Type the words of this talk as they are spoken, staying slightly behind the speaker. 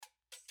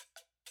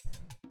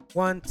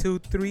1, 2,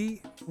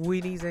 3,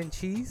 weenies and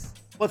cheese.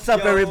 What's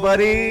up,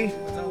 everybody?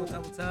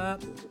 What's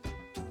up?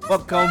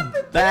 Welcome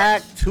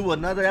back to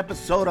another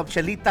episode of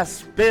Chelita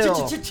Spill.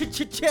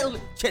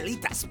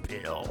 Chelita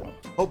Spill.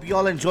 Hope you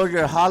all enjoyed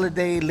your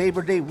holiday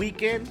Labor Day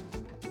weekend.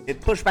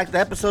 It pushed back the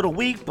episode a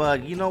week,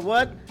 but you know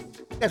what?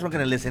 You guys weren't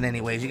gonna listen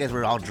anyways. You guys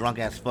were all drunk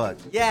as fuck.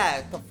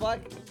 Yeah, the fuck?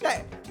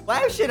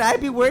 Why should I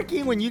be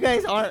working when you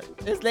guys aren't?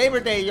 It's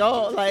Labor Day,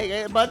 yo.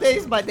 Like,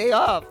 Monday's my day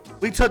off.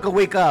 We took a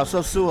week off,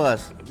 so sue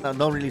us. No,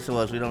 don't really sue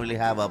us. We don't really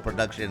have a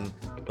production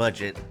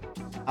budget.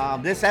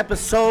 This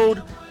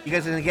episode, you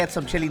guys are gonna get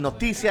some Cheli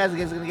Noticias. You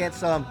guys are gonna get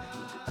some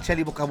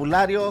Cheli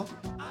Vocabulario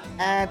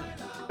and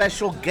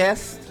special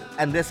guests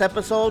in this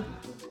episode.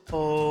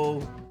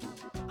 So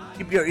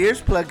keep your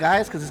ears plugged,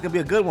 guys, because it's gonna be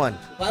a good one.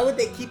 Why would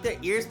they keep their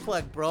ears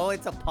plugged, bro?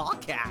 It's a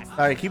podcast.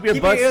 Sorry, keep your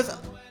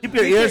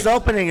ears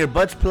open and your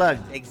butts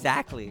plugged.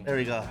 Exactly. There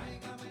we go.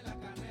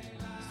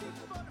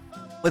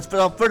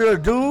 Without further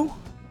ado,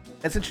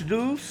 let's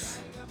introduce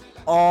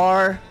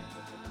our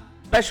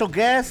special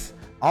guest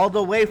all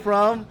the way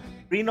from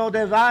Reno,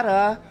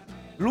 Nevada,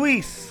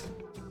 Luis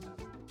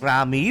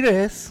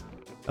Ramirez.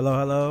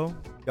 Hello.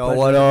 Yo, Pleasure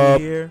what to up?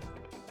 be here.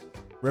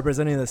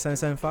 Representing the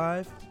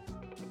 775.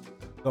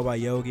 Go by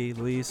Yogi,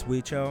 Luis,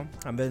 Huicho.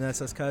 I'm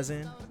Vanessa's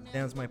cousin.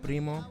 Dan's my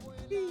primo.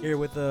 Here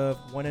with the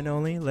one and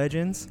only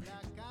legends,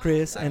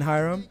 Chris and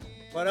Hiram.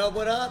 What up?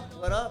 Hiram?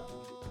 What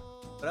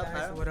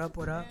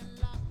up?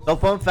 So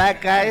fun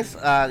fact, guys.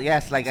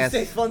 Yes, like Did you as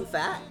say fun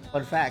fact?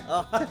 fun fact.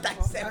 Oh, I thought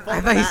you said fun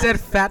I thought he fact. said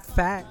fat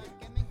fact.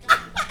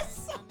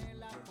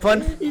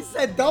 Fun He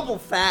said double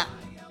fat.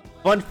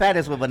 fat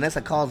is what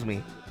Vanessa calls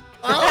me.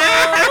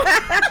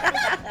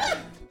 That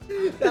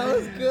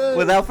was good.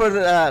 Without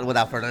further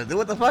ado,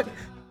 what the fuck?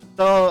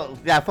 So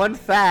yeah, fun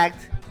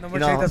fact. No more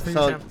check, that's for you,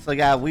 Sam. So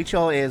yeah,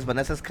 Huicho is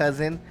Vanessa's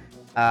cousin.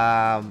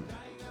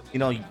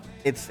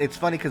 It's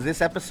funny because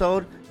this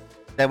episode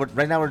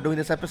right now we're doing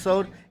this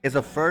episode is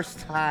the first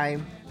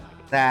time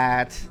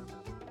that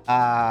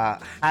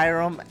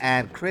Hiram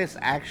and Chris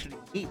actually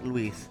meet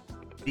Luis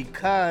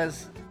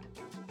because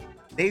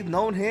they've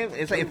known him.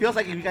 It's like it feels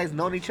like you guys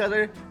known each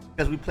other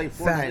because we play We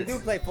Fortnite. do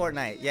play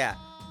Fortnite, yeah.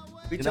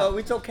 We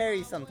told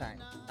Carrie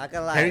sometimes. Not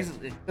gonna lie. Carrie's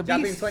the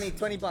Dropping beast.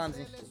 20 bombs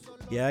and shit.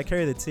 Yeah, I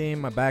carry the team.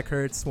 My back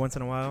hurts once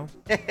in a while.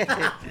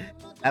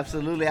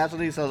 Absolutely.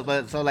 So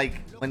like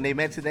when they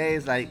met today,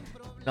 it's like,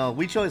 no,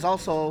 Huicho is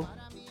also.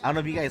 I don't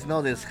know if you guys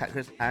know this,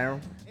 Chris and Hiram,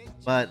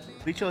 but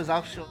Huicho is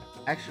also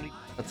actually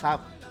the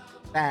top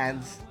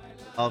fans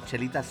of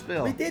Chelita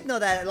Spill. We did know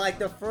that. Like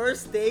the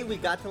first day we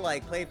got to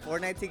like play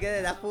Fortnite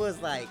together, that fool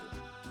was like,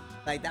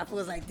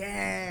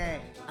 dang,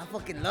 I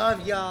fucking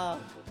love y'all.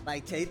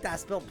 Like Chelita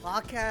Spill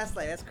podcast,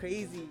 like that's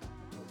crazy.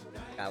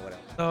 God, what up?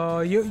 So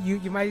you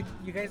guys might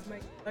be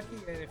lucky,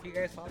 and if you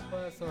guys follow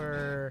us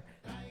or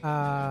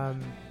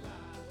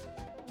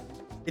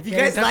If you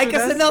Yeah, guys that's like with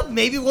us us. enough,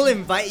 maybe we'll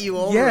invite you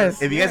over.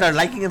 Yes. If you guys are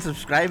liking and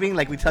subscribing,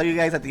 like we tell you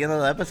guys at the end of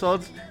the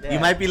episodes, you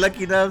might be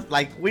lucky enough,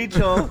 like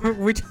Huicho,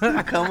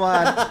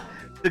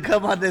 to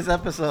come on this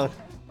episode.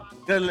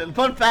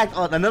 Fun fact,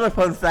 another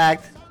fun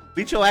fact,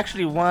 Huicho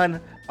actually won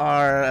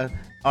our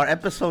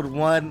episode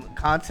 1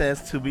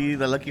 contest to be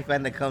the lucky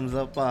fan that comes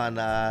up on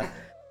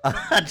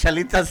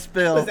Chelita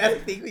Spill. Was that a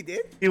thing we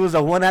did? He was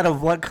a 1 out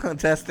of 1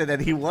 contestant and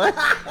he won.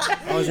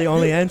 I was the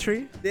only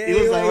entry. Yeah, He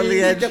was the only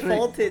he entry.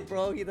 defaulted,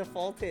 bro. He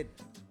defaulted.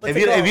 If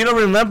you don't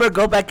remember,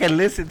 go back and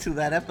listen to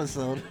that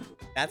episode.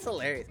 That's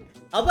hilarious.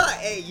 How about,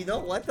 hey, you know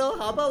what though?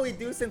 How about we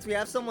do, since we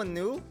have someone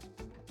new,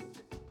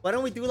 why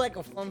don't we do like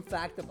a fun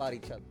fact about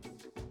each other?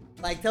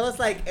 Like tell us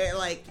like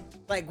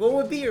what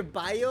would be your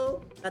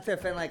bio? Not to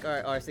offend like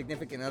our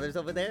significant others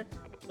over there,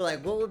 but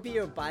like what would be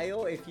your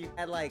bio if you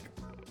had like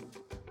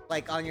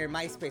on your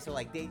MySpace or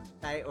like date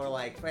site or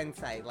like friend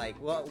site? Like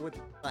what would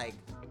like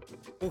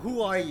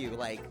who are you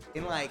like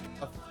in like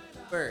a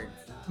words?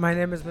 My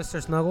name is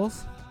Mr.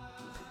 Snuggles,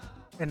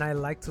 and I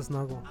like to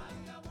snuggle.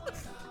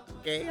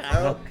 Okay,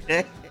 Harold.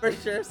 Okay. For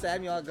sure.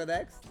 Sam, you wanna go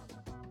next?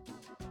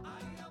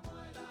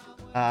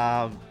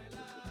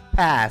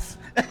 Pass.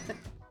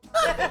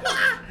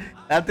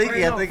 I'm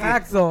thinking.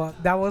 Facts though.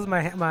 That was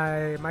my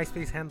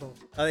MySpace handle.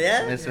 Oh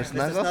yeah? Mr.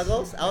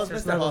 Snuggles? I was Mr.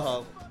 Mr. Snuggles.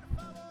 Ho-Ho.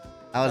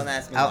 I Don't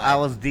ask me I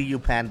why. was DU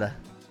Panda.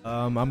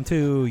 I'm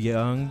too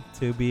young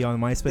to be on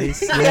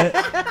MySpace yet.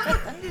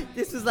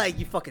 This was like,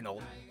 you fucking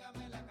old.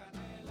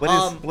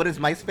 What is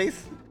MySpace?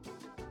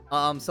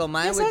 So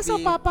mine would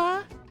be...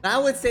 Papa. I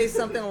would say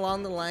something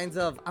along the lines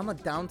of, I'm a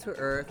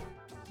down-to-earth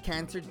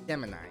Cancer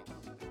Gemini.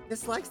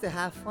 Just likes to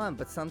have fun,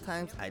 but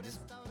sometimes I just...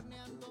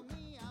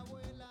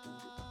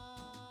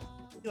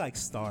 He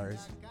likes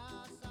stars.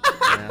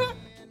 Yeah.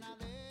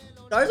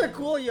 Stars are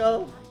cool,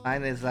 yo.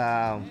 Mine is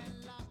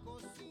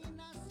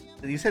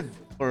you said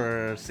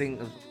for sing.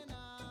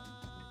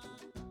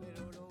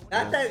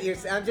 Not that you're...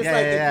 I'm just Yeah,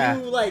 like, yeah,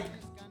 if you like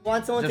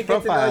want someone Just to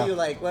get to know profile. you,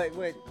 like, what...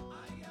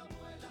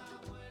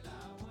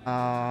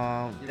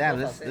 Damn,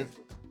 this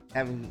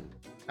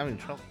having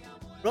trouble.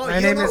 Bro,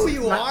 you don't know who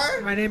you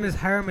are? My name is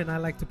Hiram, and I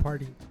like to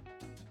party.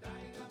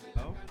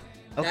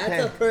 Okay.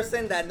 That's a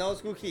person that knows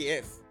who he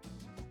is.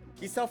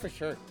 He's self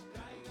assured.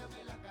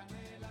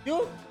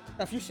 You?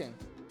 Confucian.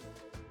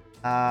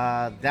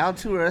 Down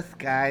to earth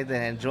guy that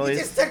You enjoys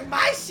just took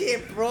my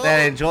shit, bro.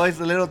 the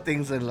little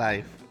things in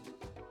life.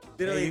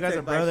 Literally Hey, you guys are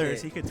took my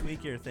brothers. shit. He could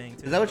tweak your thing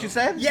too. Is that what you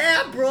said?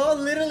 Yeah, bro.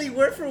 Literally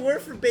word for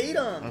word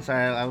verbatim. I'm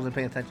sorry, I wasn't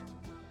paying attention.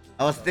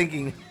 I was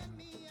thinking.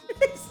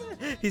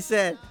 he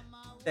said,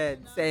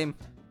 same.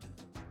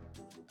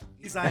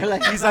 He's like,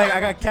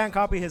 I can't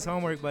copy his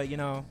homework, but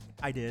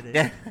I did it.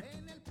 Yeah.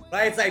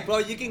 Right, it's like, bro,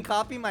 you can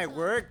copy my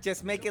work,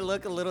 just make it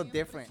look a little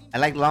different. I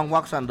like long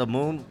walks on the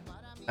moon.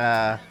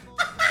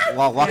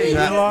 While walking This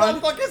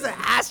around, motherfucker's an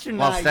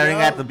astronaut, while staring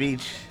yo. at the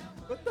beach.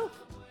 What the?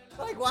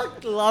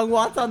 Like long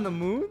walks on the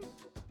moon?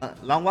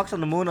 Long walks on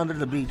the moon under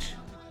the beach.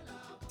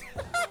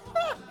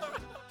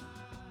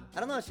 I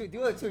don't know. Should we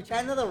do it? Should we try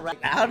another round?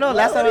 I don't know.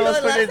 Last time it was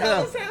pretty Last time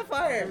good. was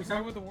Sapphire. We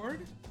start with the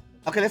word?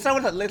 Okay, let's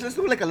start with let's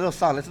do like a little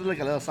song.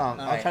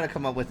 I'll Alright. try to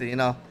come up with it.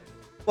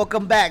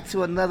 Welcome back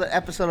to another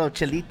episode of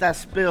Chelita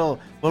Spill,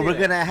 where we're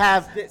gonna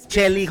have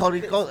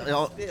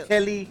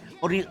Chelihoroscopos.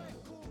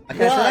 I can't say Bro,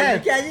 you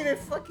that. can't even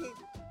fucking.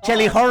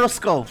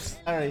 Chelihoroscopes.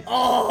 Alright.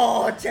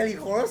 Oh,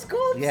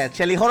 Chelihoroscopos? Yeah,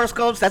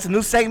 Chelihoroscopes. That's a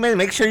new segment.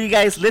 Make sure you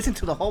guys listen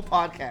to the whole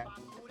podcast.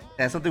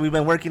 That's something we've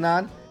been working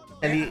on.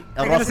 I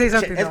gotta say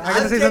something, though. I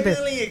gotta I'm say something.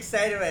 genuinely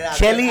excited right now.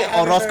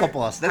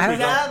 Chelihoroscopos. There we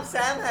go.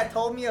 Sam had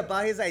told me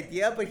about his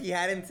idea, but he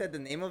hadn't said the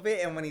name of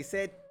it. And when he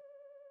said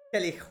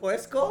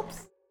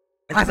Chelihoroscopes,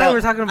 I thought we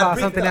were talking I'm about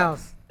freaked something out.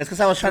 else. It's because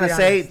I was trying to be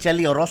say honest.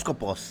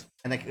 Chelihoroscopos,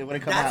 and it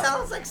wouldn't come that out.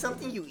 sounds like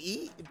something you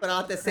eat, but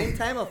at the same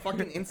time, a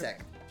fucking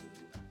insect.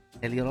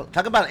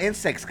 Talk about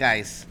insects,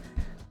 guys.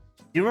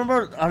 You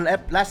remember our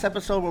last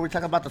episode where we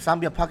talked about the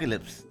zombie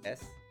apocalypse?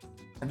 Yes.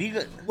 Have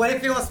you? What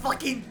if it was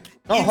fucking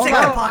No, hold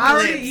insect on.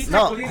 apocalypse?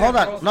 No, hold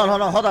on.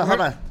 No, hold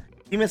on.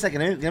 Give me a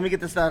second. Let me get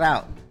this thought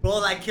out. Bro,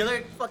 like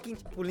killer fucking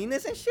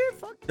chapulines and shit?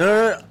 Fuck.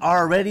 There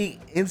are already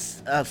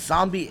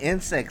zombie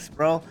insects,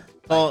 bro.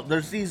 So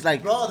there's these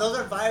like. Bro, those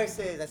are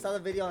viruses. I saw the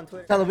video on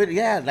Twitter. Television,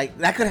 yeah, like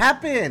that could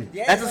happen.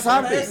 Yeah, that's a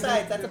zombie.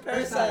 parasite. That's a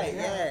parasite.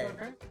 Yeah.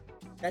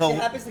 That So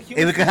shit happens to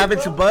humans. if it could happen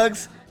to bro.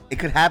 bugs, it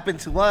could happen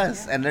to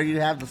us, and there you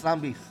have the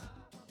zombies.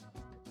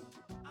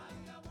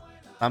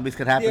 Zombies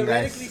could happen,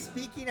 Theoretically guys.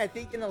 speaking, I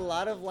think in a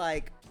lot of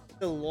like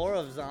the lore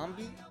of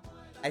zombie,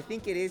 I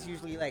think it is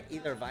usually like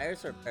either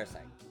virus or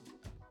parasite.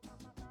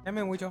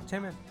 Chairman, Wicho,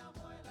 Chairman.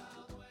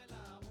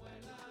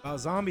 About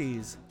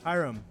zombies,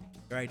 Hiram,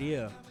 your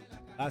idea,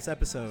 last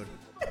episode.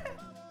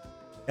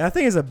 Yeah, I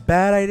think it's a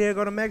bad idea to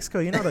go to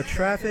Mexico. The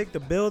traffic, the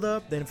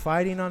buildup, then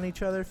fighting on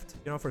each other,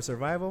 for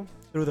survival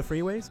through the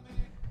freeways.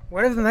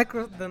 What if the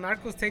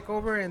narcos take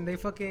over and they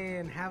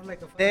fucking have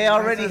like a... They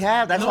already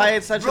have. That's why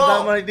it's such a Bro,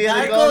 dumb idea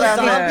to go narcos, down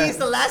zombies,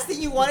 there. the last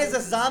thing you want is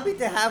a zombie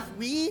to have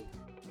weed,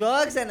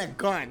 drugs, and a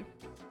gun.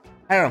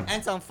 Hiram,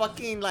 And some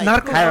fucking like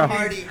Narco Hiram,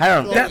 party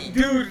Hiram. clothing.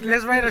 Dude,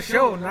 let's write a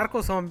show.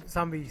 Narco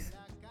zombies.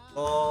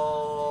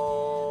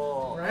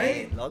 Oh,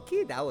 Right?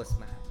 Loki, that was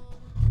smart.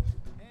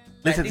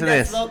 listen I to think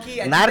that's this. Loki.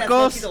 I think that's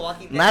Loki, the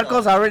Walking Dead,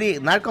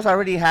 Narcos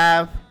already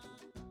have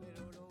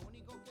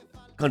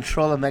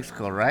control of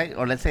Mexico, right?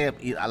 Or let's say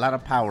a lot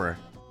of power.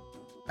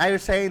 Now you're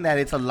saying that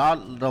it's the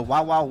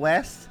Wild Wild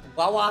West.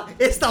 Wawa,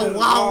 it's the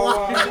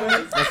Wawa.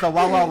 It's the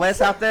Wild Wild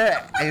West out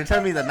there, and you're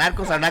telling me the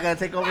narcos are not gonna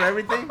take over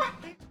everything?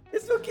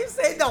 This fool keeps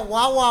saying the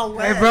Wawa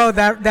West. Hey, bro,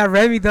 that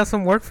Remy does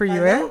some work for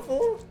you, I eh? know,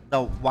 fool.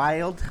 The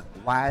Wild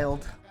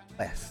Wild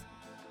West.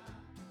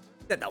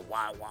 Said the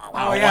Wawa.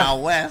 Oh, yeah.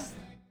 Wild West.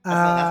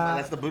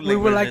 That's the bootleg We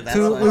would version. like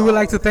to we would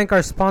like to thank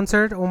our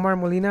sponsor, Omar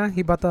Molina.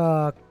 He bought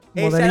the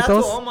Hey, shout out to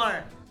modelitos.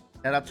 Omar.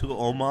 Shout out to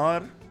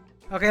Omar.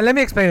 Okay, let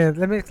me explain it.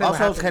 what Also,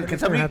 happened. can Let me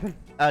somebody explain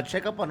what happened.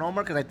 check up on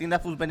Omar? Because I think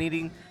that fool's been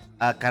eating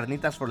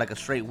carnitas for like a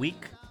straight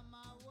week.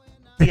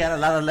 He had a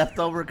lot of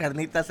leftover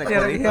carnitas and He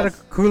had a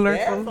carnitas. cooler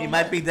Yeah, full. He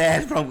might be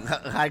dead from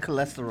high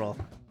cholesterol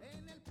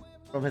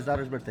from his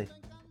daughter's birthday.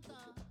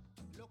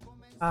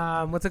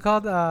 What's it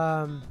called?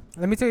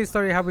 Let me tell you a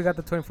story how we got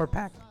the 24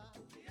 pack.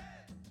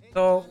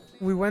 So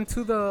we went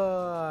to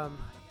the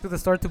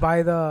store to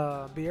buy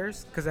the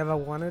beers because Eva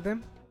wanted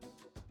them,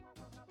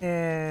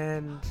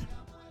 and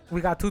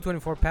we got 2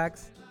 24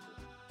 packs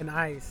and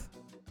ice.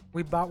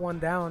 We bought one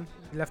down,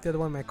 we left the other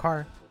one in my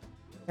car,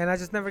 and I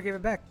just never gave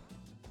it back.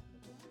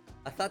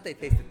 I thought they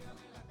tasted.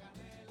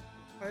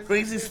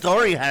 Crazy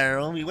story,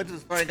 Harold. We went to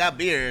the store and got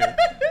beer.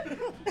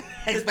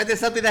 Expected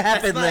something to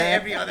happen there.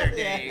 every other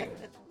day.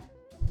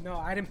 No,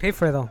 I didn't pay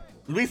for it though.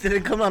 Luis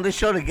didn't come on this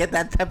show to get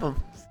that type of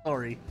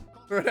story.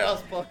 What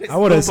else, boys? I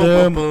would Boom, assume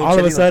boom, boom, boom, all of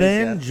a Chelly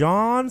sudden noticias.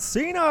 John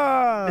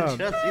Cena.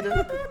 Just,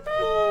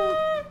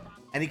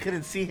 and he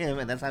couldn't see him,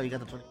 and that's how he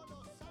got the 20.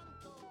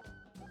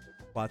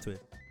 Plot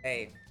twist.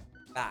 Hey,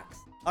 facts.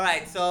 All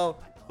right, so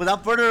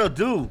Without further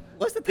ado,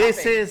 what's the this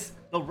topic? is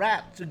the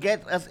wrap to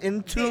get us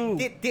into.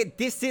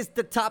 This is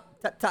the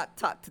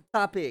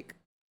topic.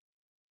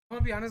 I'm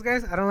gonna be honest,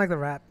 guys. I don't like the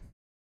rap.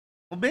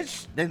 Well,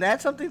 bitch, then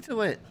add something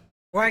to it.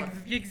 Why?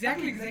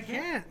 Exactly, because I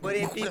can't. Would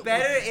it be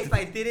better if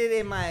I did it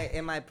in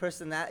my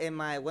personal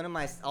one of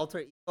my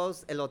alter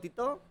egos,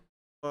 Elotito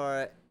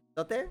or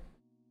Lote?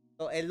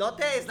 So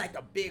elote is like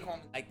the big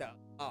home, like the.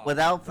 Oh,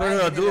 Without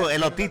further right, ado,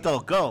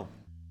 elotito, go.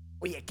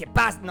 Oye, ¿qué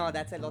pasa? No,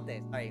 that's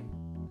elote. Sorry.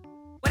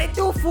 What it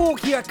do, fool?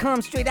 Here I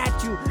come straight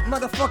at you.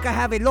 Motherfucker,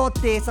 have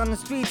elotes on the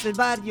streets del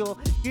barrio.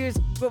 Here's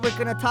what we're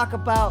gonna talk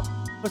about.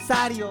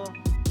 Rosario.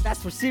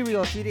 That's for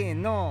cereal if you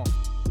didn't know.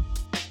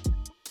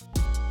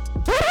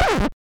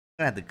 I'm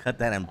gonna have to cut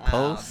that in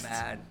post. Oh,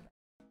 man.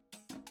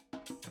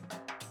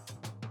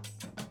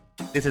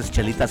 This is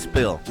Chelita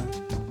Spill.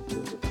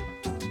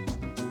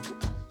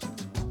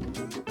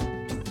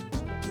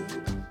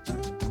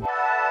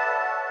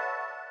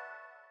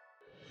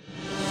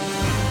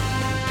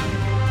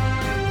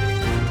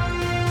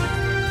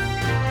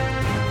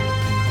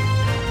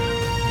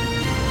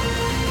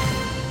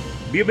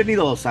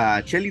 Bienvenidos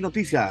a Cheli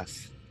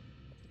Noticias.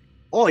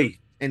 Hoy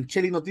en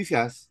Cheli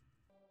Noticias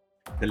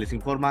se les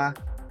informa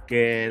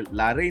que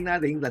la reina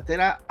de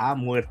Inglaterra ha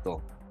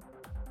muerto.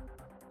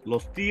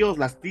 Los tíos,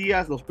 las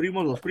tías, los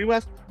primos, las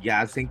primas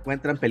ya se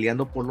encuentran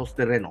peleando por los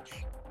terrenos.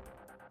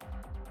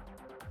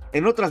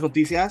 En otras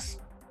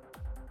noticias,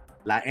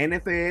 la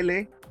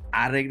NFL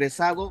ha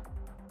regresado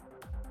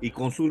y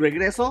con su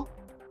regreso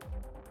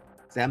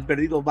se han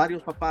perdido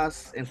varios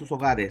papás en sus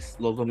hogares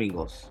los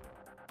domingos.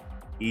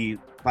 Y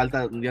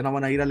ya no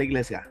van a ir a la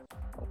iglesia.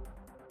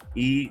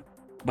 Y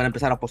van a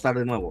empezar a apostar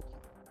de nuevo.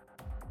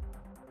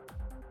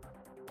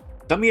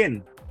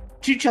 También,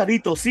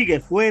 Chicharito sigue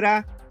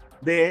fuera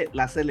de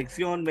la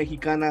selección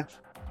mexicana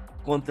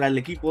contra el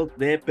equipo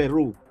de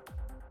Perú.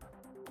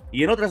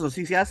 Y en otras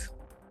noticias,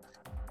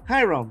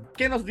 Hiram,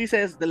 ¿qué nos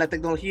dices de la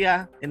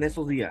tecnología en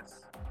estos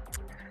días?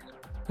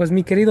 Pues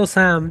mi querido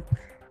Sam,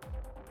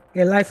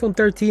 el iPhone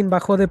 13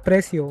 bajó de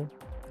precio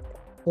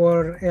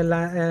por el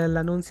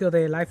anuncio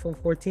del iPhone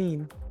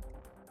 14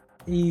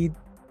 y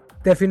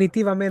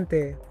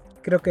definitivamente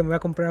creo que me voy a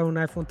comprar un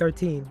iPhone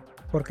 13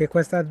 porque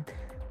cuesta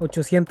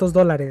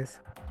 $800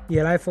 y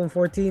el iPhone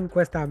 14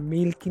 cuesta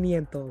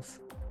 $1,500.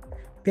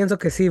 Pienso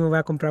que sí me voy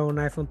a comprar un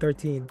iPhone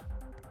 13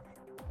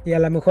 y a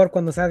lo mejor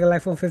cuando salga el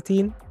iPhone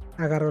 15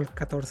 agarro el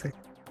 14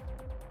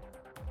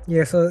 y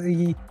eso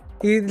y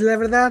la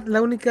verdad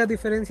la única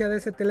diferencia de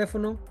ese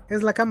teléfono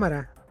es la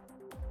cámara.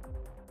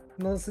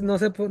 No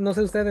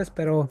sé ustedes,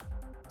 pero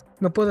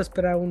me puedo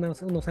esperar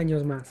unos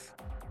años más.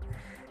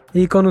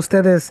 Y con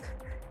ustedes,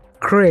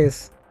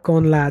 Chris,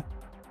 con la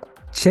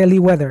Cheli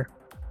Weather.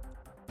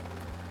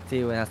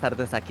 Sí, buenas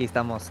tardes. Aquí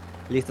estamos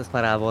listos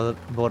para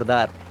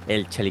abordar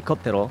el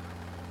helicóptero.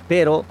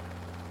 Pero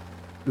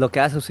lo que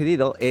ha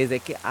sucedido es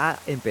de que ha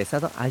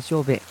empezado a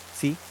llover.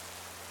 Sí,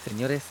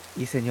 señores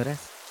y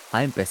señoras,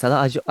 ha empezado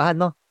a llover. Ah,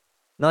 no,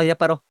 ya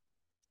paró.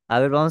 A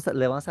ver,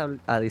 le vamos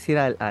a decir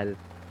al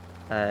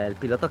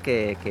piloto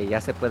que ya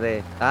se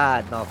puede.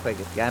 Ah, no,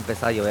 juegue, ya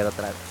empezó a llover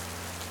otra vez.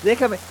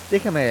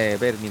 Déjame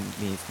ver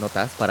mis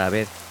notas para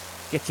ver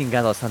qué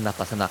chingados anda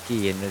pasando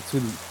aquí en el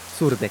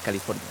sur de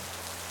California.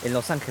 En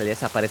Los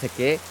Ángeles parece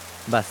que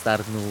va a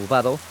estar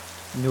nubado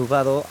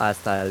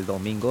hasta el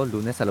domingo,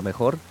 lunes a lo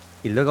mejor,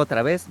 y luego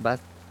otra vez va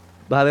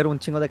a haber un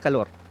chingo de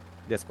calor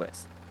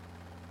después.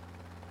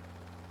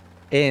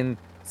 En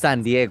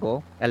San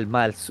Diego,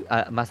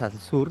 más al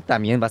sur,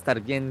 también va a estar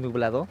bien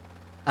nublado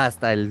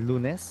hasta el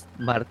lunes,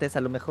 martes a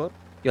lo mejor,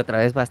 y otra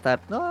vez va a estar.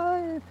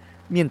 No,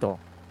 miento.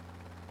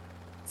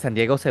 San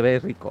Diego se ve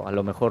rico, a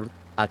lo mejor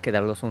a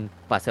quedarnos un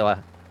paseo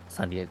a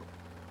San Diego.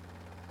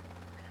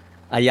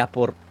 Allá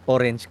por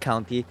Orange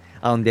County,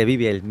 a donde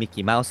vive el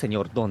Mickey Mouse,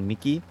 señor Don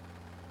Mickey,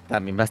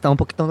 también va a estar un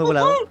poquito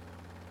nublado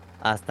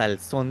hasta el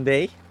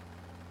Sunday,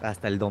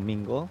 hasta el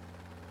domingo,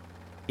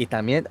 y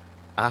también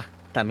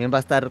va a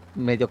estar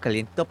medio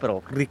caliente,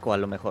 pero rico a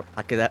lo mejor,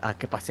 a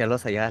que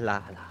pasearlos allá a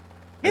la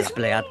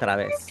playa otra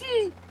vez.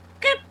 Mickey,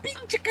 ¡qué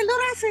pinche calor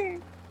hace!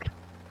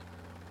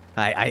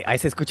 Ahí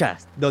se escucha,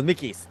 Don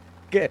Mickeys.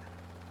 ¿Qué?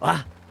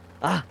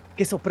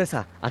 ¡Qué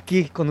sorpresa!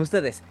 Aquí con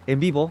ustedes, en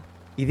vivo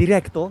y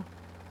directo,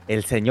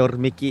 el señor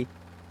Mickey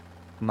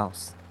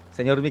Mouse.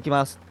 Señor Mickey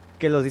Mouse,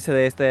 ¿qué nos dice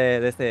de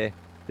este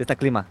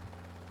clima?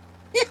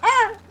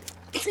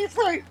 Sí,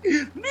 soy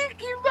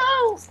Mickey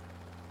Mouse.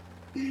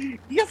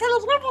 Y hasta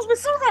los huevos me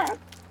sudan.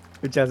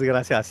 Muchas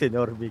gracias,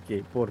 señor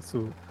Mickey, por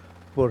su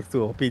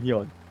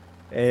opinión.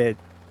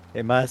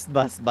 Más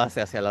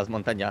base hacia las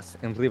montañas,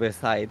 en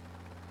Riverside,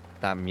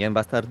 también va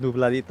a estar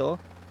nubladito,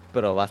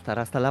 pero va a estar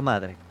hasta la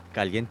madre,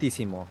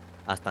 calientísimo,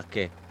 hasta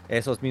que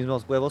esos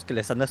mismos huevos que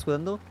les andas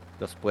sudando,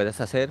 los puedes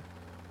hacer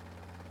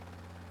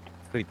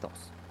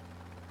fritos.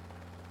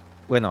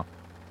 Bueno,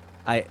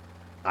 ahí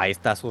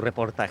está su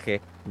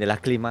reportaje de la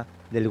clima,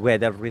 del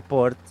Weather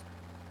Report.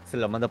 Se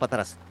lo mando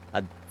para atrás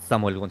a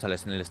Samuel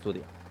González en el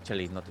estudio.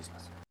 Cheli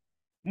Noticias.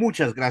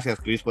 Muchas gracias,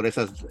 Chris, por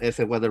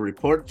ese weather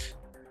report.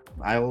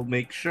 I will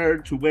make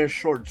sure to wear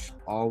shorts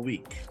all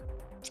week.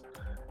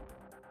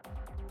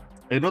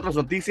 En otras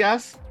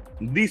noticias,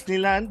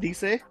 Disneyland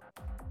dice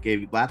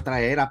que va a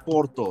traer a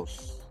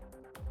Portos.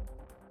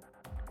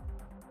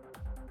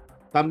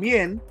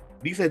 También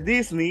dice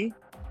Disney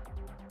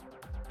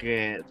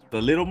que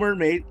The Little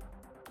Mermaid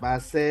va a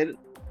ser,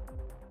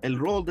 el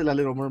rol de la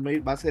Little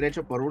Mermaid va a ser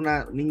hecho por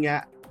una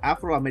niña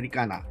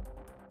afroamericana.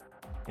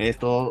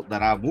 Esto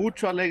dará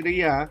mucha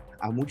alegría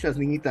a muchas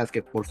niñitas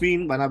que por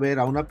fin van a ver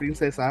a una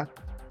princesa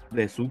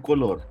de su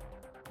color.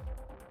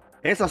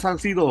 Esas han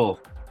sido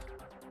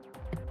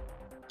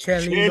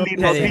Cheli Cheli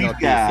Noticias.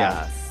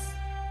 Noticias.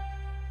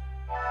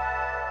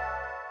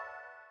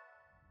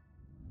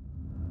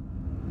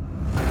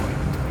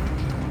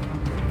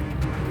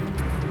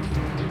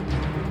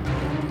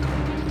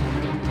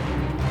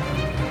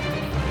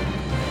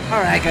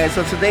 Alright guys,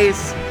 so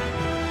today's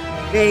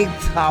main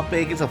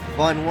topic is a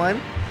fun one.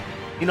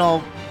 You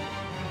know,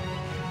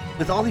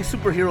 with all these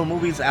superhero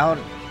movies out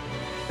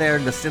there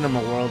in the cinema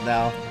world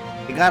now,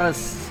 it got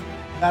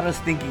us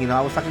thinking, you know,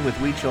 I was talking with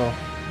Wicho,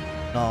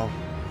 you know,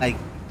 like,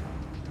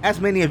 as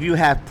many of you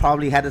have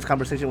probably had this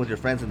conversation with your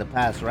friends in the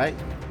past, right?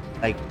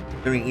 Like,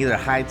 during either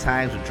high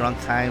times or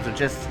drunk times or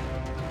just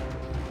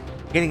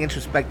getting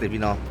introspective, you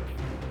know.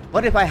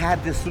 What if I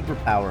had this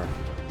superpower?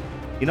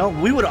 You know,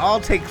 we would all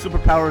take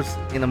superpowers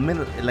in a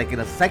minute, like in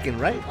a second,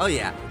 right? Oh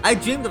yeah, I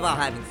dreamed about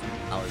having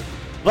superpowers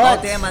But-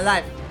 all day in my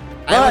life.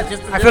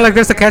 I feel like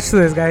there's a catch to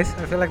this, guys.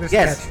 I feel like there's a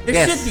Yes, catch. There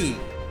yes. should be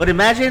But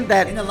imagine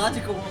that in a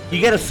logical world. you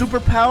get a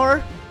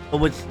superpower, but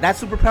with that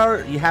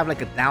superpower, you have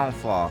like a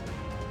downfall.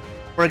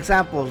 For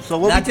example, so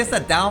what Not we, just a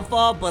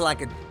downfall, but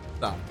like a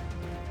stop.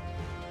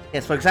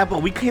 yes, for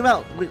example, we came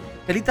out,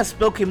 Chelita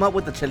Spill came up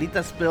with the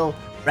Chelita Spill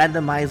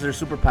randomizer,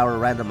 superpower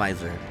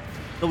randomizer.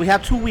 So we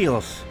have two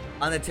wheels.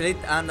 On the chili,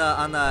 on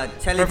the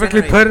chili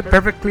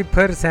Perfectly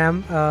put,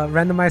 Sam.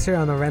 Randomizer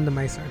on a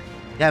randomizer.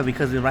 Yeah,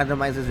 because it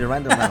randomizes your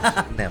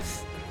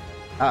randomness.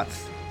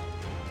 Thoughts.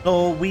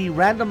 So we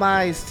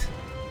randomized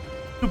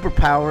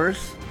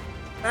superpowers.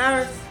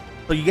 Powers.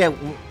 So you get,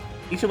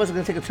 each of us are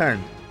gonna take a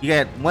turn. You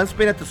get one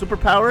spin at the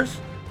superpowers,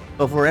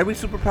 but for every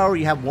superpower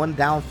you have one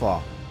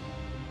downfall.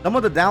 Some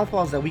of the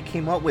downfalls that we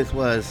came up with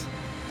was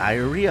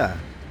diarrhea.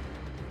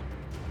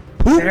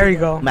 Poop There you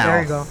go. mouth.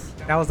 There you go.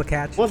 That was the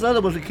catch. What's the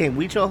other ones we came?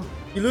 Wicho?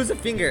 You lose a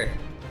finger.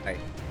 Right.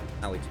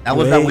 Not Wicho. That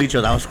was not Wait.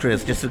 Wicho, that was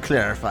Chris, just to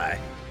clarify.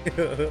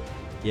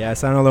 Yeah, I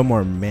sound a little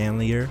more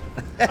manlier.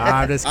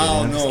 I'm just kidding.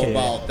 I'm just kidding.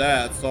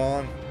 that,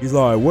 son. He's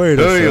like, wait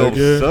a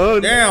second.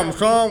 son. Damn,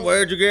 son,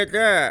 where'd you get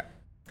that?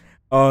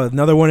 Oh,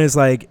 another one is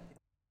like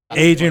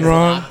aging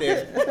wrong.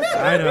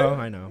 I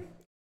know.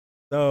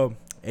 So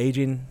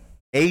aging.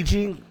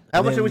 Aging.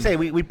 How much did we say?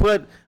 We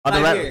put on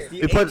 5 the years.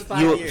 You we put age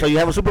 5 you. years. So you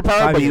have a superpower,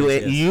 5 but you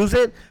years, yes. use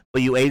it,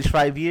 but you age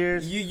 5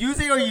 years. You use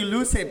it or you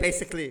lose it,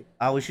 basically.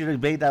 We should have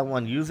made that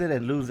one. Use it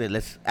and lose it.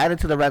 Let's add it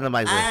to the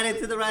randomizer. Add it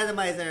to the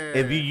randomizer.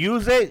 If you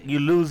use it, you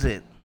lose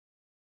it.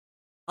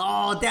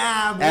 Oh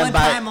damn! And One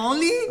by- time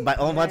only. By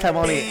one time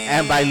only,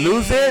 and by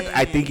lose it,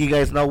 I think you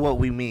guys know what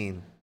we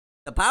mean.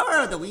 The power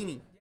of the weenie.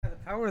 The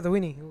power of the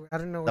weenie. I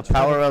don't know The what you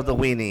power mean. of the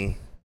weenie.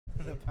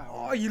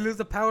 Oh, you lose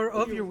the power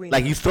of your weenie.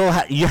 Like you still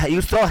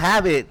you still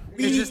have it.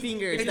 Weenie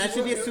fingers. That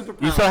should be a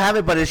superpower. You still have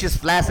it, but it's just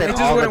flaccid It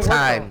just all the wouldn't work,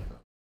 time.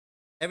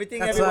 Everything,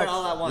 That everywhere, sucks.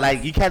 all at once.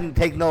 Like you can't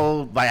take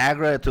no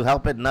Viagra to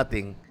help it.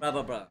 Nothing.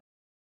 Bro.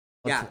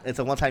 Yeah. It's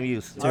a one-time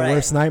use. It's your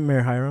worst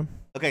nightmare, Hiram.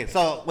 Okay,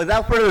 so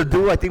without further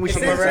ado, I think we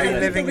should We're already I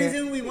think living the it.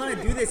 reason we want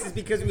to do this is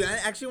because we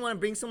actually want to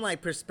bring some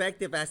like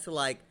perspective as to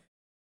like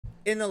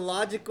in a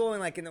logical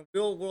and like in a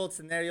real world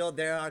scenario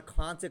there are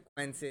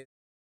consequences,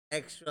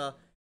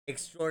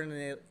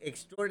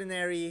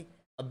 extraordinary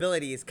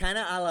abilities, kind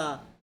of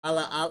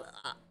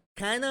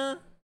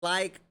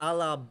like a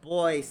la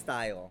boy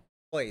style.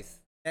 Boys,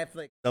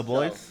 Netflix. The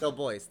Boys? The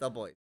boys,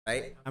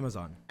 right?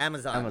 Amazon.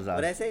 Amazon. Amazon.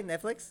 What did I say?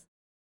 Netflix?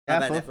 Yeah,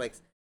 Not bad, fool.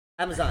 Netflix.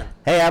 Amazon.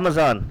 Hey,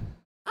 Amazon,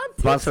 I'm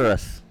sponsor tipsy.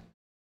 us.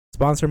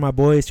 Sponsor my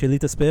boys,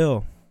 Chelita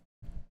Spill.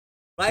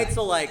 Right,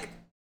 so like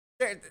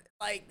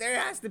there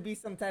has to be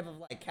some type of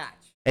like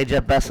catch. Hey,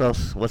 Jeff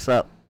Bezos, what's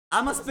up?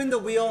 I'm gonna spin the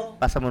wheel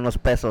Pásame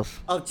unos pesos.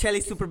 of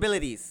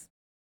Chelisuperpoderes.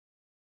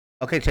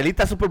 Okay,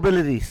 Chelita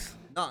Superabilities.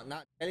 No,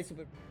 not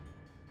Chelisuper.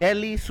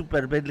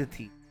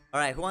 Chelisuperability. All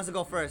right, who wants to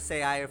go first?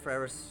 Say I or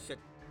forever shit.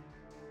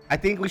 I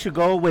think we should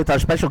go with our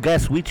special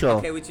guest, Wicho.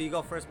 Okay, Wichi, you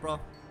go first, bro. All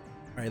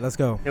right, let's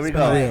go. Here we Spin go.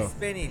 the Alright, wheel.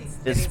 spinning.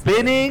 It's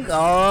spinning.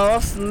 Oh,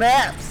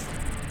 snaps.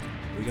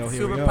 Here we go.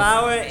 Here we go.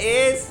 Superpower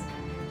is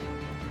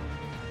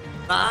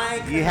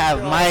mind control. You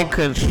have mind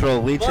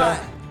control, But Wicho.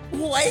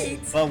 wait,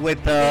 But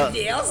with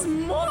there's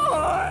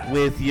more.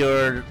 with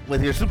your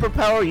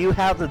superpower, you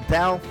have the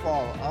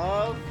downfall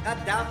of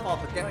Not downfall,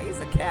 but there is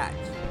a catch.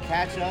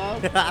 catch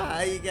of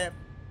You get.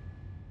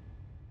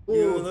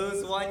 You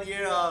lose 1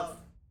 year of.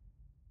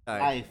 Sorry.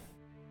 life.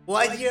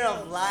 1 year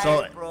of life,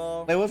 So-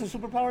 bro. Wait, what's the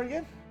superpower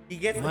again? He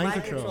gets to Mind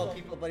mind control. control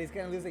people, but he's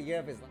gonna lose a year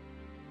of his life.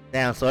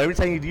 Damn. So every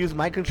time you use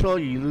mind control,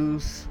 you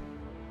lose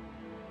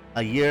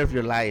a year of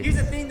your life. Here's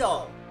the thing,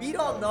 though. We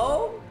don't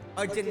know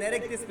our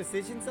genetic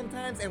disposition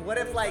sometimes, and what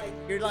if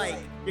you're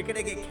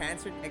gonna get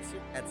cancer next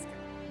year? That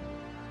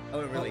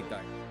would really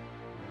dark,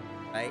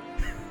 right?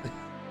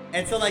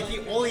 And so like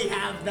you only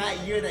have that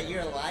year that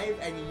you're alive,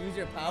 and you use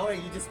your power,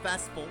 and you just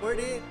fast forward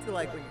it to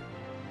like when you.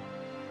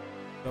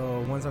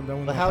 So once I'm done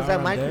with But my how's power, that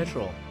I'm mind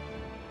dead?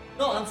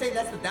 No, I'm saying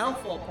that's the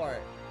downfall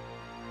part.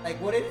 Like,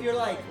 what if you're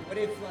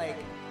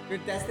you're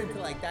destined to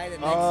like die the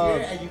next Oh.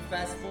 year, and you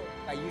fast forward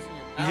by using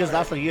your power. You just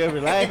lost a year of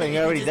your life and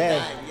you're already just dead.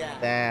 died, yeah.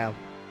 Damn.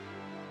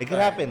 It could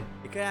Right. happen.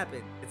 It could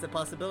happen. It's a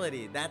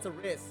possibility. That's a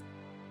risk.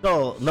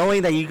 So,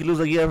 knowing that you could lose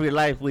a year of your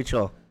life,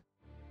 Wicho,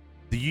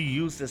 do you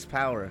use this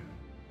power?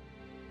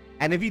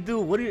 And if you do,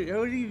 what are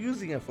you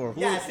using it for?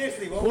 Yeah,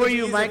 seriously. What Who would are you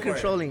use it mind for?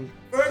 controlling?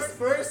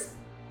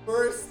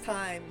 First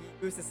time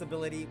you use this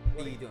ability,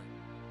 what are you doing?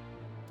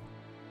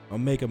 I'll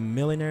make a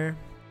millionaire.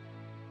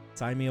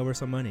 Sign me over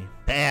some money.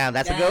 Damn,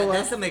 that's a good one.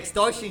 That's some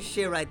extortion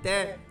shit right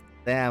there.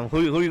 Damn, who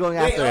are you going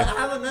Wait, after? I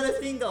have another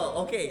thing though.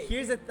 Okay,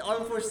 here's an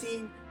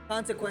unforeseen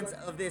consequence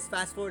of this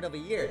fast forward of a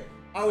year.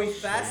 Are we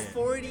fast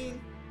forwarding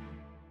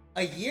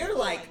a year?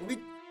 Like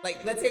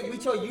let's say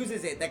Wicho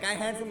uses it. The guy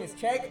hands him his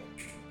check.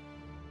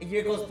 A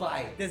year goes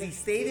by. Does he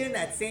stay there in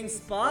that same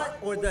spot,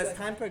 or does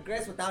time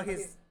progress without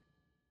his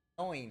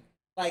knowing?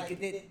 Like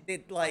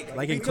did like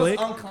Like in Wicho's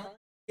Click?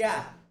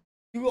 Yeah.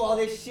 Do all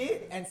this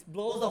shit and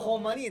blows the whole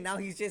money, and now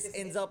he just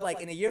ends up like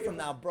in a year from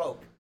now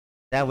broke.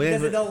 Yeah, He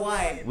doesn't know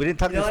why. we didn't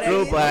talk You know this what I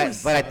through, mean?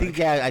 but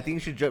I think you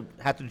should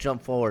have to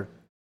jump forward.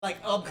 Like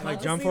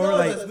unconsciously jump forward, though,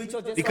 like- does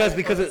Wicho just Because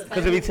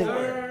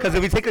like,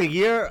 if we take a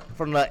year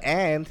from the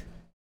end,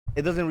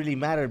 it doesn't really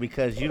matter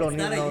because you don't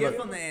it's even not know a year that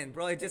from the end,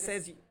 bro. It just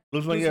says you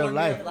lose 1 lose year of 1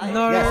 life.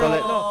 No, Yeah,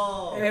 so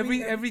Oh.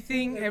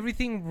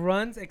 everything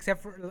runs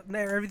except for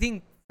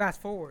everything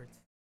fast forwards.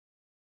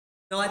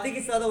 No, I think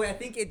it's the other way. I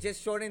think it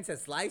just shortens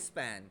his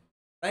lifespan.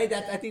 Right?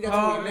 I think that's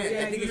what we meant. yeah,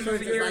 I think you it lose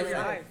shortens a his year of your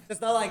lifespan. life.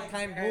 It's not like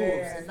time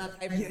moves. It's not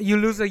time. You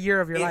lose a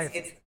year of your life.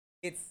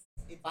 It's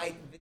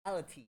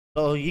vitality.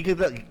 So he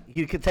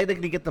could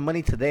technically get the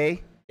money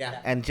today,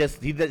 Yeah. and just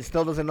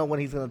still doesn't know when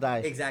he's gonna die.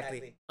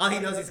 Exactly. All he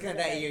knows he's gonna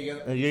die a year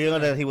young. A year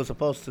younger than he was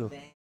supposed to.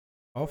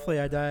 Hopefully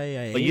I die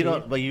at But you 80.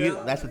 don't.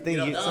 But that's the thing.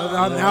 You You, don't So know.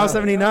 I'm now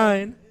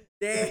 79.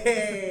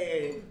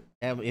 Dang.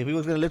 and if he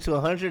was gonna live to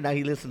 100, now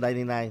he lives to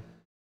 99.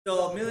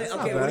 So, million, That's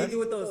not okay, what do you bad. do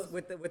with those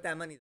with that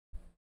money?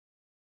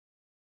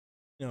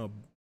 You know,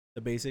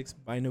 the basics.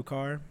 Buy a new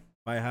car.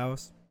 Buy a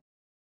house.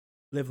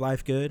 Live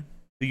life good.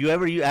 Do you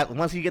ever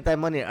once you get that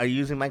money, are you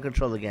using mind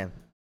control again?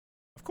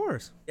 Of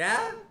course.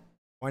 Yeah.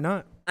 Why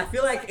not? I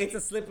feel like it's a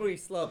slippery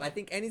slope. I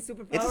think any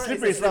superpower It's a is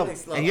slippery slope,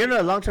 slope. and you're in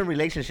a long-term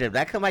relationship.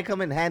 That might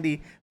come in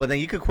handy, but then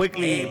you could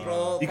quickly, Hey,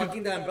 bro, you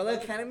fucking the Umbrella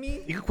Academy.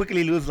 could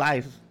quickly lose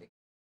lives.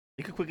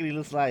 You could quickly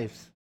lose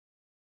lives.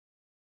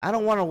 I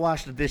don't want to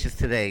wash the dishes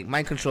today.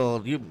 Mind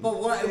control. You. But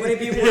what would it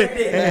be worth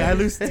it? Hey, I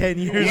lose 10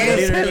 years Yeah,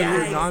 later. yeah,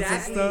 This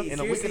nonsense exactly. stuff. In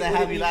a week Seriously, and a would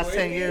half, it you be lost worth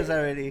 10 it? years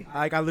already.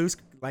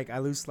 I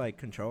lose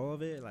control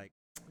of it. Like,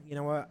 you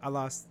know what? I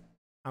lost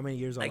how many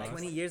years? I Like lost?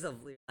 20 years of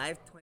life.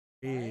 20.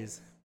 Jeez.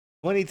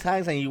 20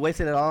 times, and you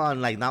wasted it all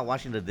on like not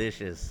washing the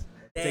dishes,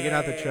 Taking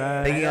out the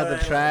trash. taking out the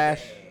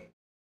trash.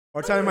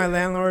 Or telling my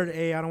landlord,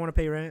 hey, I don't want to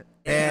pay rent.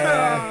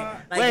 Yeah.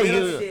 Like Wait,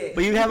 real shit.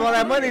 but you have all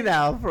that money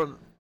now.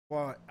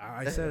 Well,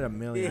 I said a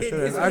million.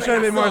 It's I should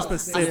have been more I saw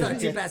specific.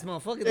 cheap ass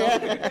motherfucker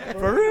though.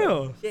 For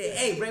real. Yeah,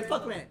 hey, rent,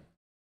 fuck rent.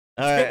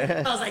 All I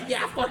right. was like,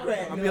 yeah, fuck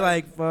rent. I'll be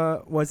like,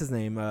 what's his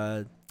name?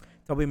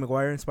 Tobey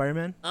Maguire in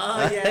Spider-Man.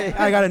 Oh yeah.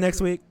 I got it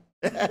next week.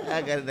 I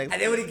got it next.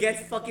 And then when he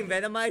gets fucking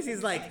venomized,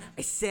 he's like,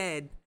 I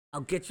said, I'll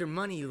get your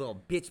money, you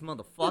little bitch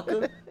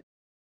motherfucker.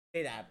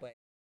 Say that, but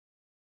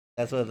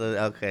That's what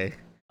the okay.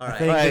 all right.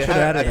 think- All right, they should've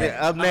added okay,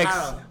 that. up next,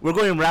 Harold. we're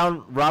going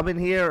round robin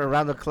here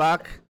around the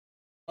clock.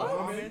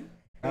 Robin?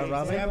 We're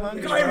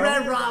going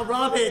red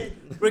Robin.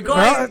 We're Bro,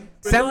 going.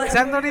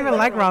 Sam don't even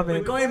like We're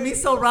Robin. going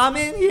miso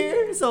ramen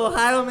here, so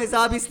Hiram is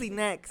obviously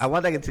next. I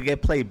want that to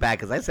get played back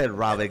because I said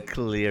Robin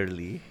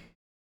clearly.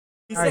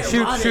 He All right, said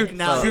shoot, Ronic shoot,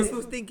 now. shoot. This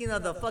was thinking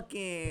of the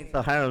fucking.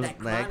 So Hiram's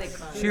that next.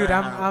 chronic Shoot,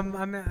 round.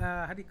 I'm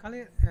how do you call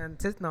it? And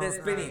no.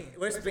 They're spinning.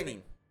 We're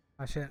spinning.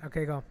 Oh shit.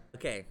 Okay, go.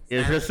 Okay.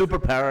 Here's your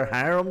superpower,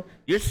 Hiram.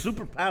 Your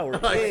superpower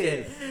Oh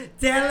is shit.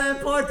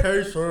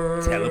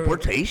 Teleportation.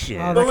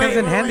 teleportation. Oh, that comes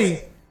in handy.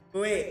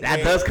 Wait. That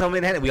wait. does come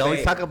in handy. We always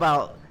Wait. talk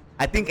about.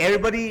 I think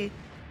everybody,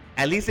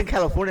 at least in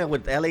California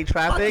with LA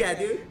traffic, yeah,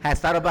 dude. has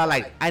thought about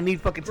like I need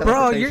fucking Bro,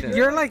 teleportation.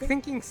 you're like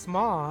thinking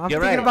small. I'm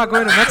You're thinking right. about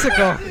going to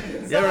Mexico.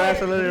 You're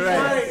absolutely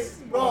right. Sorry,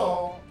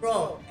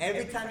 bro.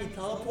 Every time you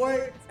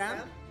teleport,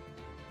 Sam,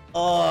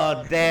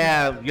 Oh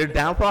damn! Your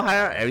downfall,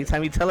 Hiram. Every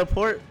time you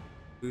teleport,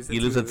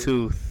 you lose a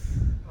tooth.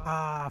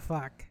 Ah,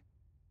 fuck.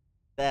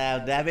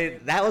 Damn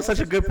it! That was such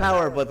a good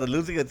power, but the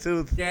losing a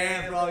tooth.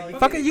 Damn, bro.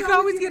 Fuck it, you can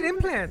always get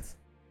implants.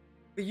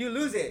 But you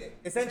lose it.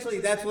 Essentially,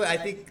 that's what I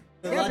think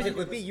the Yeah, logic but-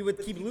 would be. You would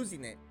keep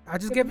losing it. I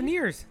just get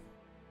veneers.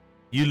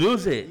 You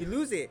lose You it.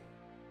 lose it.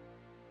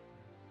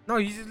 No,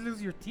 you just lose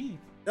your teeth.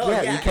 No,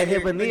 Yeah, you can't and get your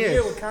veneer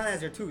veneers. will count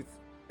as your tooth,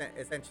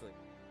 essentially.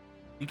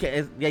 You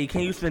can't. Yeah, you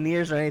can't use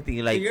veneers or anything.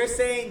 So Like you're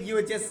saying you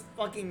would just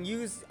fucking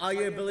use all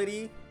your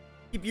ability,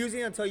 keep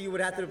using it until you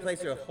would have to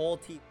replace your whole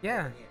teeth. with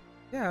Yeah. veneer.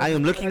 Yeah. I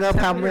am looking I up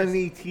just how have veneers.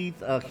 many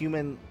teeth a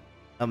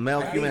male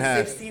I think human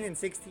has. 16 and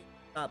 16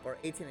 up, or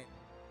 18 and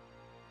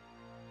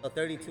so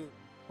 32.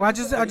 Well, I'll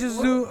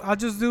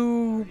just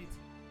do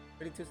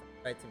 32 sounds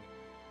right to me.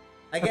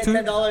 I get two-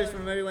 $10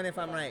 from everyone if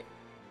I'm right.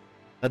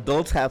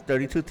 Adults have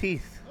 32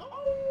 teeth.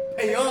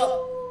 Hey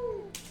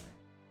yo!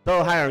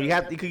 So Hiram,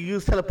 you could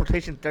use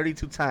teleportation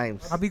 32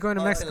 times. I'll be going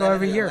to Oh, it's Mexico 11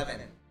 every and year.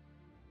 11.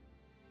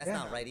 That's Yeah.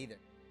 not right either.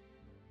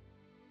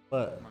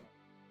 What?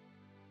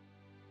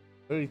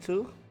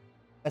 32?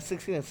 That's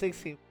 16 and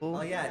 16. Fool.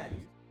 Oh yeah.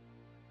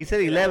 He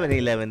said 11 and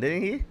 11,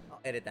 didn't he? I'll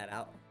edit that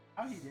out.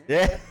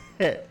 Yeah.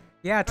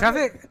 Yeah,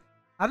 traffic.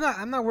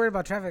 I'm not worried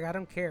about traffic. I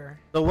don't care.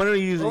 So when are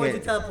you using What would you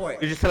it?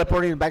 teleport? You're just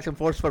teleporting back and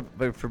forth for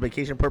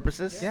vacation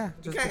purposes? Yeah,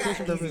 just You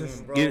vacation got easy purposes.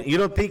 one, bro. You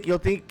don't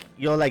think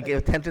you'll like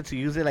get tempted to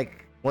use it,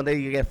 like one day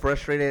you get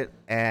frustrated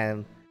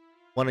and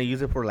want to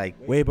use it for like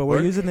Wait, but we're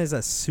work? using this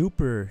as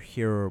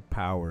superhero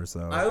powers,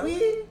 though. Are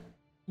we?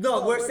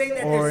 No, we're saying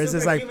that. Or there's is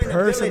this like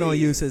superhuman personal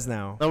abilities. uses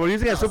now? No, we're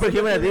using it as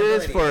superhuman superhuman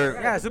abilities abilities.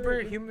 for Yeah,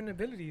 superhuman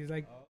abilities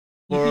like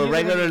you can for use it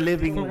regular when-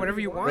 living. for whatever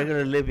you want.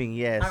 Regular living,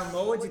 yes.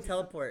 What would you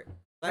teleport?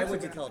 Why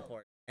would you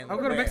teleport? And I'll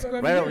go to where? Mexico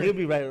every Right, year. he'll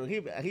be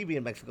right. He'll be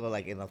in Mexico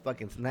like in a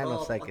fucking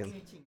nanosecond.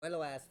 Fucking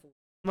chinguelo ass fool.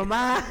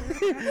 Mamá,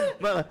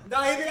 Ma-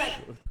 No, he'd be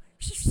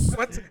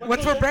like,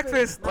 What's for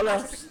breakfast?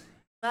 hola,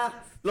 "Ma,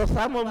 los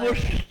amo mucho.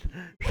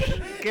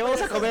 ¿Qué vamos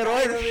a comer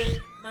hoy?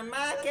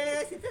 Mamá, ¿qué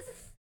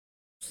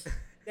necesitas?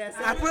 That's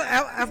it. Apple,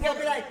 He's gonna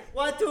be like,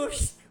 1, 2,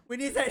 we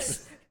need that.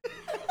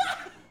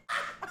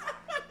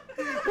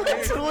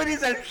 What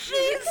is that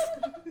cheese?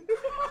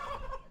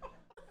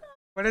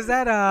 What is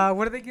that?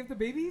 What do they give the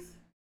babies?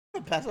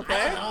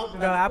 Pacifier?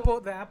 The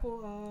apple,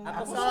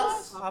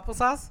 Applesauce?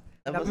 applesauce.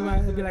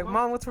 They'd be like,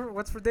 Mom, what's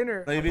for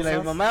dinner? So you'd be like,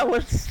 Mamá,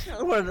 what's my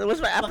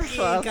Fucking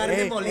applesauce? carne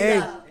Hey,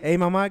 molida. hey,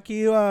 mama, can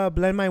you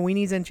blend my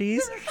weenies and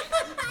cheese?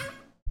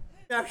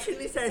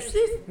 Actually, says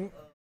this.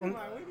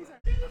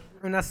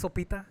 Una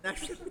sopita.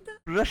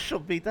 Unas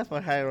sopitas for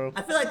Jairo.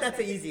 I feel like that's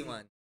an easy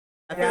one.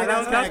 I Yeah,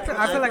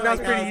 I feel like that was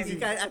pretty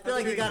easy. I feel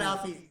like you got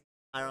Alfie.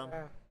 Aaron.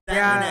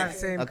 Yeah,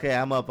 same. Okay,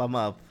 I'm up.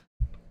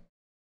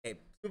 Okay,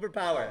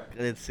 superpower.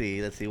 Let's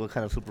see. What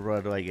kind of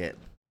superpower do I get?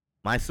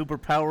 My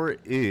superpower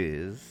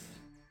is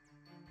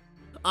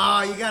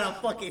Oh, you got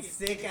a fucking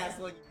sick ass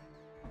one.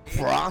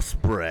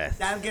 frost breath.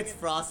 That gets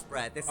frost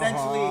breath.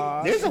 Essentially,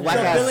 There's a the whack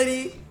ass.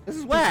 ability This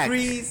is to whack.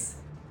 freeze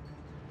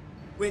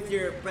with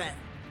your breath.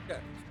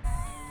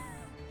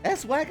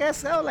 That's whack ass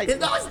sound like.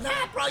 No, it's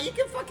not, bro. You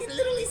can fucking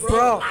literally save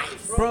Bro,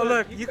 lives. bro,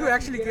 look, you could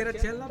actually get a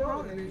chela,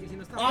 bro.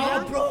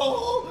 Oh,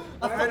 bro.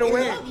 I Right fucking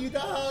away. love you,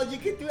 dog. You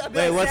can do it.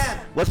 Wait,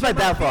 what's my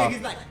downfall?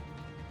 He's like,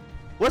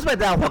 What's my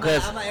downfall? I'm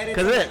gonna edit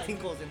some Because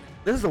tinkles in there.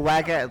 this is a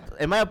whack ass.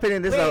 In my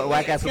opinion, this is a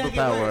whack ass it's gonna get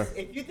superpower. worse.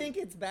 If you think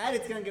it's bad,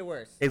 it's gonna get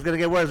worse. It's gonna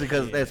get worse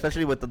because,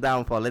 especially with the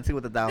downfall. Let's see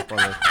what the downfall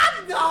is.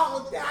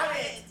 No, damn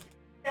it.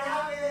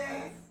 Damn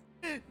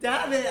it.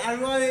 Damn it. I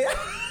want it.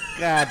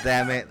 God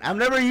damn it! I'm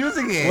never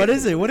using it. What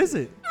is it? What is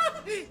it?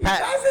 He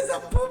passes a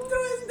poop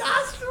through his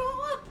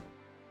nostril.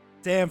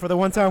 Damn, for the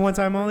one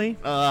time only?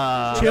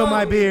 Uh, Chill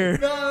my beer.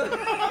 No.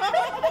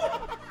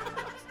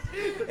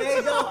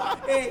 Hey, no.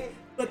 Hey,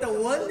 but the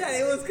one that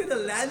it was gonna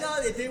land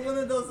on, it did one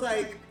of those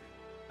like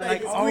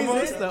squeeze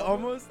almost, it.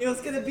 almost. It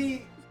was gonna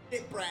be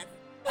shit breath.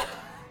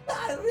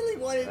 I really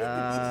wanted it to be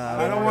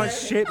I don't shit want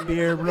breath. shit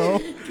beer, bro.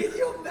 Can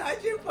you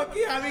imagine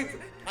fucking having?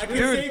 I could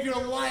Dude. save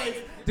your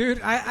life.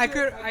 Dude, I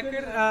could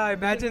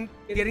imagine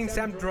getting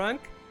Sam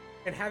drunk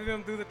and having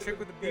him do the trick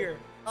with the beer.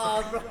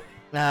 Oh, bro.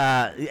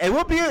 it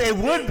would be. It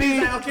would be.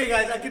 He's like, okay,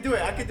 guys, I can do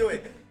it. I can do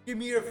it. Give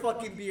me your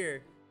fucking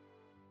beer.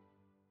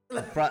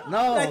 No,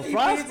 Like, he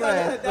frost breathes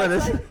breath. on No, it,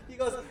 this- he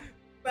goes,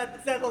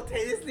 but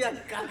simultaneoely, a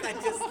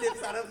caca just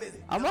slips out of his.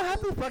 I'm gonna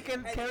have to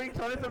fucking carry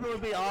toilet paper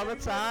with me all the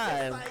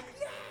time. Like,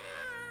 yeah.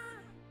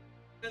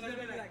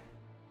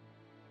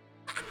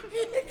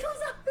 It comes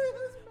out of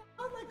his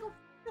mouth like a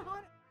fucking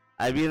hot.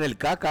 Ahí viene el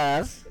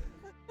cacas.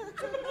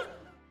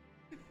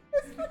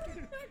 It's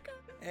fucking caca.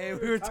 Hey,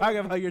 we were talking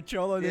about your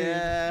cholo name.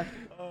 Yeah.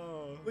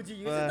 Oh. Would you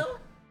use it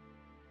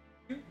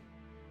though?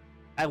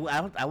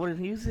 I wouldn't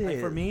use it. Like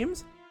for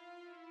memes?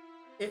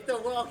 If the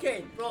well,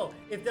 okay, bro,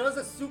 if there was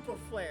a super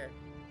flare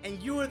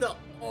and you were the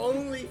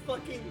only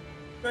fucking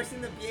person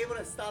to be able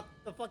to stop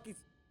the fucking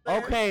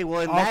flare, Okay,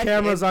 well, in All that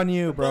cameras case- on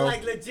you, but bro.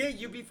 like legit,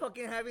 you be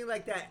fucking having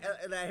like that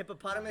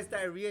hippopotamus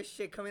diarrhea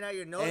shit coming out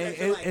your nose. Hey, that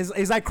you're like,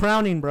 it's like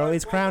crowning, bro.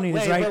 It's crowning.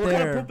 It's Wait, right but what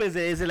kind of there. poop is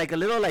it? Is it like a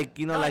little, like,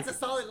 you know, no, like it's a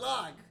solid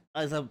log.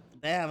 it's a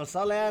damn a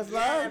solid ass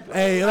log? bro,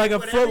 Hey, like a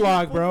whatever foot you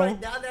log, poop bro. Right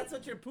now, that's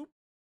what you're poop.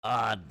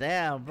 Ah,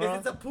 damn, Because bro.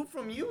 it's a poop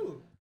from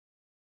you.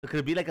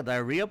 Could it be like a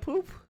diarrhea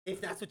poop? If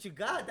that's what you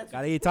got, that's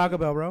Gotta what you eat Taco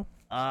Bell, bro.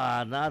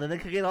 Ah, nah, then it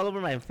could get all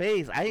over my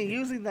face. I ain't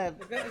using that.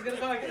 It's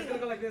gonna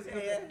go like this.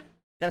 Yeah.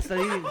 That's not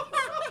even.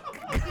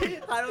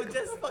 I don't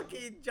just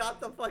fucking drop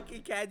the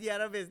fucking candy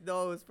out of his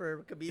nose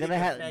for comedic Gonna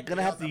effect. have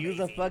That to was use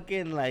a amazing.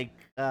 fucking like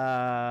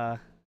a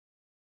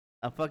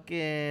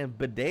fucking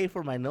bidet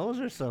for my nose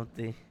or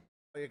something.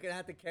 Or you're gonna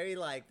have to carry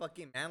like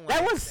fucking man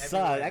That would wipes suck.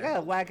 everywhere. I got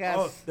a whack ass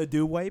Oh, the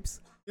dude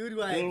wipes? dude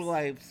little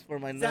wipes. wipes for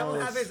my Sam will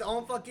nose. have his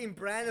own fucking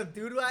brand of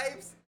dude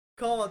wipes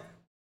called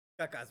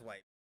Caca's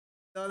wipe.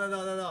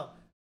 No.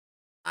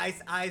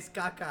 Ice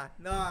caca.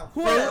 No.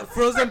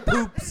 Frozen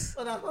poops.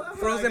 Hold on,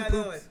 Frozen I gotta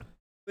do poops. it.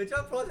 Which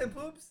one? Frozen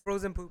poops?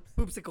 Frozen poops.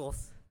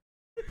 Poopsicles.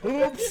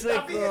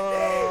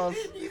 Poopsicles.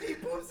 You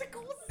need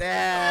poopsicles?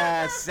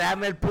 Yeah,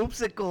 salmon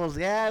poopsicles.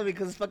 Yeah,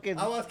 because fucking.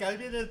 Aguas, que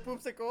alguien el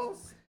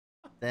poopsicles.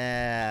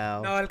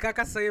 Damn. No, el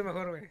cacas se oye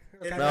mejor, güey.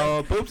 El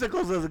No,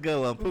 poopsicles is a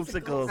good one.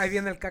 Poopsicles. Ahí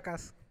viene el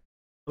cacas.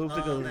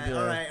 Poopsicles Oh, is man. good.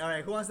 All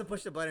right. Who wants to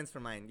push the buttons for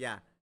mine? Yeah.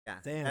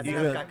 Damn, That's You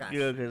enough good. cacas.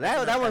 You good.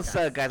 That's That enough one cacas.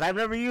 sucked, guys. I'm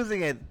never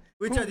using it.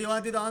 Wicho, do you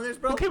want to do the honors,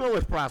 bro? Who came up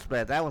with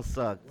Prospect? That one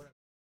sucked.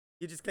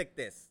 You just click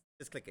this.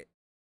 Just click it.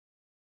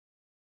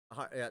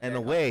 And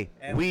away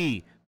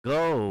we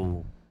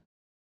go.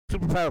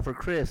 Superpower for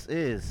Chris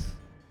is.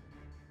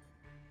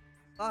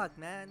 Fuck,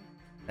 man.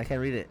 I can't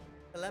read it.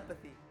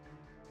 Telepathy.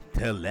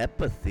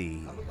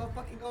 Telepathy. I'm gonna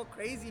fucking go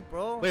crazy,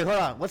 bro. Wait, hold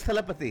on. What's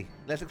telepathy?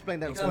 Let's explain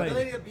that. The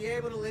ability to be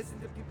able to listen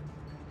to people.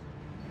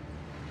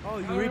 Oh,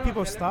 you read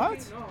people's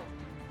thoughts?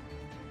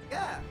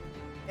 Yeah.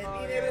 And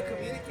being able to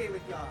communicate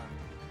with y'all.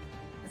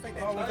 It's like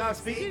that. Oh, without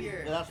speaking?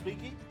 Without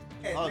speaking?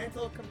 Yeah, Oh.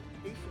 mental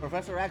communication.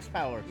 Professor X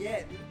power.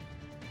 Yeah, dude.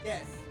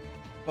 Yes.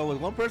 But with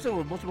one person or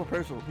with multiple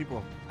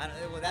people? I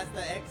don't, well, that's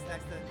the X.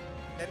 That's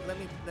the.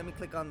 Let me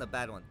click on the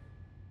bad one.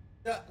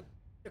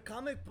 The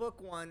comic book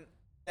one,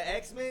 the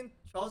X-Men,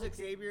 Charles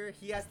Xavier,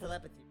 he has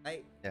telepathy,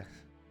 right? Yes.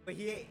 But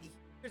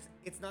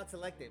it's not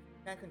selective.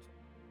 You can't control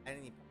at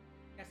any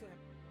point.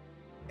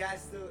 He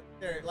has to,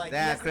 like,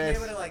 Yeah, he has Chris. to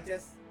be able to, like,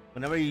 just.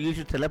 Whenever you use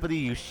your telepathy,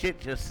 you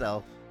shit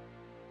yourself.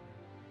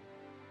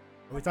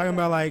 Are we talking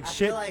about like I feel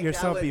shit like that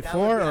yourself would- that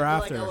before would be- or I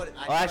after? feel like I Oh,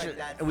 feel like actually,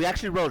 that's- we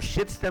actually wrote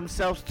shits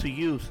themselves to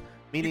use,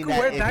 meaning could that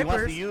wear if he wants to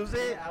diapers. use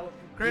it, I would-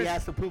 he Chris,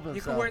 has to poop himself.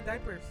 you can wear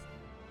diapers.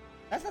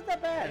 That's not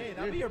that bad. Hey,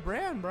 that'd be your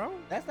brand, bro.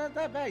 That's not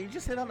that bad. You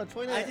just sit on the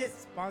toilet. I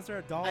just Sponsor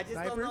adult I just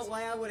diapers. don't know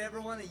why I would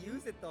ever want to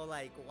use it though.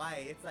 Like,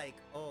 why? It's like,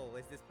 oh,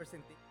 is this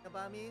person thinking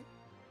about me?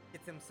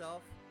 It's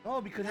himself. No,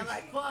 because And I'm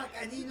it's- like, fuck,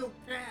 I need no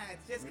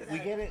pants just because We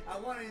get it. I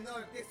want to know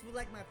if this was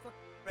like my fucking.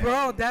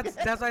 Bro,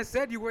 that's why I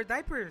said you wear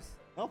diapers.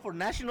 no, for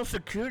national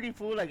security,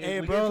 fool. Like,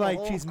 Hey, we bro, get into a like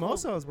whole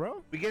chismosos,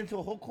 bro. we get into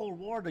a whole Cold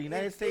War. The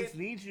United If- States if-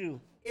 needs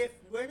you. If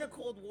we're in a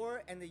Cold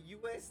War and the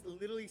U.S.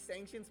 literally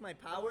sanctions my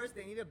powers,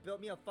 they need to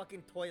build me a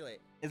fucking toilet.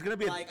 It's gonna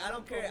be. Like, I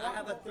don't care. I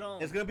have a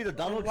throne. It's gonna be the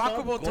Donald Trump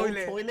walkable gold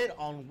toilet. toilet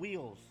on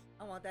wheels.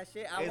 I want that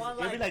shit. I It's- want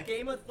it'll be like like-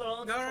 Game of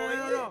Thrones No,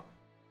 toilet. no.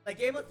 Like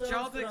Game of Thrones.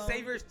 Charles throne.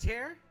 Xavier's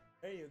chair.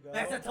 There you go.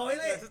 That's a toilet.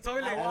 That's a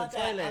toilet. I want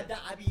That's a that.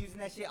 toilet. I be using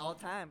that shit all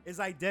the time. It's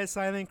like dead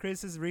silent.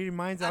 Chris is reading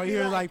minds. I'd All be you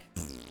hear like-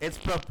 like,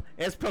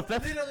 It's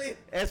Professor. Literally.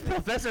 It's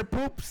Professor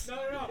Poops.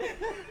 No.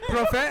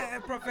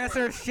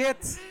 Professor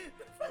Shits.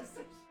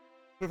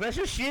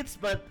 Professor Shits,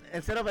 but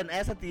instead of an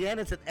S at the end,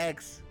 it's an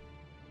X.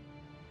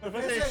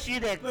 Professor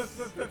Shitex.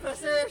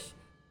 Professor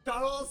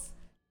Charles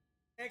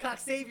Cock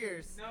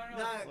Saviors.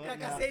 No. Cock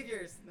No.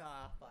 Saviors.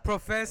 Nah. Fuck.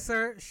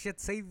 Professor Shit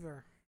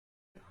Savior.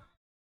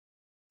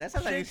 That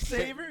sounds like shit shit.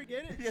 saver,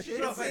 get it? Yeah, Shit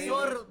shit saver.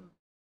 Professor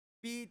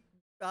B.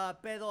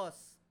 Pedos.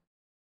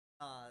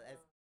 It's-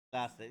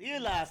 Lost it. You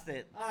lost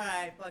it.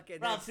 Alright, fuck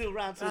it. Round next. two.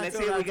 Let's see Round if two,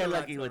 we round get two,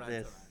 lucky round with two,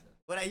 this. round two.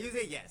 Would I use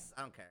it? Yes.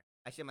 I don't care.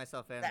 I shit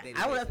myself in on a daily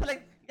I basis. feel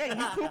like, yeah,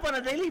 you poop on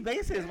a daily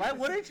basis. Why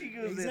wouldn't you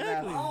use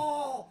Exactly. it now?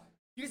 Oh,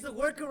 here's the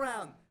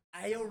workaround.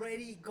 I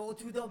already go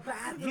to the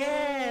bathroom.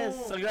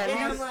 Yes, so you're at And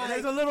I'm least- like,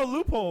 There's a little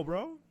loophole,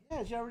 bro.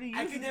 Yes, you already used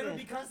I could never it.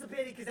 be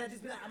constipated because I'd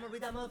just be like, I'm gonna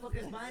read that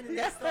motherfucker's mind in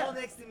that stall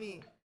next to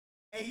me.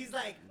 And he's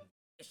like,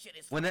 this shit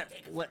is Whenever,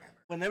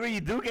 whenever you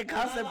do get And I'm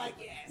constipated, like,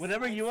 yes,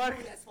 whenever it's you are,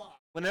 smooth as fuck.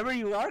 whenever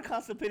you are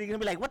constipated, you're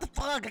gonna be like, what the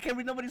fuck? I can't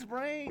read nobody's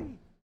brain.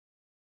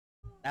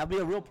 That'll be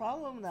a real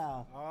problem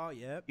now. Oh,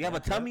 yep. You have a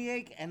yep, tummy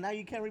ache, and now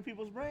you can't read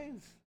people's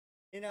brains.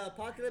 In an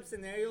apocalypse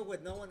scenario where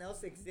no one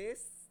else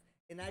exists,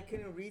 and I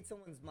couldn't read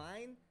someone's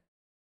mind,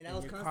 and I And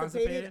was you're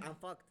constipated, constipated? I'm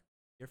fucked.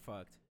 You're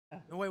fucked.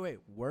 No, wait.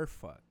 We're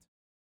fucked.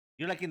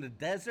 You're like in the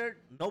desert,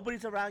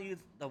 nobody's around you,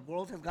 the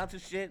world has gone to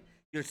shit.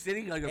 You're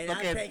sitting on your And I'm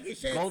fucking taking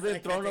shits, I golden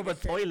can't throne take of a a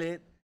shit.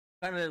 toilet,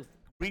 trying to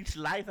reach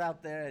life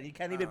out there, and you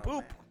can't even Oh,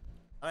 poop. man.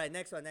 All right,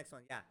 next one.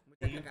 Yeah.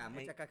 You-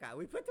 Mucha caca.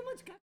 We put too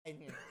much caca in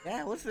here.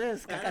 Yeah, what's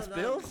this? I Caca don't know.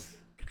 spills?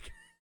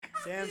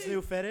 Sam's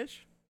new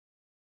fetish.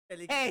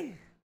 Hey,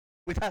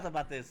 we talked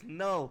about this.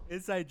 No,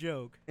 Inside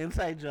joke.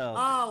 inside joke.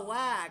 Oh,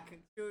 whack.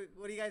 Dude,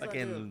 what do you guys want to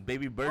do? Fucking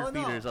baby bird Oh,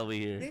 no. feeders over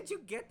here. Didn't you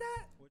get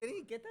that? Didn't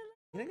you get that?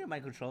 You didn't get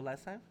mind control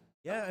last time.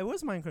 Yeah, it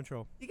was mind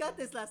control. You got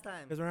this last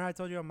time. Because remember I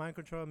told you I'm mind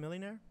control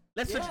millionaire?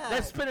 Let's Yeah.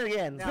 let's spin it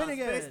again. No, Spin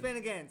again. Spin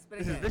again.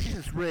 This is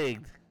just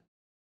rigged.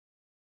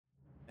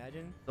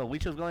 Imagine. So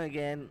Wicho's going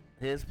again.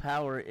 His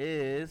power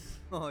is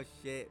Oh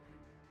shit.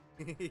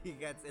 He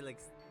got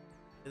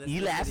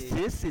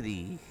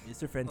elasticity.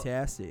 Mr.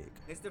 Fantastic.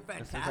 Mr. Mr.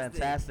 Fantastic.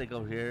 Fantastic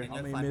over here. And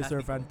I mean, Fantastic.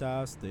 Mr.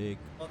 Fantastic.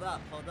 Hold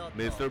up.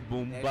 Mr. There's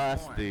more.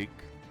 Boombastic.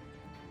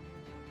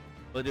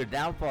 But your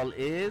downfall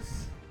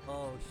is.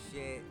 Oh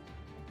shit.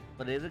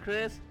 What is it,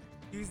 Chris?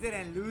 Use it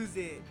and lose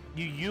it.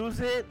 You use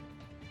it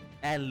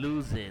and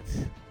lose it.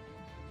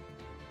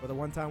 For the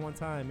one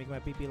time, make my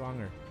pee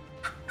longer.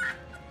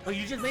 Oh,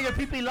 you just made your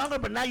pee longer,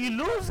 but now you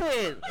lose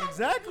it.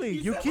 Exactly. He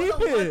You said, keep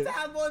 "Hold on, it.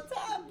 One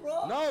time,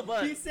 bro. No,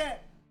 but- he said.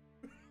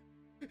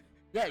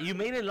 Yeah, you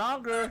made it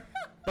longer,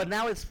 but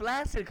now it's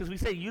flaccid because we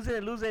say use it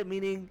and lose it,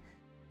 meaning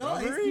No,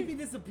 his Rubbery? TV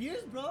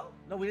disappears, bro.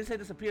 No, we didn't say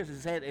disappears. We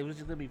said it was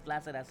just gonna be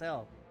flaccid as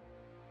hell.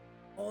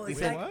 Oh, We it's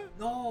said- like, what?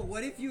 no.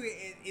 What if you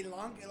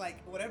elongate,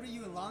 like whatever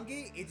you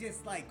elongate, it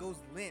just like goes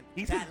limp.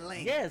 He that said,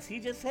 length. yes, he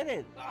just said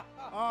it.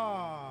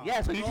 Oh.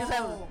 Yeah, so you just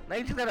have Oh. now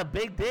you just got a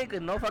big dick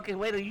and no fucking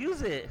way to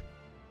use it.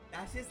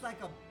 That's just like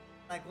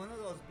one of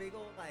those big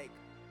old like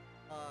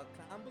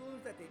clown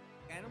balloons that they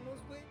animals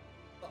with,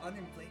 but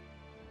uninflated.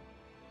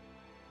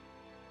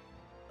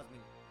 Trust me.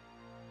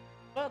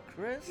 Fuck,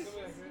 Chris.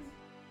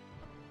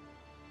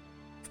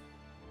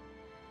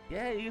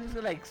 Yeah, you just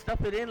like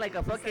stuff it in like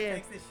a He said, fucking.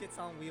 thanks, this shit's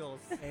on wheels.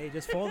 Hey,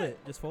 just fold it.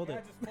 Just fold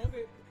it. just hold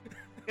it.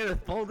 Gonna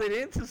fold it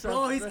into something.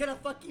 Bro, he's gonna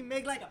fucking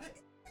make like a.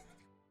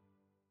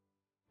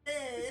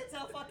 Hey, it's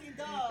a fucking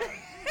dog.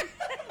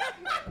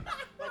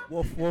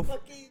 Woof woof.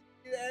 Fucking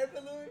air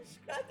balloon.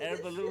 scratching Air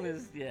this balloon shit.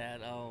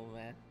 is oh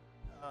man.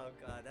 Oh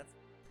god, that's.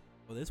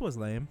 Well, this was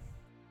lame.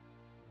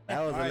 That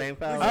was a Alright, lame Would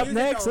foul. you Up use it,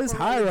 next though, is for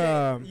one day?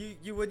 Hiram.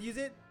 You would use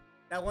it?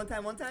 That one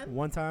time?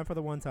 One time for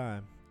the one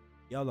time.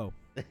 YOLO.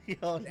 Yo,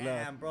 no.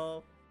 Damn,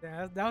 bro.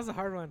 Yeah, that was a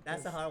hard one.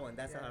 That's a hard one.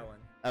 That's a Yeah. hard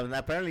one.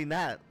 Apparently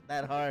not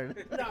that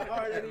hard. Not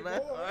hard Not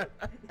anymore. hard.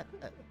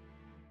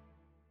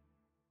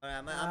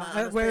 Alright,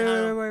 I'm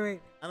Wait.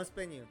 gonna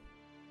spin you.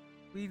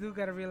 We do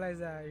gotta realize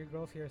that your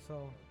girl's here,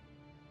 so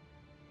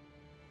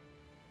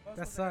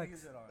that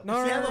sucks. No,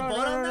 Does she no, have no, a no,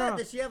 vote no, on no, that? no.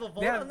 Does she have a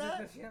vote Yeah, on that?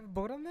 does she have a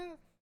vote on that?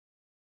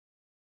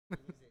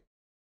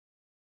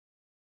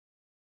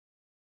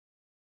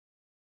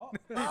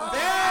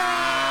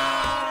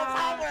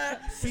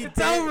 She It's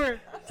did- over.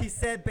 She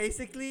said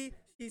basically,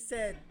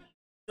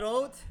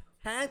 throat,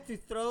 hand to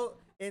throat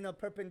in a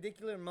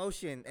perpendicular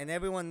motion, and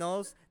everyone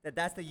knows that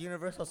that's the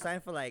universal sign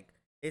for like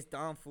it's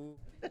done, fool.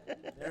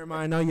 Never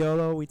mind. No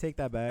YOLO. We take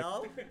that back.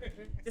 No,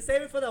 just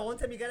save it for the one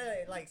time you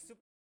gotta like super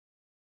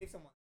save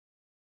someone.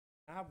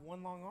 I have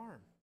one long arm.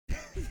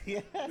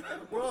 Yeah.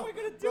 Bro,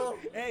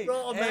 Hey,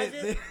 bro,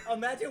 hey,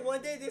 imagine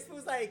one day this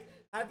was like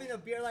having a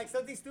beer, like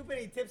something stupid,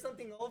 and he tips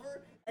something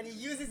over, and he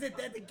uses it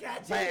then to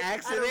catch By it.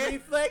 accident? At a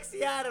reflex,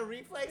 yeah, at a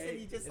reflex, and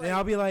he just And then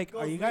I'll be like,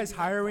 goes "Are you guys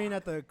licking hiring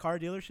at the car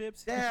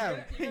dealerships?"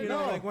 Damn. You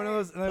know, like one of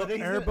those But he's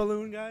air gonna-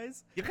 balloon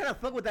guys. You kind of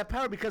fuck with that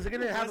power because they're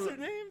gonna have What's their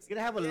names? You're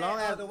gonna have a Yeah, long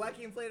ass. the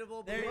wacky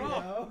inflatable. There you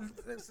balloon.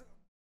 go.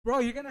 Bro,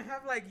 you're gonna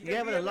have like You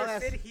have a long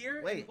ass- sit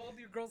here wait. and hold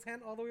your girl's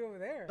hand all the way over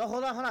there. No,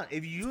 hold on.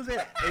 If you use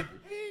it,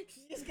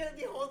 She's just gonna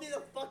be holding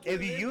the fucking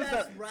if you use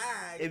limp-ass the-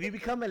 rag. if you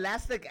become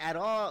elastic at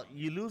all,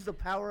 you lose the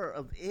power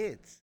of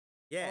it.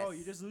 yes. Oh,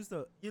 you just lose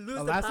the. you lose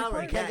the elastic power.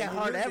 part? You can't yeah, get you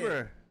hard lose it.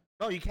 ever.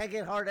 No, you can't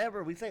get hard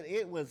ever. We said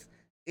it was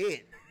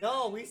it.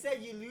 No, we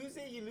said you lose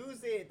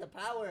it, the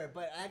power.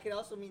 But I could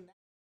also mean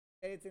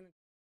that it's in.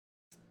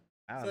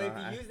 I don't So know.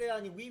 if you use it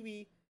on your wee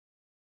wee,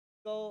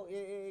 it goes.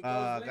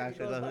 Oh, gotcha, It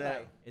goes that's bye-bye.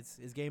 that.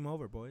 It's game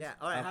over, boys. Yeah.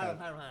 All right. Okay.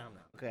 Hiram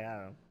now. Okay, I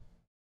don't know.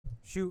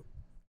 Shoot.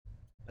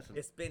 Listen,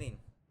 It's spinning.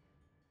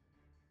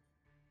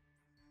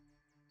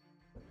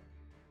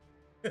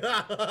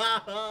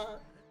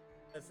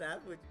 What's that?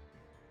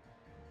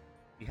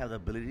 you have the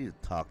ability to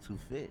talk to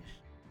fish.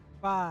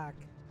 Fuck.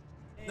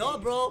 No,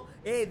 bro.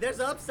 Hey, there's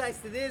upsides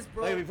to this,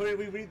 bro. Wait, before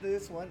we read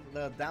this one,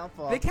 the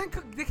downfall. They can't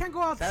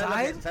go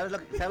outside.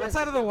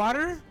 Outside of the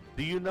water.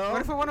 Do you know?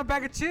 What if I want a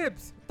bag of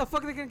chips? What the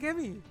fuck are they gonna give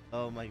me?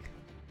 Oh my.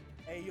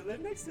 Hey, you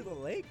live next to the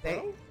lake,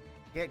 Hey,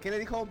 bro. ¿qué le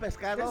dijo un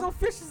pescado? There's no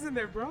fishes in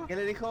there, bro. ¿Qué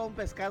le dijo un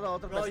pescado a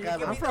otro Bro, you pescado?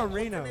 can I'm be from the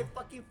Reno. ultimate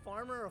fucking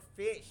farmer of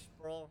fish,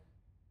 bro.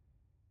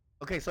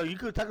 Okay, so you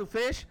could talk to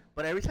fish,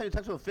 but every time you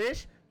talk to a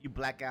fish, you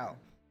black out.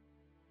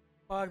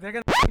 Fuck, they're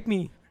gonna pick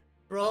me.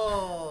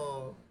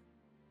 Bro.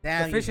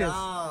 Damn, The fishes.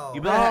 No.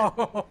 You better.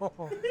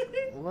 Oh.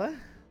 What?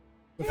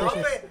 The No,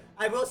 fishes. but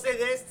I will say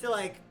this to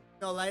like,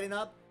 lighten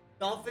up.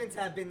 Dolphins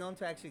have been known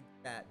to actually do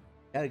that.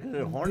 Yeah, because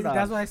they're horn That's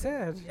dogs. what I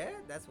said. Yeah,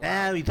 that's why.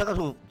 Damn, you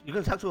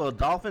gonna talk to a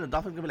dolphin. The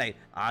dolphin's gonna be like,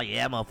 "Oh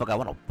yeah, motherfucker, I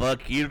wanna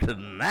fuck you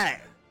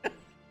tonight."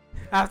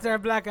 After I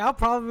black out,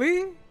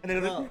 probably. And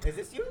then No, is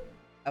this you?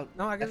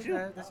 No, I guess That's you?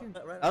 that's you.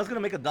 Right. I was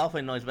gonna make a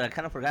dolphin noise, but I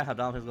kind of forgot how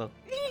dolphins go.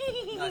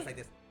 No, it's like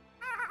this.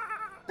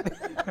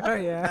 Oh Nah,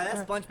 yeah.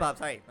 that's SpongeBob.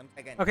 Sorry, let me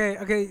try again.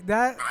 Okay,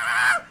 that.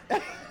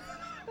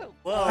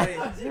 Whoa.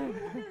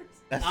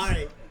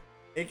 Alright.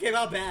 It came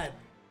out bad.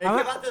 It I'm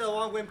came a- out to the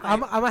long windpipe. I'm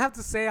gonna have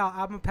to say I'm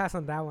gonna pass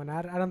on that one.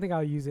 I don't think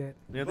I'll use it.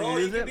 You Bro, think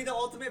you use can it? be the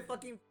ultimate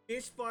fucking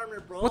fish farmer,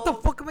 bro. What the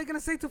fuck am I gonna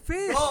say to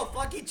fish? Bro,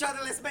 fuck each other.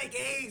 Let's make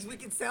eggs. We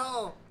can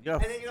sell. You're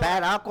And a then you're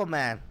fat like-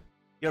 Aquaman.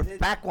 You're Then-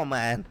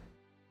 Aquaman.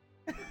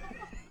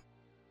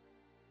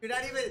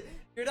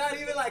 You're not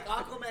even like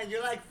Aquaman.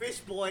 You're like Fish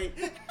Boy.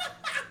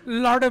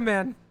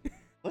 Larderman.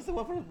 What's the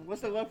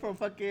one from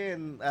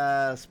fucking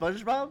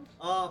SpongeBob?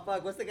 Oh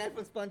fuck! What's the guy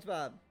from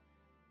SpongeBob?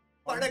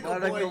 Barnacle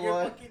Barnacle Boy. You're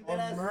Boy. fucking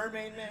deadass.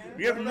 Mermaid man.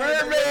 You're You're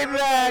Mermaid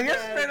Man. You're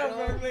straight up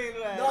bro. Mermaid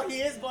Man. No,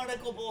 he is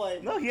Barnacle Boy.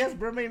 No, he has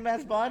Mermaid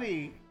Man's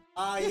body.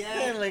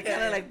 Yeah. like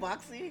kind of like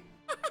boxy.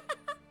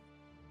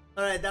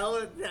 All right, that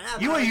was.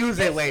 You would use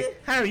it. Wait,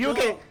 shit. Harry, you No. would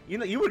get.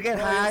 You would get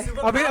No, high.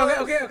 your Okay.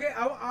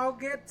 superpowers- I'll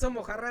get some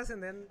mojarras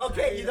and then.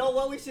 Okay, you know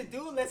what we should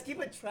do? Let's keep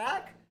a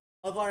track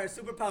of our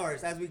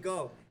superpowers as we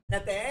go.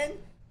 At the end,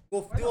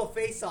 we'll do a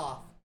face-off.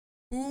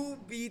 Who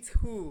beats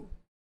who?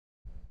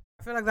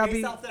 I feel like that'd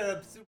Based be off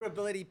their super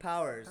ability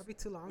powers.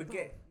 too long. We're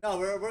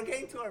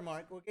getting to our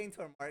mark. We're getting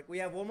to our mark. We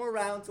have one more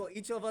round, so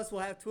each of us will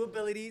have 2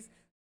 abilities.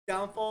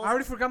 Downfalls. I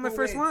already forgot my Who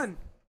first wins? one.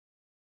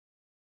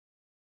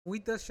 We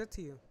does shit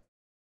to you.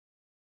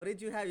 What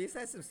did you have? You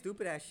said some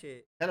stupid ass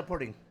shit.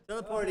 Teleporting.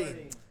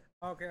 Teleporting.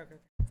 Okay.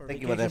 For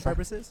Thank you, vacation Vanessa.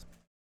 purposes.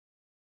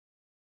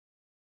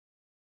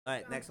 All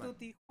right, next one.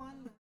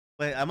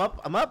 Wait, I'm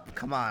up.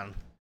 Come on.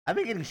 I've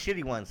been getting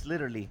shitty ones,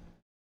 literally.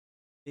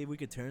 See if we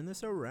could turn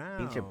this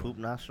around. Ancient poop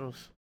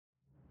nostrils.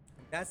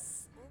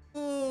 That's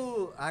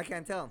I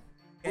can't tell.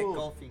 Get Ooh.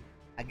 golfing.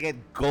 I get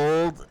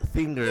gold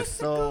fingers.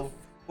 So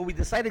what we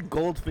decided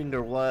gold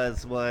finger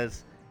was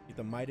Get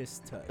the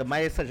Midas touch. the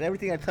Midas touch.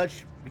 Everything I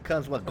touch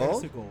becomes what, Turns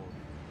gold? to gold.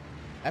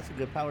 That's a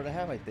good power to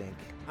have, I think.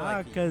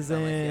 Because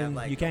then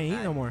you can't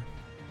eat no more.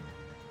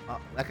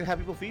 I could have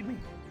people feed me.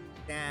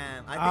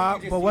 Damn. I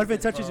think you just But what if used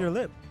it touches bro. your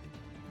lip?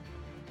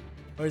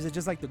 Or is it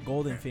just like the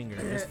golden finger?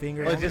 Just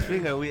finger. Oh, it's just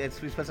finger. We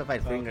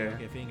specified finger.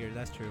 Okay, finger.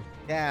 That's true.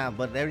 Yeah,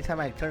 but every time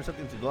I turn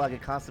something to gold, I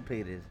get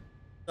constipated.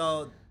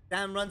 So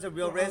Dan runs a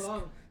real risk.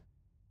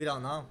 We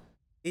don't know.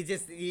 He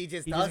just You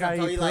does just gotta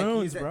until eat you like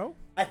prunes, use it. bro.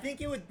 I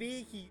think it would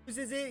be he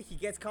uses it, he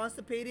gets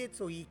constipated,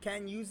 so he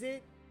can use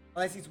it,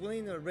 unless he's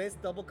willing to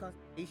risk double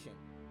constipation.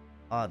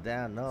 Oh,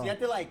 damn, no. So you You have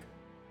to like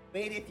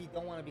wait if you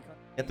don't want to be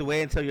constipated. have to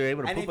wait until you're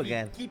able to And poop if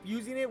again. you keep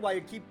using it while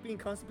you keep being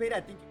constipated,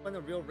 I think you run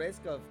a real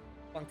risk of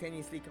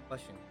spontaneously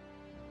combustion.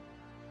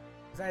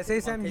 So I say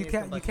something, you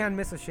Spontaneous can't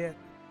miss a shit.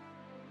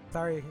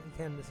 Sorry, you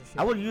can't miss a shit.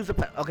 I would use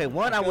the okay.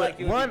 One, I I feel would like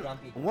you would be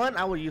grumpy. one.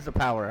 I would use the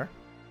power,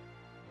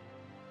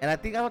 and I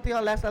don't think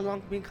I'll last that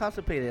long being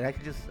constipated.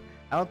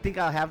 I don't think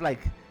I'll have like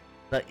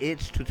the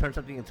itch to turn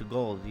something into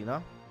gold. You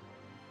know?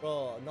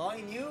 Bro,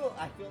 knowing you,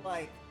 I feel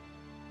like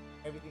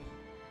everything.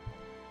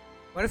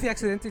 What if you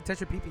accidentally touch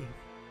your pee-pee?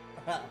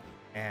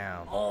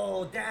 Damn.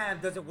 Oh damn!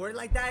 Does it work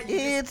like that? You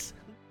It's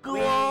gold.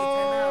 Wait, time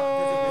out.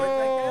 Does it work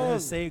like that?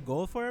 Does it say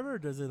gold forever, or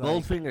does it like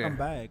Gold finger. come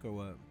back, or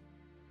what?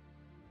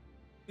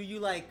 Do you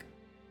like?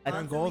 I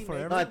turn gold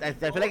constantly forever?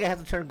 make No, I feel like I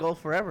have to turn gold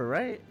forever,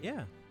 right?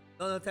 Yeah.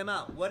 No, time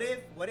out. What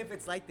if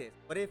it's like this?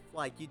 What if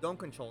like you don't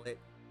control it,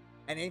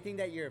 and anything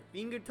that your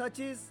finger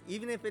touches,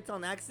 even if it's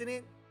on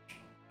accident,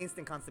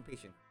 instant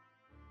constipation.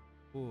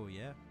 Oh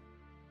yeah.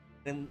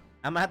 Then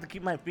I'm gonna have to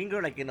keep my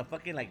finger like in a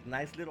fucking like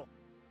nice little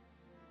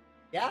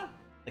Yeah?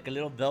 like a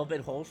little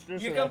velvet holster. You're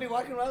so gonna that be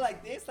walking around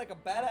like this, like a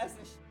badass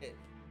and shit.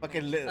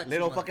 fucking Touch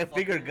little you, fucking motherfucker.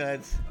 finger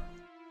guns.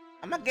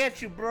 I'm gonna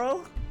get you,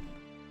 bro.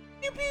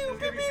 Pew pew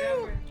pew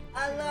pew.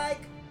 I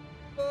like.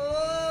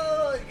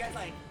 Oh, you guys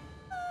like,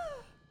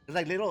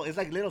 It's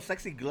like little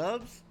sexy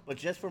gloves, but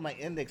just for my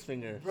index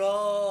finger.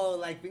 bro,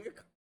 like finger.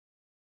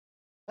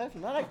 That's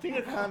not like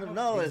finger condom.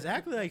 No, it's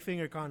Exactly like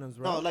finger condoms,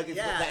 bro. no, like it's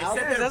Yeah, the except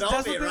outside. they're that's what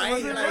velvet, they- right?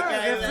 wasn't Like, right.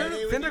 yeah, Yeah, like, finger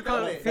you condom-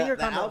 velvet. finger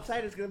The condom.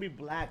 outside is gonna be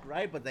black,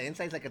 right? But the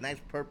inside's like a nice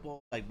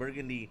purple, like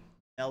burgundy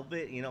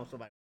velvet. You know, so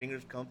my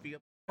fingers comfy.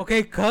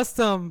 Okay,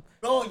 custom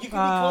Bro, you can be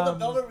called a Um,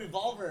 velvet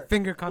revolver.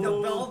 finger The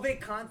condom.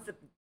 velvet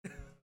concept.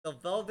 The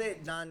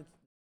velvet non.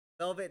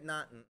 Velvet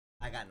not.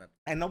 I got nothing.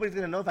 And nobody's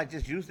gonna know if I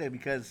just used it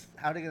because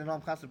how are they gonna know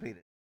I'm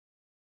constipated?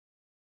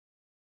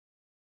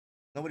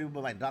 Nobody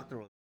but my doctor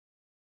will.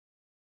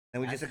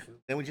 Then we That's just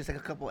true. take a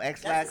couple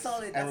X That's lax a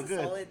solid. and That's we're a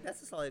good. solid.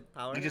 That's a solid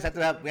power. We just have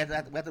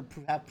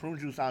to have prune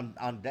juice on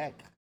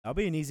deck That'll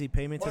be an easy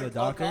payment to Or the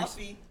doctors.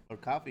 coffee. or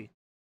coffee.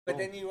 But Oh.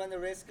 then you run the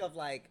risk of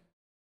like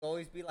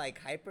always be like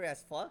hyper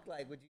as fuck.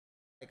 Like, would you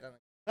like on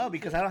No,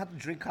 because I don't have to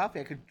drink coffee.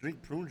 I could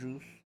drink prune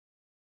juice.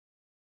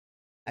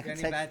 I could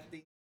any take bad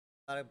thing?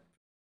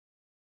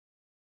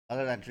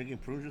 other than drinking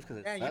prune juice because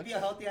it Yeah, you'd sucks. be a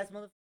healthy ass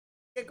motherfucker.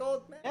 Get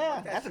gold, man. Yeah,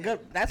 Fuck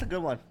that that's a shit.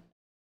 good one.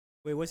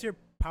 Wait, what's your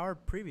power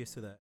previous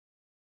to that?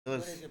 It What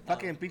was is your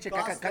fucking power? pinche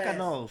Process. caca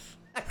nose.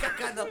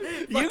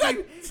 You got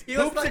he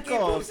was fucking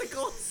Poopsicles.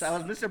 poopsicles. I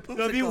was Mr. Poopsicles.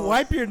 So if you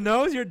wipe your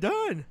nose, you're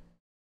done.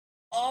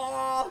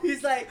 Oh,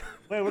 he's like,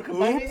 Wait, we're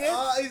combining it?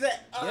 oh, he's like,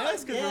 oh,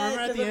 Yes, because yeah,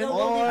 remember at the 'cause end, we're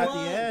gonna at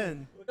 1v1. the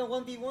end, We're gonna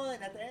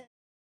 1v1 at the end.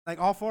 like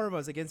all four of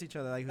us against each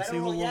other, like who see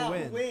who will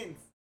win. Who wins?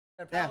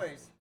 Their Yeah.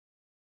 powers.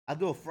 I'll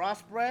do a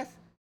frost breath,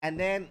 and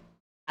then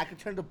I can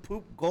turn the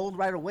poop gold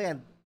right away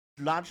and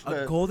launch A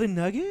the golden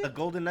nugget? the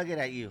golden nugget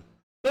at you.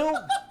 Boom!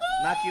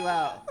 Knock you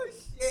out. Oh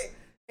shit!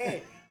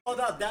 Hey, hold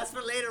up. That's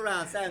for later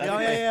rounds, Sam. Oh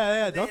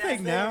yeah. Don't That's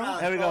think later now.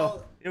 rounds, There we bro.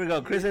 go. Here we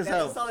go. Chris is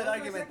That's a up. solid What's the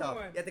argument, second though.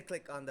 one? You have to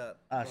click on the.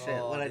 Oh,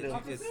 shit, what'd I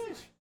did do? you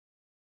just-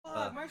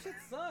 Fuck, my shit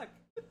suck.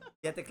 You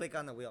have to click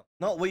on the wheel.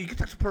 No, well, you can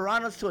touch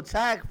piranhas to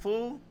attack,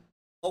 fool.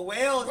 Oh,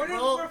 whales, Where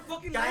bro.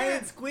 fucking Giant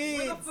land? squids.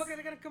 Where the fuck are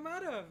they gonna come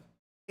out of?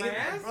 My Hey,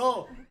 ass?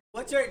 bro,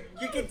 what's your?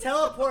 You can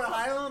teleport,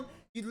 Hiram.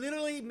 You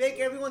literally make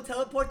everyone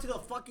teleport to the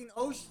fucking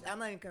ocean. I'm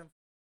not even gonna.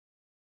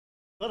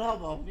 But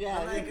homo, yeah.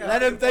 I'm not you- gonna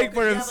Let him think focus.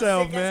 for You have a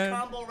himself, sick-ass man.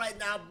 Combo right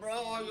now,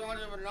 bro. You don't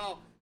even know.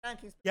 Man,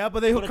 can you- Yeah,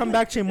 but they will come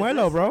back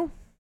Chimuelo, bro.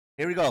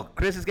 Here we go.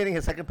 Chris is getting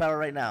his second power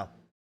right now.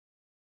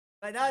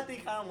 Right now, I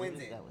think Hiram wins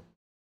it.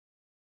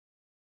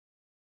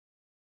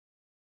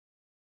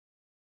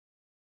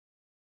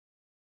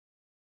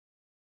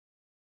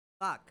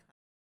 Fuck.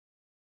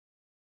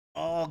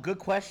 Oh, good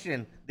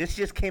question. This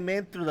just came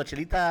in through the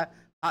Chelita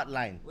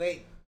hotline.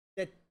 Wait.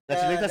 The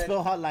Chelita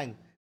spill hotline.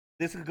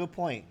 This is a good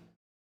point.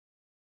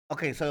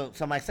 Okay, so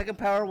my second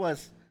power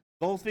was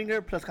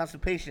Goldfinger plus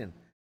constipation.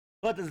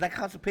 But does that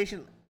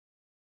constipation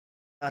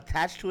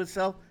attach to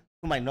itself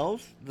to my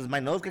nose? Does my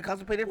nose get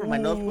constipated from my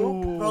nose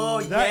poop?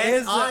 Bro, that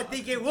yes. is I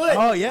think it would.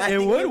 Oh, yeah, I it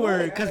think would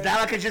work. Because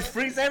now I can just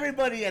freeze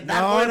everybody and No,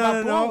 not worry no,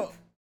 about no. poop.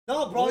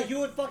 No, bro, you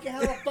would fucking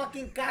have a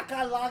fucking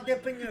caca locked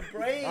up in your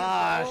brain.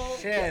 Ah, bro.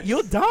 shit.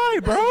 You'll die,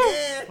 bro.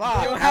 Yeah.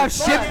 Fuck. You'll have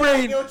Fuck shit it,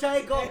 brain. You'll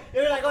try to go.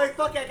 You're like, oh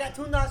fuck, I got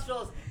 2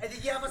 nostrils, and then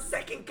you have a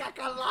second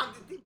caca locked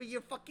for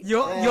your fucking.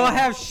 You'll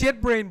have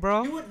shit brain,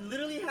 bro. You would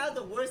literally have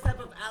the worst type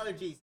of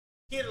allergies.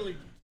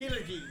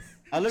 Allergies.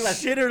 I look like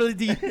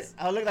Shitterly.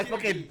 I look like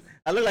fucking.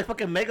 I look like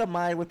fucking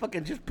Megamind with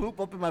fucking just poop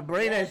up in my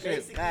brain and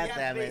shit. God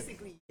damn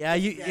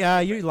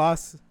it. You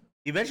lost.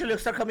 Eventually, it'll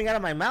start coming out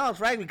of my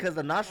mouth, right? Because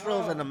the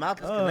nostrils and the mouth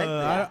is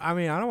connected. I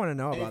mean, I don't want to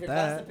know And about if you're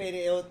that.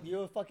 constipated,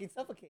 you'll fucking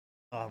suffocate.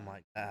 Oh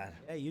my god.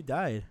 Yeah, you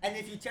died. And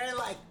if you try to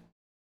like,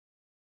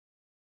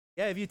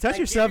 Yeah, if you touch give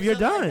yourself, you're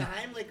done. Like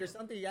the Heimlich or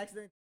something, you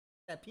accidentally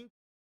that pink.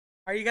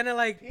 Are you gonna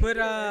like put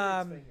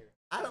I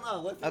don't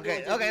know. What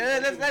Okay,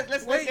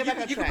 let's Wait, get back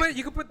on track.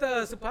 you could put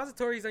the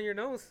suppositories on your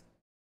nose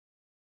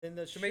in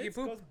the to make you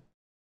poop.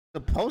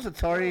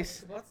 Suppositories.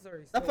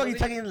 Suppositories. The fuck you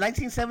talking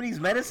 1970s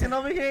medicine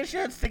over here and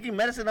shit? Sticking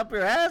medicine up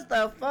your ass?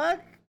 The fuck?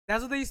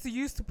 That's what they used to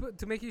use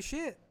to make you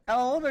shit. How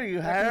old are you,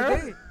 Back in the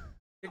Harold? day.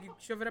 They could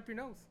shove it up your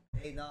nose.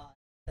 Hey, no,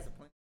 that's a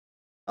point.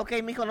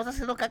 Okay, mijo, no estás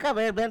haciendo caca.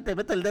 Vente,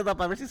 mete el dedo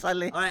para ver si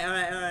sale. All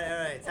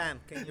right. Sam,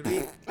 can you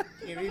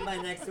read my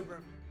next super?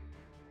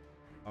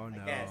 Oh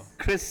no. Yes.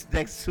 Chris'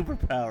 next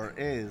superpower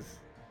is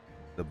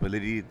the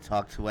ability to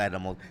talk to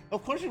animals.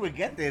 Of course you would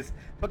get this.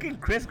 Fucking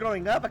Chris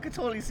growing up, I could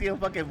totally see him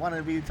fucking wanting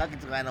to be talking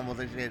to animals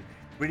and shit.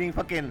 Reading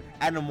fucking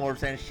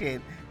animorphs and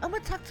shit. I'm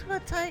gonna talk to a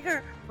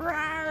tiger.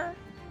 Rawr.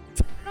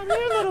 Come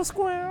here, little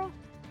squirrel.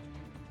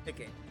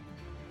 Okay.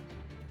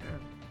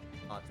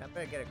 Oh, Sam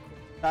better get a cool.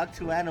 Talk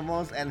to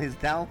animals and his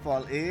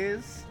downfall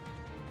is...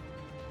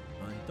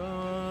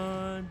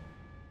 Dun.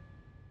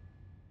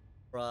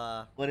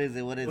 Bruh. What is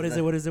it? What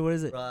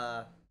is it?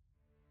 Bruh.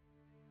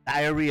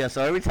 Diarrhea.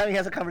 So every time he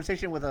has a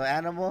conversation with an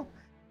animal,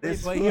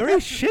 this But he already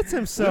shits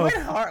himself.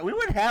 we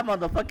went ham on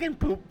the fucking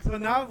poop. So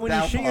now when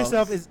you shit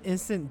yourself, it's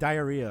instant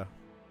diarrhea.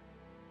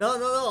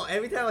 No.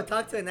 Every time I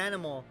talk to an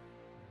animal,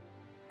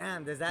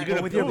 damn, does that You're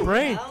gonna With your poop.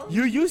 brain. Now?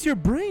 You use your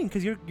brain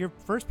because your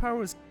first power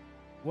was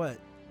what?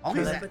 All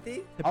these,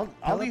 Telepathy? all these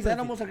Telepathy.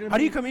 animals are gonna How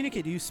do be... you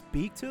communicate? Do you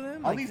speak to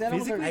them? All Like, these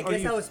animals are- physically? I Or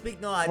guess you- I would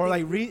speak. No, I or think,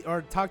 like read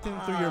or talk to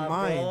them through your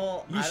mind.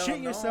 bro, You I shit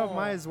don't yourself, know.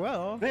 might as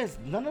well. Chris,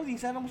 none of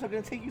these animals are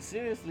gonna take you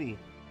seriously.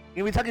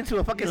 You're gonna be talking to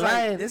a fucking He's like,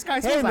 lion. this guy Hey,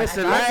 smells like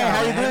Mr. caca. Lion,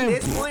 how you At doing?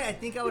 this point, I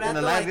think I would have And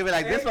the to lion's like. gonna be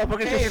like, this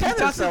motherfucker Hey, just if you shit talk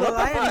to himself. the What the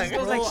lion, he fuck?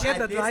 smells like shit. at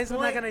The this lion's not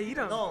point- gonna eat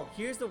him. No,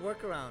 here's the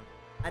workaround.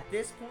 At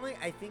this point,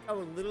 I think I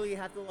would literally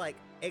have to like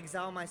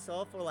exile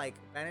myself or like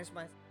banish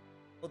my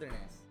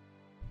wilderness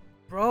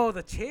Bro,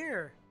 the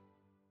chair.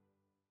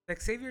 Like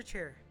Xavier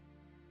chair.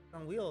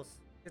 on wheels.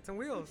 It's on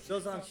wheels.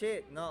 Shows on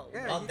shit. No,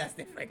 Yeah, oh, you- that's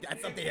different.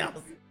 That's something else.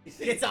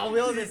 It's on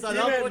wheels. It's on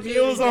You meant unfortunately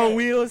Meals on dead.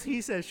 wheels.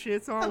 He said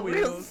shits on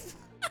wheels.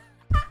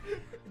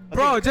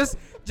 Bro, just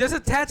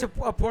attach a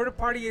porta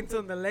potty into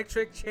an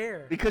electric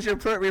chair. Because your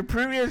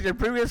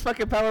previous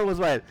fucking power was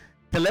what?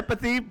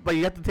 Telepathy, but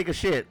you have to take a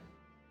shit.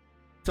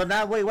 So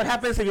now, wait, what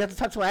happens if you have to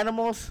talk to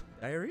animals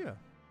Diarrhea.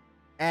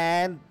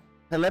 and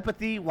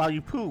telepathy while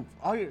you poop?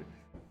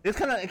 It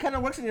kind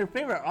of works in your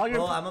favor. All your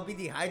Bro, I'm gonna be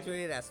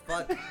dehydrated as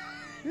fuck.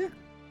 He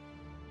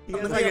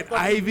I'm has gonna like need an a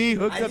fucking- IV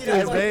hooked I up need to a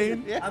his fucking-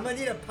 vein. Yeah. I'm gonna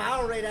need a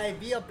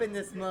Powerade IV up in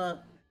this mug.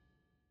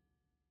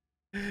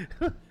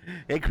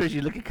 Hey Chris,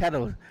 you looking kind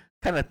of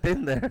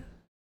thin there.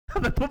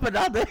 I've been pooping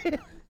all day.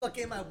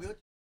 Fucking my wheelchair.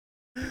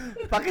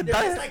 Fucking There's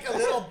done. like a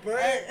little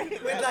bird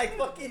with like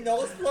fucking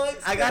nose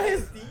plugs. I got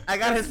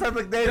his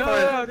perfect name No, for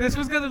it. no, this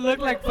was gonna look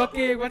like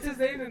fucking what's his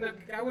name? And the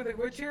guy with the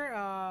wheelchair.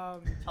 I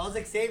was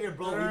like Xavier,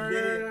 bro. No, We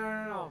did it.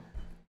 no.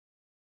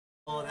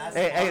 Oh, that's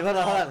Hey, hold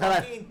on.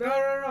 fucking-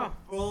 No.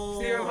 Bro.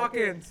 Stephen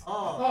Hawkins.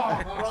 Oh,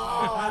 bro.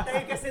 I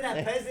thought you could say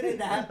that president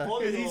that had polio.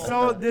 Because he's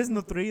so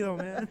desnutrido,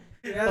 man.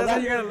 Yeah, that's how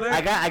you gotta look.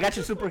 I got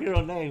your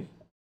superhero name,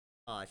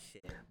 Oh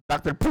shit.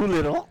 Dr.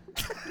 Poolittle.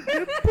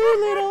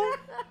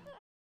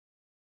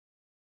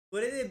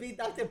 Wouldn't it be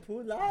Dr.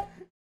 Poola?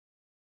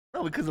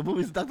 No, because the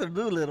movie's Dr.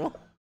 Doolittle.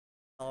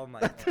 Oh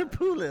my Dr. god.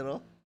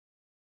 Poolittle.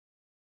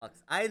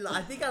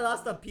 I think I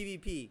lost the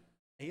PvP.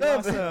 He No,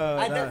 lost, but-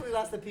 I the- definitely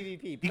lost the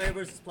PvP. Player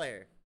versus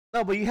player.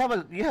 No, but you have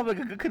a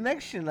good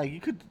connection. Like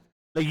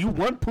you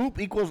one poop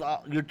equals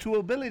your two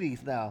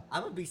abilities now.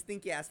 I'm gonna be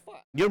stinky as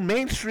fuck. You're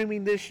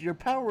mainstreaming your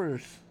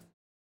powers.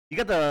 You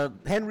got the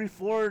Henry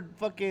Ford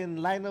fucking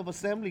line of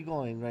assembly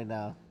going right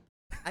now.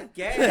 I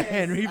guess.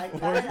 Henry I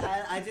Ford.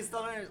 I just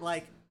don't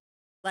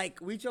like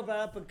Wicho brought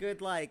up a good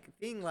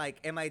thing. Like,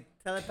 am I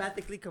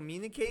telepathically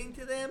communicating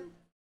to them?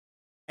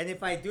 And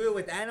if I do it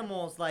with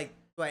animals, like,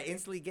 do I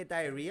instantly get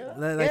diarrhea?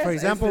 Like, Yes, for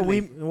example,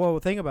 instantly.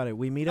 think about it.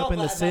 We meet No, up in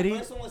the but city. My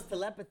first one was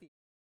telepathy.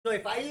 So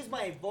if I use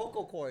my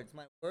vocal cords,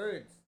 my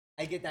words,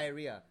 I get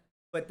diarrhea.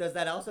 But does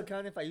that also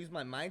count if I use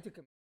my mind to?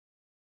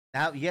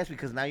 Now, yes,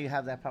 because now you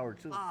have that power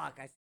too. Fuck,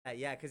 I see that.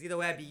 Yeah, because either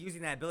way, I'd be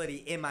using that ability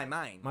in my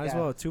mind. Might as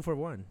well 2 for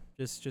 1.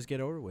 Just get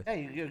over with.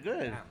 Hey, you're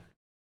good. Yeah.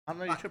 I'm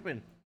not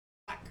tripping.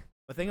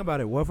 But think about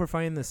it. What if we're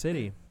fighting the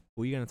city?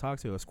 Who are you gonna talk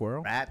to? A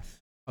squirrel? Rats.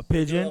 A Do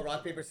pigeon?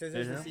 rock, paper,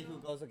 scissors to Pigeon. see who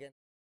goes again.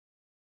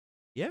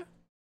 Yeah.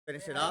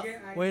 Finish it off.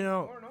 Wait,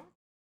 no.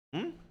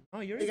 Hmm? Oh,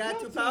 you're. You got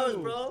 2 powers,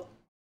 bro.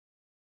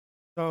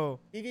 So,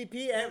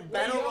 PvP and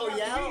battle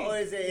royale, or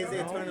is it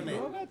a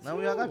tournament? No,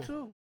 we all got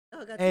 2. No,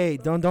 I got hey,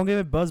 2, bro. don't give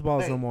it buzz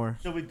balls Hey, no more.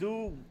 Should we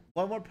do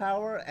one more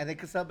power and they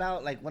can sub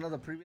out like one of the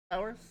previous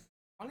powers?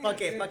 Fuck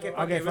it. Okay,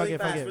 Really fuck it,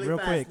 fast, really real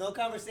fast. quick. No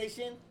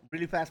conversation.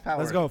 Really fast power.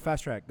 Let's go.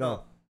 Fast track. Go.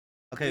 Go.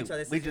 Okay, Which one?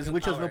 This we is just new we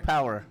chose no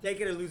power. Take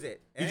it or lose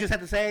it. You eh? just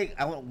have to say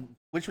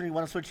which one you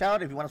want to switch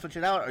out. If you want to switch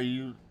it out, or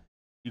you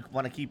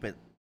want to keep it.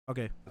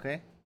 Okay.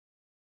 Okay.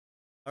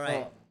 All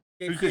right.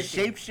 You could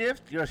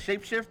shapeshift. You're a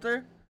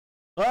shapeshifter,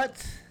 but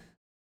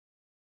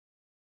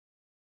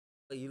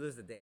So you lose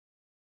the day.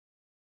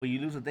 you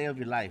lose a day of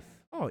your life.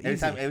 Oh, Every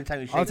easy. time you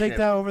shapeshift. I'll take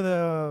that over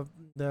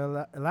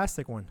the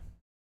elastic one.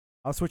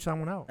 I'll switch that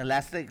one out.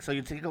 Elastic. So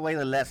you take away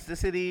the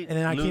elasticity, And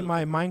then I keep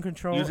my mind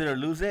control. use it or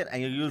lose it,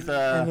 and you use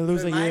and the.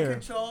 lose a mind year.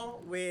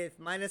 control with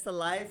minus the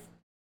life.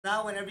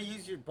 Now, whenever you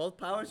use your both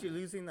powers, you're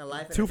losing the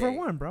life. 2 in a for day.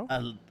 1, bro.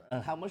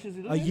 How much is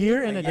it? A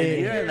year and a A day.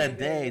 year and a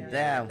day. Yeah,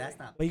 Damn. that's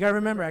not. But you gotta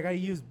remember, I gotta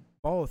use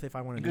both if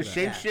I want You to could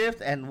do that. shapeshift,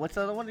 and what's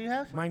the other one you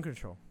have? Mind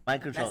control.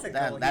 Mind control. That's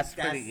a goal. That's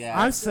That's- pretty. Yeah. I'm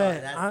that's-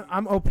 set. that's-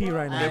 I'm OP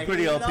right now. They're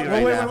pretty OP Wait,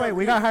 right wait, now. wait.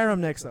 We got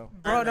Hiram next though.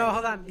 Bro, no,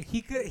 hold on.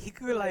 He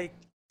could like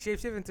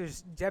shapeshift into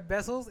Jeff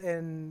Bezos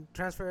and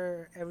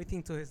transfer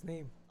everything to his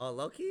name. Oh,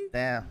 Loki.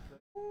 Damn.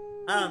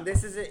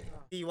 This is it.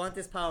 Do you want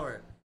this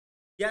power?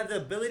 You have the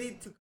ability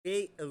to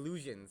create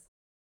illusions.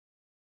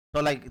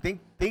 So like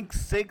think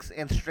 6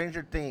 and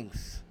Stranger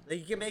Things. Like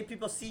you can make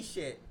people see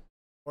shit.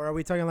 Or are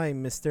we talking like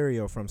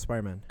Mysterio from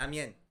Spider-Man? I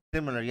mean,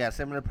 Similar, yeah,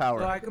 similar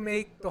power. So I can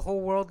make the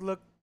whole world look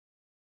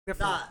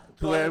different not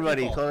to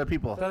everybody, to other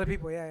people. to other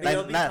people. Yeah, yeah. Like- Like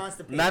You'll be not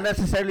constipated.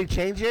 necessarily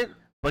change it,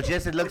 but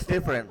just it looks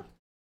different.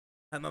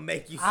 I'm gonna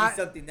make you see I-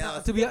 something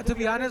else. To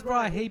be honest, bro,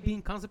 I hate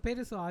being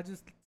constipated, so I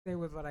just stay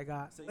with what I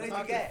got. What did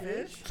you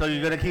get? So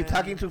you're gonna keep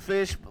talking to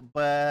fish,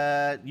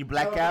 but you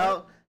black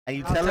out and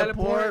you I'll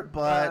teleport,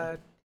 but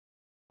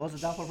what's the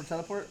downfall for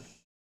teleport?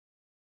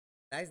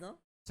 Nice, no?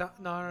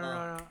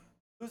 No.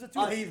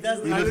 Oh, he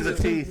does He lose loses it.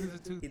 the teeth. Lose a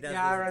tooth. He does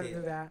Yeah, I'd lose rather the do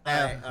teeth. that.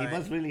 Alright, He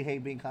must really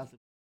hate being constant.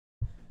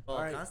 Oh,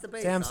 Alright,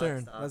 constipated Sam's sucks,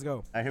 turn. dog. Let's go.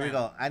 All right, here we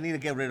go. I need to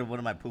get rid of one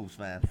of my poops,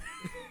 man.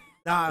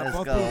 Nah, Let's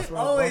both go. poops, bro.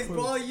 Always, both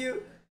bro,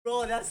 poops.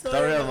 bro, that's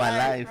Story of my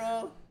life.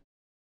 bro.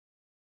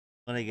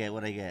 What I get?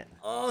 What I get?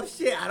 Oh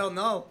shit, I don't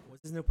know.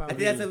 What's his new power? I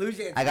think that's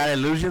illusion. I got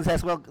illusions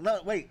as well. No,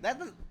 wait, that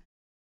doesn't.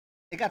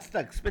 It got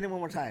stuck. Spin it one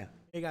more time.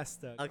 He got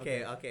stuck.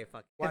 Okay,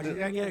 fuck. Watch, you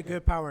gotta get a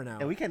good power now.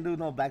 Yeah, we can do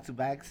no back to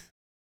backs.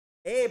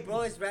 Hey,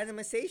 bro, it's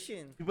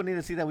randomization. People need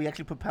to see that we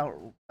actually put power,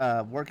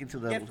 work into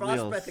the Get frost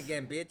wheels. breath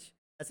again, bitch.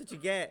 That's what you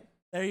get.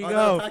 There you Oh,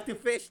 go. no, talk to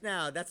fish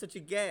now. That's what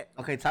you get.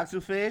 Okay, talk to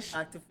fish.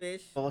 Talk to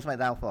fish. But what's my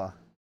downfall?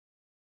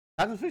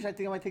 Talk to fish. I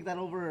think I might take that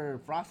over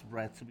frost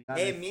breath. To be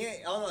honest. Hey, me,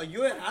 oh no,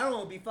 you and Hiram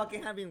will be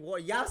fucking having war.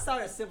 Y'all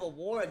start a civil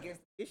war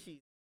against the fishies.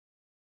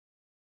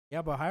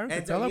 Yeah, but Hiram can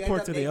And so you end teleport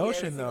up to the naked every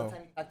ocean single though.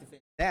 time you talk to fish.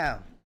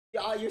 Damn.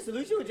 Yeah, your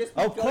solution would just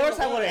be Of go to course,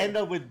 the I would water. end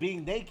up with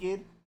being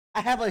naked.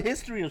 I have a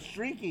history of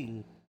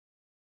streaking.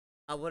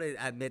 I wouldn't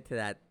admit to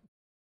that.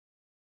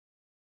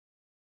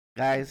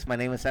 Guys, my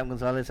name is Sam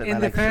Gonzalez, and I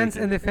In like defense,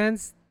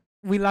 streaking.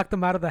 we locked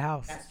them out of the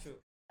house. That's true.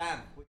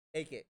 Damn, we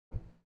take it.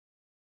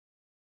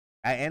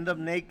 I end up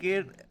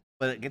naked,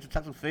 but get to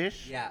talk to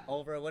fish. Yeah,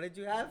 over. What did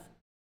you have?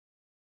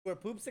 For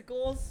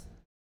poopsicles,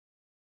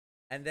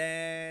 and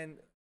then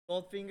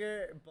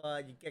Goldfinger,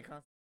 but you get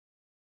constant.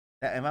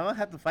 Am I gonna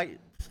have to fight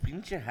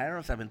pinche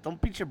Hiram? Se aventó un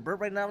pinche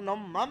bird right now. No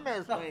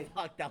mames, Oh, güey.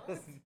 fuck, that was.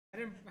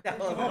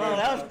 Oh,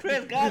 that was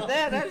Chris. God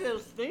damn, that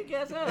just stink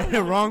ass up.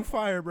 Wrong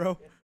fire, bro.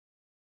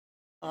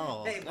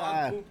 Oh, Hey, mom,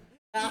 God. poop.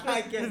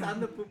 I guess I'm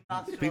the poop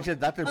nostril. Pinche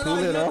Dr. Oh, no,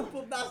 Poole, you're no? the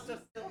poop nostril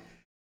still.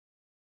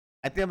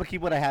 I think I'm gonna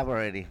keep what I have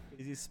already.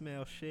 Does he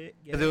smell shit?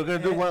 Cause we're gonna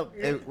do one,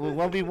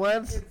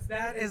 1v1s.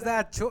 Is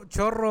that chorro,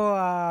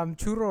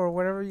 churro, or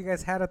whatever you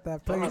guys had at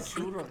that place?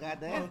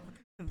 Goddamn.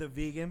 The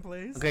vegan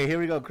place. Okay, here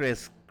we go,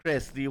 Chris.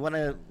 Chris, do you want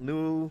a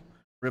new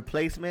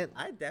replacement?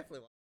 I definitely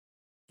want.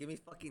 Give me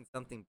fucking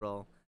something,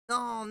 bro.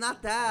 No,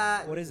 not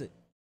that. What is it?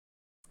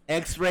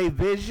 X-ray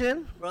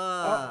vision. Bruh.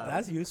 Oh,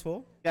 that's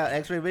useful. Yeah,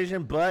 X-ray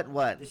vision, but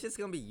what? This shit's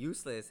gonna be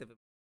useless if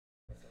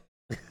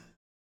it.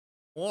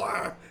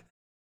 Or.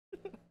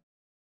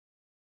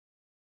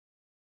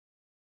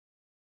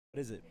 What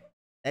is it?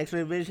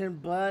 X-ray vision,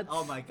 but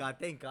Oh my god,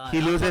 thank God. he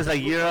I was loses about a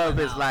to year poop of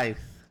my his mouth. life.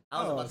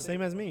 I was Oh, about to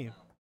same as me.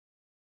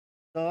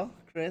 So,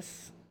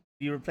 Chris,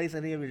 do you replace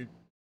any of your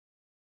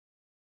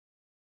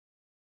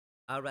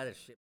I'd rather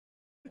shit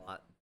a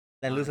lot.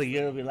 that lose a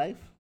year of your life?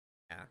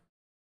 Yeah.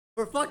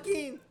 For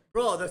fucking.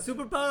 Bro, the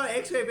superpower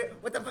X-ray.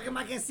 What the fuck am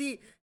I gonna see?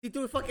 See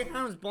through fucking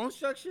Hiram's bone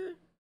structure?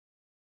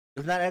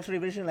 It's not X-ray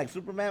vision like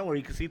Superman, where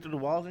you can see through the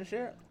walls and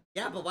shit.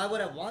 Yeah, but why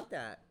would I want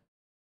that?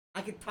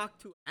 I can talk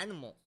to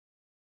animals.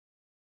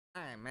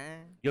 Alright,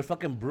 man. You're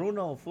fucking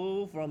Bruno,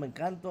 fool, from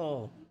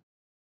Encanto.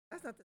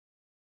 That's not the...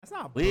 That's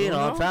not We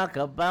Bruno. don't talk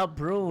about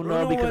Bruno,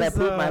 Bruno because I was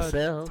proved the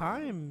myself.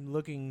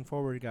 time-looking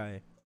forward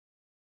guy.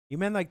 You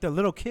meant like the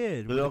little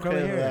kid with Little the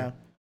curly kid, hair. yeah.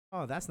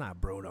 Oh, that's not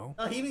Bruno.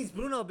 No, he means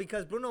Bruno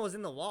because Bruno was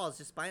in the walls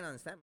just spying on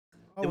his family.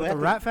 Oh, we with have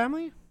the to- rat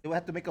family? They would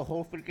have to make a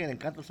whole freaking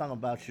Encanto song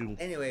about you.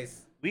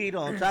 Anyways, We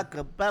don't talk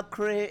about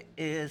Chris,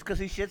 because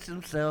he shits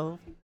himself.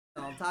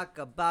 don't talk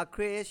about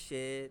Chris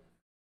shit.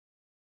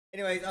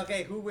 Anyways,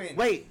 okay, who wins?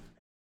 Wait,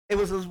 it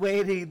was his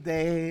waiting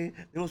day.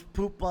 There was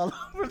poop all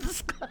over the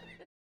sky.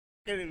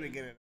 Can't even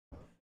get it.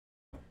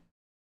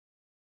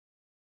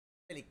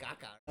 Really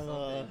caca or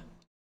something.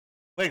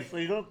 Wait,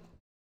 so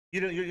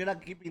you're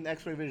not keeping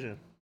X-ray vision.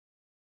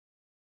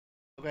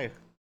 Okay.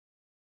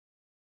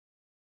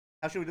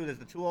 How should we do this?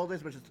 The two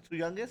oldest versus the two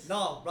youngest?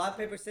 No, rock,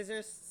 paper,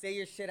 scissors, say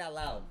your shit out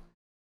loud.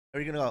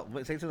 Where are you gonna go?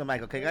 Wait, say it to the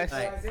mic, okay, guys?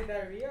 Alright. Is it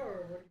diarrhea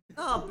or what?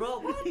 No, bro,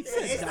 what?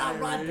 said It's not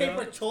rock, diarrhea.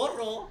 paper,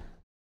 chorro.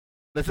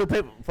 Let's do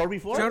paper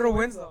 4v4. Chorro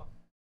wins though.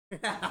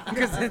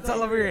 Because it's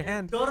all over your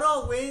hand.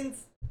 Chorro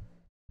wins.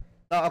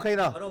 No, okay,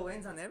 no. Chorro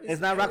wins on every It's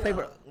not rock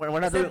scenario. paper. We're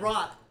not It's doing.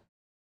 rock.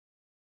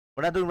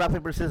 We're not doing rock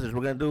paper scissors.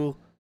 We're gonna do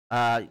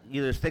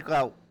either stick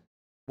out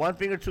 1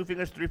 finger, 2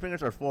 fingers, 3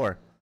 fingers, or 4.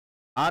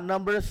 Odd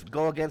numbers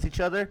go against each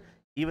other.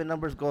 Even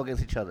numbers go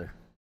against each other.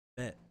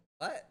 Bet.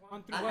 What?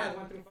 1 through I what? have-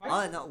 1 through 5?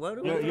 Oh, no, what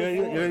do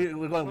we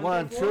We're going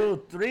 1,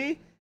 2, 3,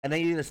 and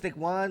then you either stick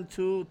 1,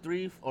 2,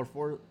 3, or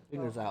 4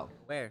 fingers out.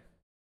 Where?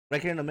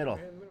 Right here in the middle.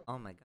 Oh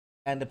my god.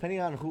 And depending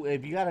on who,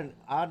 if you got an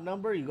odd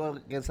number, you go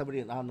against somebody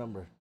an odd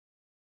number.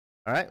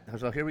 All right.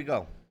 So here we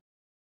go.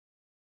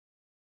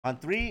 On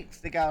 3,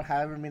 stick out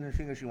however many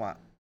fingers you want,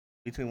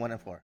 between 1 and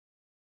 4.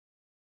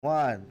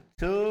 1,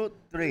 2,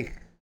 3.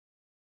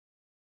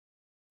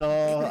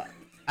 So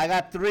I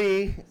got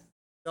 3.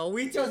 So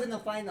we chose in the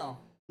final.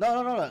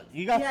 No.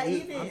 You got. Yeah, you-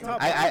 even.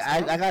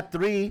 I got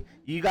 3.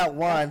 You got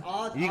 1. That's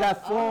odd, You got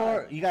odd,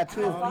 4. odd. You got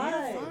 2. I Oh, have you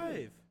had Five.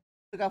 5.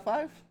 You got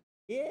 5.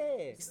 Yeah.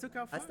 He stuck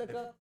out I 5. stuck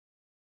up.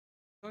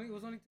 It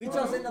was only We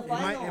chose in the Am I,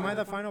 final. am I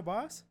the final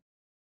boss?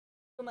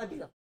 It might be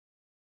the.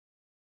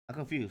 I'm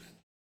confused.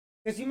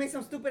 Cause you make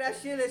some stupid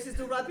ass shit. Let's just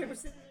do rock paper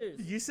scissors.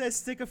 You said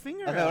stick a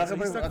finger Okay, out. So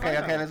you stuck five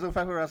out. let's do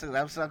 5 for us.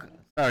 I'm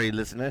sorry,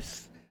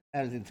 listeners.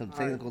 Having some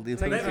technical Like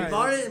difficulties. that. Remy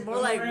Martin, more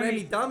like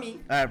Remy Dummy.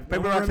 All right,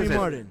 paper, No rock, Remy scissors.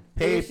 Martin.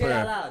 Say your shit out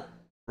Paper, loud.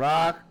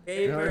 rock,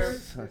 Paper.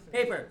 scissors.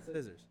 Paper.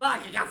 Scissors.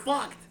 Fuck, I got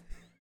fucked.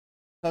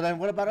 So then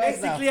what about us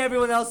now? Basically,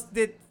 everyone else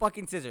did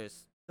fucking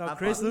scissors. So Not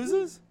Chris fucked.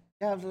 loses?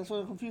 Yeah, that's what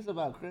I'm confused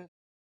about, Chris.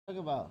 Talk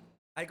about.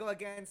 I go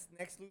against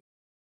next loser.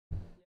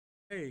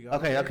 There you go.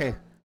 Okay.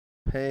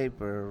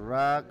 Paper,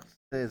 rock,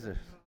 scissors.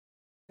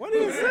 What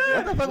is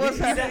What the that? fuck was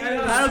that?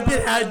 I don't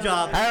did hand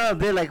job. I don't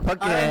know, did like I did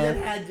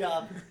fucking. hand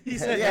job. He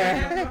said,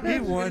 Yeah. he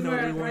won. It's No,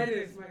 my he won.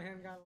 arthritis, my hand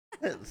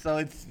got... So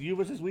it's you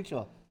versus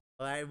Weecho.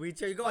 Alright, we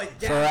you going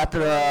down. So after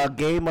the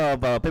game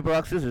of paper,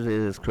 rock, scissors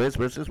is Chris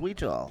versus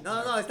Weecho.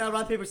 No, it's not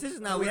rock paper scissors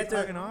now. We're We have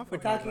talking to. off We're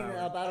of our talking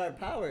powers. about our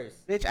powers.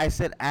 Bitch, I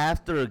said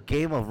after a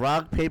game of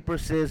rock, paper,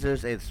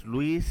 scissors, it's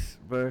Luis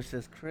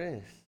versus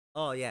Chris.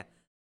 Oh yeah.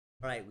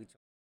 Alright, we.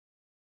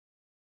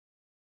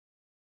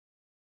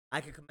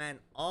 I can command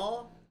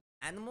all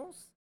animals,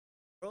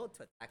 world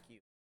to attack you.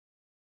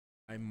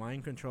 I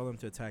mind control him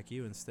to attack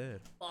you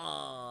instead.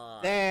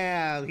 Fuck.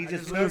 Damn, he I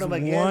just just turned lose him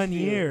against 1 you.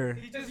 year.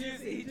 He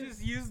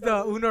just used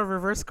the Uno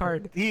reverse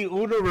card. He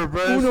Uno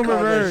reverse. Uno called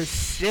the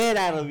reverse. shit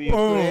out of you,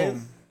 Chris.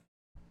 Boom.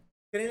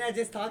 Couldn't I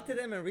just talk to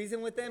them and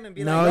reason with them and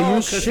be No, like, you "Oh,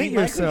 'cause shit he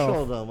mind yourself.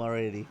 controlled them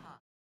already.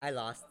 I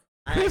lost.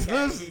 Chris I-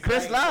 lose- he's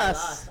Chris right,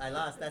 lost. I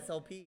lost. That's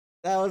OP.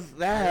 That was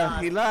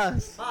that. He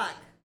lost. Fuck.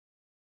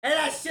 And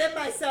I shit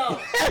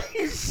myself.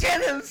 He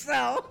shit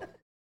himself.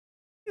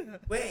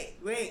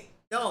 Wait.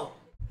 No.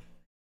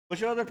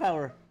 What's your other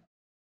power?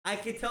 I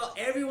can tell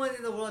everyone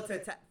in the world to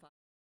attack.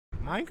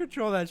 Fuck. Mind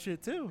control that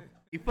shit too.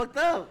 You fucked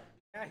up.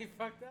 Yeah, he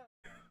fucked up.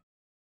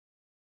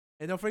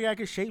 And don't forget I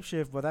can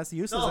shapeshift, but that's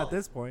useless No. at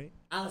this point.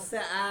 I'll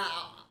say.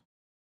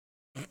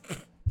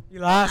 You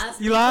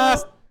lost. You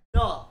lost.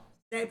 No.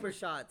 Sniper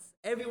shots.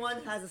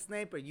 Everyone has a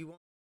sniper. You won't.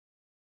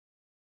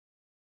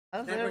 How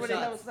does Sniper everybody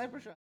have a shots. sniper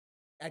shot?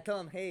 I tell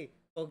them, hey,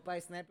 go buy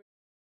a sniper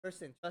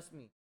person. Trust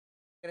me.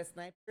 Get a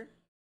sniper.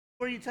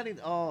 Who are you telling?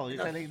 Oh,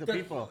 you're telling the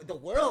people. The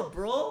world,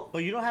 bro. But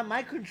you don't have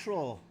mind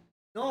control.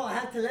 No, I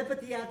have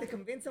telepathy. I have to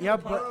convince them. Yeah,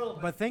 of the power.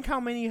 but think how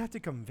many you have to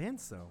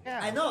convince though. Yeah.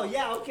 I know.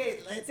 Yeah. Okay.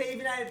 Let's say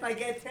even if I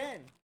get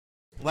 10.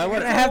 Why You're would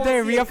gonna have won't see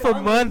diarrhea it for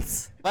coming.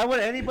 months. Why would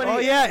anybody? Oh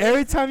yeah,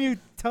 every time you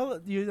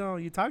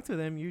you talk to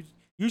them,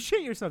 you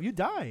shit yourself, you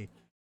die.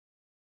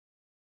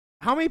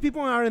 How many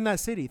people are in that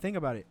city? Think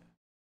about it.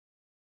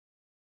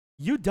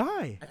 You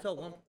die. I told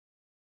one.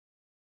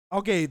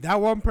 Okay, that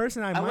one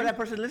person Why would might that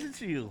person listen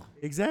to you?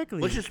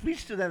 exactly. What's your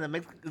speech to them that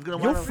makes is gonna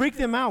You'll wanna, freak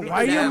them out. Why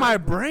are you in my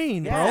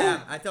brain, bro?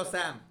 Sam. I tell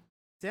Sam.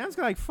 Sam's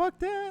like, fuck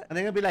that. And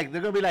they're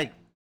gonna be like,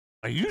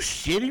 are you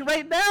shitting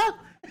right now?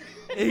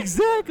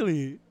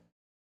 Exactly.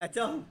 I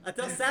tell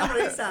Sam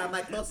Reza,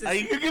 my closest. Are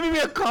you giving me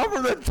a call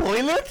from the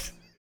toilet?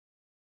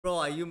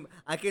 Bro,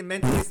 I can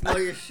mentally smell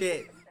your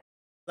shit.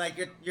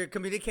 Like you're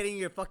communicating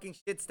your fucking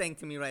shit stank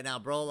to me right now,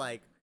 bro.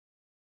 Like,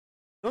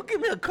 Don't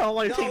give me a call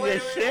while you're taking your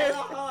shit.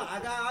 Hold on. I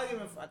got an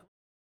argument.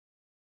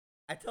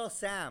 I tell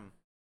Sam,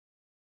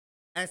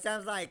 and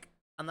Sam's like,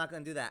 I'm not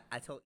gonna do that. I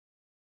told,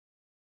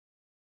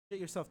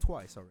 Shit yourself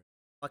twice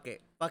already.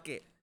 fuck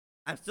it.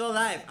 I'm still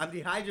alive. I'm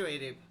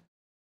dehydrated.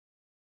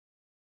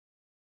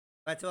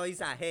 I told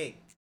Isa, hey,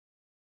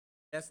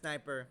 that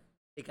sniper,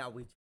 take out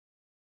Wicho.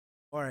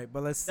 All right,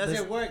 but let's.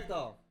 Doesn't work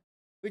though.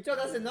 Wicho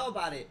doesn't know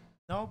about it.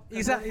 No.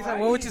 Isa, what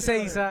would you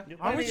say, Isa?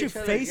 Aren't you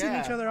facing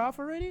each other off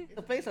already?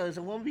 The face off is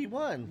a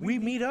 1v1. We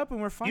meet up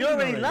and we're fighting. You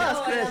already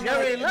lost, Chris. I'm You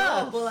already like, no,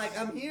 lost. but like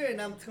I'm here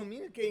and I'm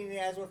communicating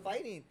as we're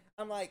fighting.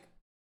 I'm like,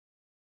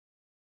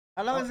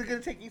 How long is it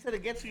gonna take Issa to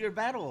get to your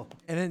battle?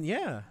 And then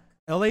yeah,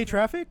 LA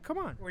traffic. Come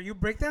on. Were you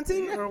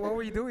breakdancing or what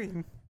were you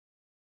doing?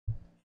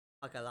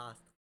 fuck, I lost.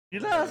 You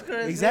lost,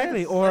 Chris. Exactly.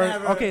 Yes. Or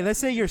Whatever. okay, let's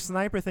say your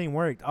sniper thing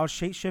worked. I'll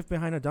shake shift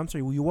behind a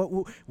dumpster.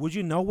 Would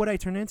you know what I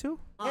turn into?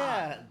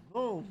 Yeah.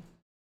 Boom.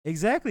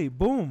 Exactly.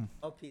 Boom.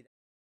 Oh, Pete.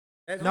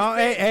 There's No,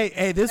 spin.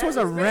 hey. This was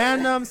a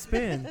random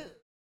spin.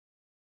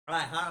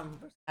 Alright,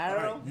 Harold.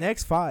 Arrow.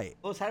 Next fight.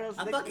 What's Harold's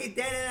I'm nick- fucking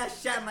dead and I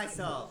shot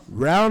myself.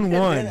 Round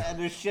one. And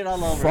there's shit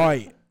all over.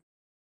 Fight.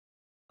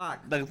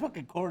 Fuck. The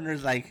fucking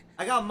coroner's like,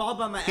 I got mauled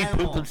by my he pooped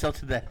animal. himself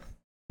to death.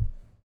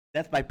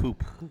 That's my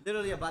poop.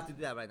 Literally about to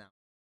do that right now.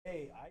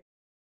 Hey,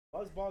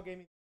 Buzzball gave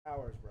me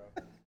powers, bro.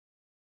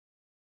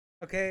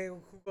 Okay,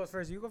 who goes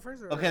first? You go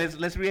first? Or? Okay,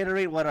 let's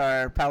reiterate what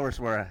our powers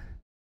were.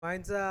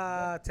 Mine's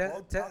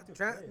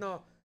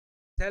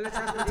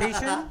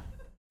teletransportation.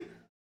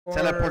 or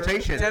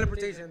Teleportation.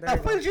 Teleportation. There How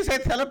you fuck go. did you say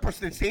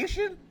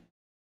teleportation?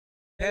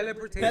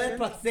 Teleportation.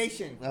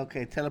 Teleportation.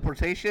 Okay,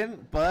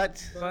 teleportation,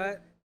 but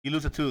But you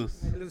lose a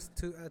tooth. I lose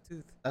a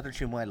tooth. Other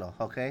chimuelo,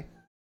 okay?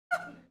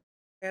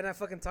 And I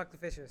fucking talk to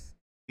fishes.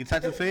 You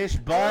touch the fish, I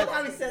love but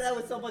how he said that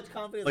with so much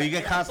confidence. Well, you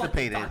like, get "Hey, I fucking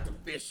constipated." talk to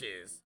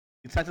fishes.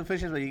 you touch the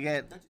fishes, but you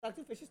get. Don't you talk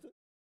to fishes too?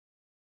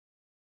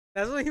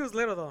 That's when he was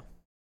little though.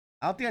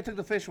 I don't think I took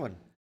the fish one.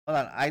 Hold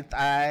on,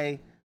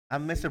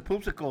 I'm Mr.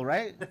 Poopsicle,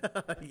 right?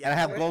 And I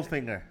have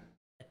Goldfinger.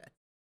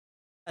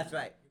 That's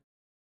right.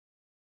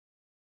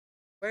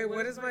 Wait,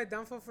 what is my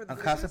downfall for the I'm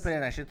fishes? constipated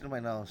and I shit through my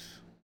nose.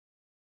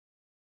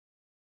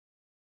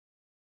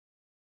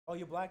 Oh,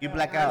 you black. You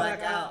black out.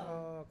 Black out.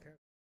 Oh, okay.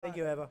 Thank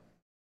you, Eva.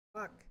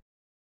 Fuck.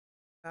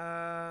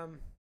 Bro,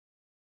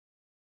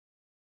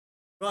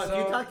 if So-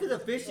 you talk to the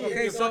fishes,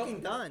 okay, you're so-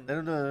 fucking done. I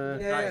don't know.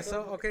 Yeah,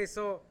 so okay,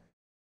 so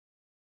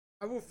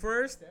I will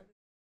first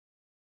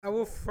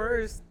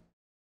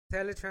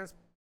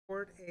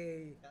teletransport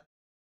a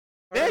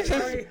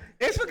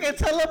It's fucking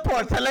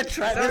teleport, Sorry,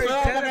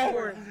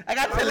 teleport. I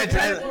got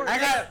teleport. I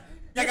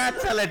got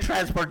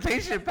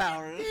teletransportation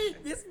power.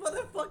 This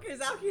motherfucker is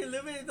out here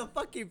living in the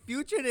fucking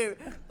future and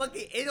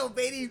fucking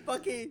innovating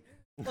fucking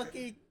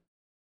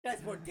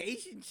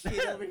transportation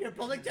shit over here.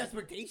 Public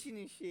transportation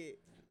and shit.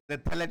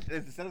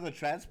 Instead of the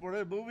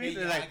transporter movie, Hey,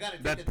 they're yeah, I like gotta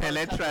the take the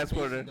transportation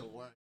teletransporter. to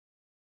work.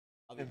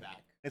 I'll be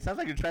back. It sounds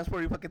like you're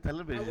transporting fucking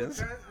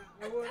televisions.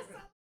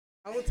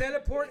 I will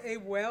teleport a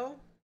well,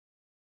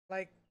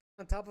 like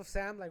on top of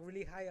Sam, like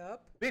really high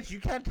up. Bitch, you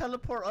can't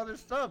teleport other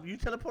stuff. You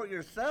teleport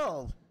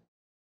yourself.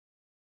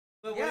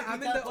 But what Yeah, if you I'm in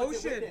the teleport it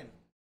with ocean. him?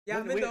 Yeah,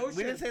 I'm in the ocean.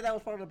 We didn't say that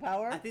was part of the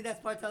power. I think that's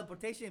part of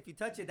teleportation. If you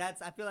touch it, I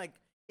feel like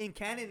in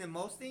canon and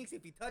most things,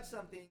 if you touch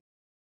something,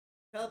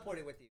 teleport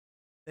it with you.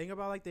 Think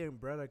about like the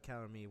Umbrella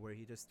Academy where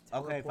he just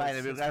Okay, teleports fine,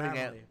 if you're his grabbing it.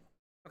 family.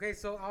 Okay,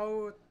 so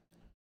I'll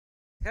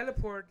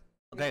teleport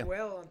Okay. a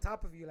well on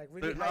top of you, like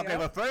really high Okay, up.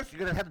 but first you're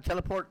gonna have to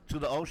teleport to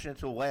the ocean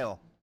to a whale.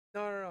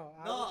 No.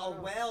 No,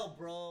 a whale,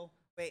 bro.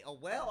 Wait, a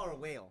whale or a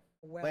whale?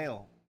 A well.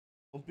 Whale.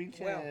 Un pinche,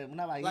 Whale.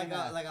 una Like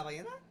ballena. a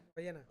ballena?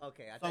 Ballena.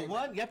 Okay. I So thought you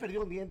one, ya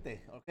perdió un diente,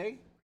 okay?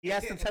 He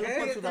has to meant- teleport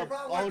Okay, to the the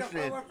front one, the front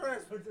ocean. one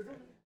first.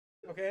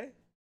 Okay.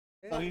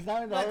 So he's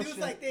not in the My dude's ocean.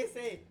 like this,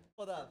 hey.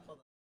 Hold up.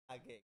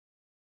 Okay.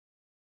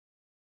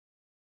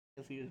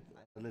 If you're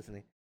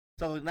listening.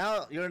 So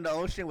now you're in the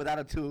ocean without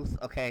a tooth,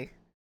 okay?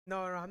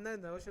 No, I'm not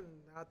in the ocean.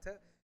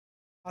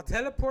 I'll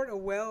teleport a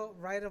well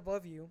right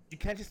above you. You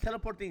can't just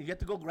teleport things. You have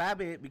to go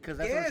grab it because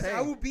that's what I'm Yes, saying.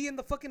 I will be in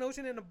the fucking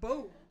ocean in a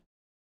boat.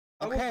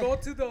 Okay. I will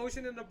go to the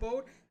ocean in a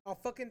boat. I'll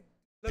fucking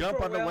look Jump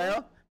for a on the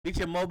whale. Beat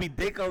your Moby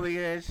Dick over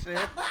here and shit.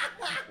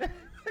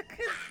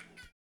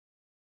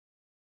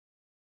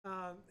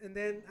 And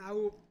then I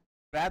will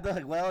Grab the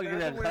whale. You're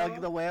Grab gonna the hug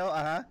whale. the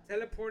whale.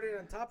 teleport it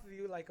on top of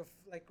you, like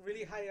like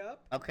really high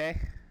up. Okay.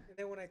 And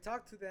then when I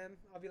talk to them,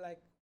 I'll be like,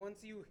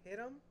 once you hit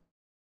them,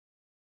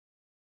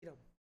 hit them.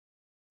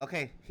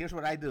 Okay. Here's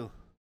what I do.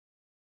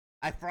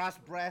 I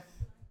frost breath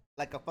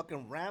like a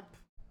fucking ramp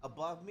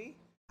above me.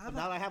 So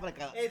now I have like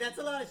a. Hey, that's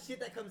a lot of shit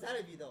that comes out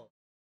of you, though.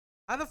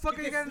 How the fuck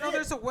You are you can gonna know slip.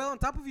 there's a well on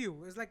top of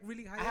you? It's like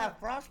really high I have up.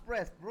 frost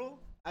breath, bro.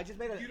 I just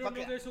made a You don't know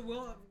fucking. there's a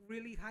well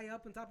really high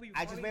up on top of you.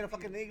 I just falling made a into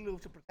you. fucking igloo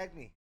to protect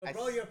me. But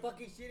bro, you're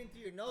fucking shitting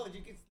through your nose.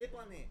 You can slip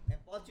on it and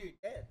fall to your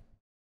death.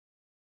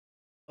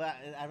 But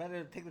I'd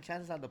rather take the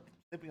chances on the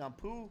slipping on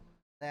poo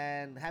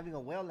than having a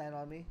whale land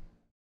on me.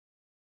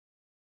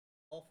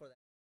 All for that.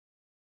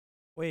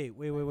 Wait.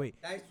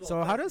 Guys, So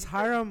well, how does he-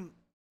 Hiram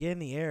get in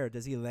the air?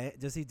 Does he land?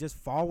 Does he just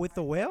fall with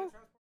the whale?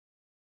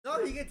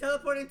 No, he can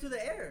teleport into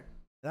the air.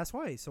 That's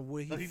why. So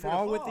would So he he's gonna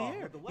fall with the fall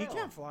air? with the He whale.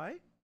 can't fly.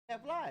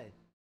 Can't fly.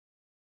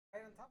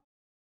 Right on top.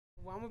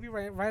 Well, I'm gonna be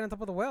right on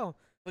top of the well.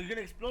 So you're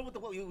gonna explode with the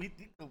whale. You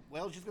think the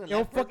whale's just gonna It'll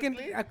land fucking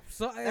perfectly?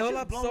 it'll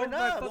just blowing absorb my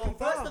up. fucking Well,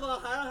 first fall. of all,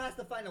 Hiram has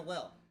to find a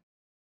well.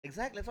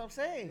 Exactly, that's what I'm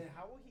saying.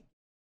 How will he?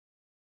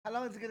 How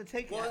long is it gonna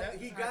take? Well,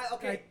 he got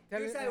okay.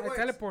 Here's how it works.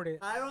 teleported.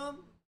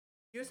 Hiram,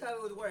 here's how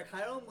it would work.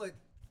 Hiram would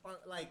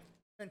like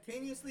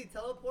continuously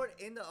teleport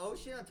in the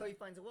ocean until he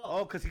finds a well.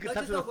 Oh, because he could touch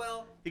Touches the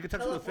well. he could touch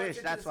the teleports fish.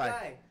 into That's the why.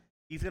 sky.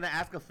 He's gonna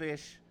ask a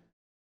fish.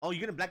 Oh,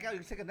 you're gonna black out. You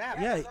can take a nap.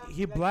 Yeah,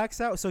 he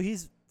blacks out. So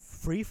he's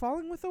free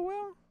falling with the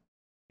whale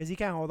because he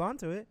can't hold on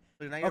to it.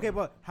 So now you're- Okay,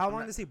 but how I'm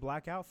long not- does he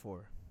black out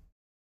for?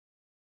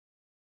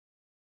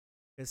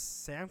 Because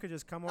Sam could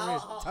just come over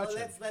and touch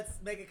him.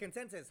 Let's make a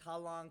consensus. How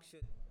long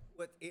should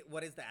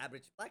what is the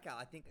average blackout?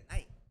 I think a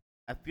night.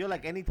 I feel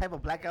like any type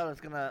of blackout is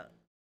gonna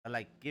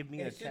like give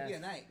me a It should chance. be a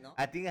night, no?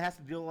 I think it has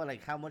to deal with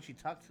like how much you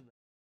talk to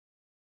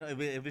them.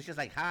 If it's just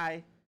like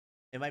hi,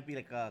 it might be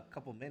like a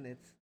couple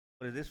minutes.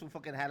 But if this one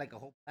fucking had like a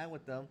whole plan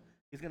with them,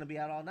 he's gonna be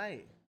out all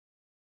night.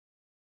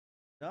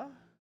 No?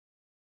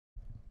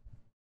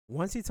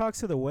 Once he talks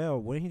to the whale,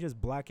 wouldn't he just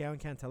black out and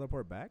can't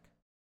teleport back?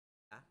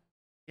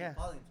 Yeah.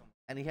 Calling someone.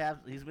 And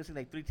he's missing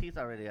like 3 teeth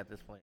already at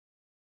this point.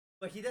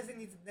 But he doesn't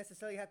need to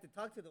necessarily have to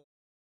talk to the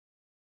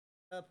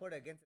teleport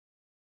against it.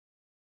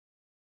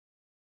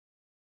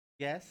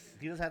 Yes,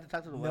 he doesn't have to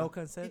talk to the No whale.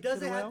 consent. He doesn't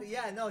to the have whale? to.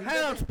 Yeah, no. He Hang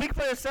on, doesn't. speak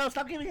for yourself.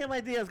 Stop giving him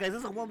ideas, guys.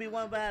 This is a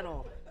 1v1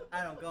 battle.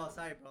 I don't go.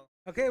 Sorry, bro.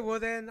 Okay, well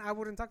then I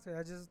wouldn't talk to you.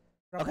 I just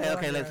drop a Okay, well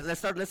okay, on your let's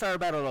ass. start our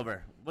battle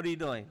over. What are you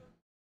doing?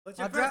 What's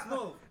your I'll, first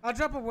dro- move? I'll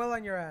drop a well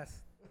on your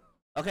ass.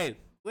 Okay.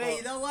 Wait,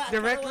 you know what? I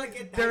kinda Directly- wanna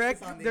get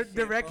direct- Dexys on this di- shit,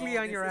 directly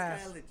bro. on your This is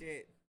ass. kinda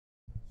legit.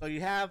 So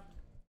you have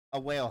a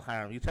whale,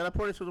 Hiram. You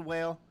teleported to the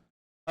whale,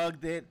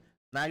 hugged it.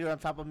 Now you're on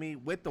top of me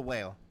with the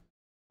whale.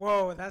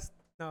 Whoa, that's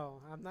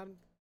no. I'm not.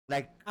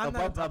 Like I'm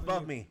not on top of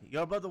above you. me.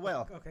 You're above the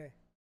whale. Okay.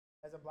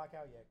 Hasn't blacked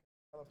out yet.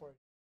 Teleport.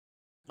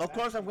 Of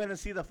course I'm gonna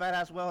see the fat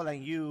ass whale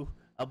and you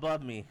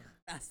above me.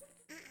 That's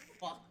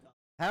fucked up.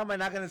 How am I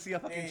not gonna see a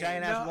fucking Hey,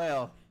 giant ass no.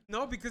 whale?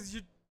 No, because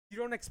you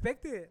don't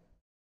expect it.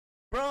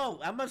 Bro,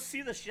 I must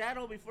see the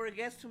shadow before it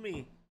gets to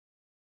me.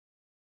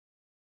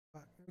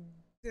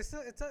 It's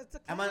a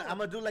I'm cloud.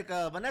 gonna do like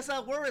a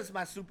Vanessa, where is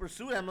my super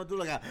suit? I'm gonna do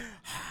like a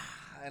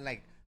and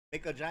like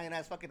make a giant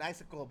ass fucking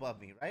icicle above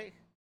me, right?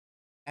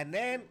 And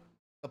then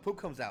the poop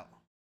comes out,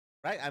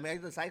 right? I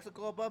make this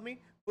icicle above me,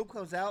 poop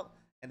comes out,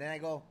 and then I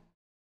go,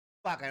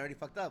 fuck, I already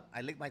fucked up.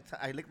 I lick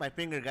my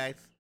finger, guys.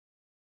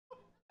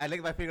 I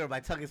lick my finger, my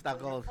tongue is not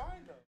gold.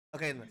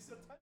 Okay,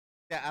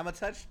 yeah, I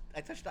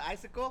touch the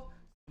icicle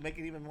to make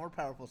it even more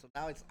powerful. So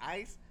now it's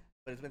ice,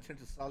 but it's been turned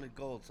to solid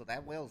gold. So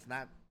that whale's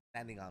not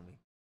landing on me.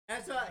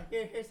 That's what.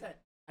 Here's that.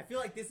 I feel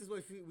like this is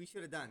what we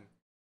should have done.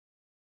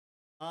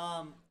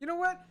 You know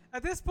what?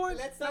 At this point,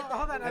 Let's no, start-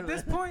 hold on. At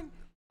this point,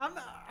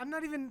 I'm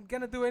not even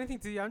gonna do anything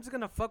to you. I'm just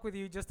gonna fuck with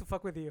you just to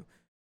fuck with you.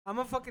 I'm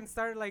gonna fucking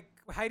start like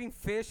hiding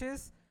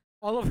fishes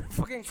all over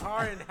fucking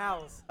car and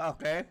house,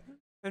 Okay.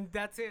 and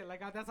that's it.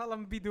 Like that's all I'm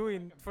gonna be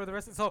doing for the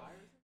rest of. So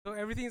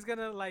everything's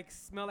gonna like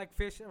smell like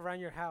fish around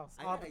your house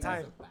I all gotta the use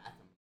time. the bathroom.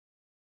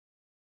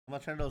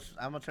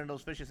 I'm gonna turn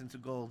those fishes into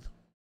gold.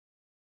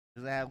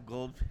 Does it have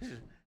gold fishes?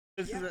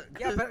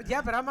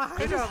 Yeah, but I'm a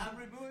hide 'em. I'm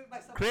removing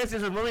myself. Chris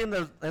is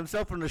removing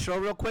himself from the show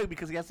real quick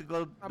because he has to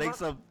go I'm make not-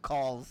 some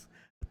calls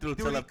through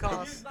Duty tele.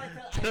 calls. Use my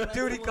I Duty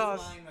literally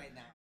calls. lying right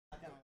now.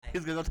 Not gonna lie.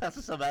 He's gonna go talk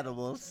to some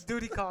animals.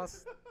 Duty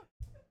calls.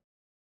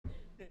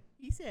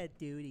 He said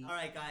duty. All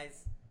right,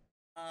 guys.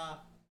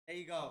 There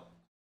you go.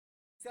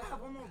 Still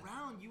have one more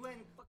round. You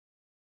and fuck.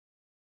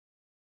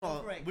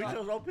 Oh, Right, we go.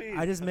 chose OP.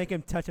 I just make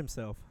him touch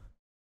himself.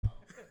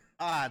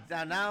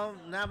 Now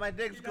my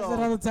dick's He does that all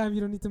gold. the time.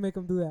 You don't need to make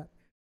him do that.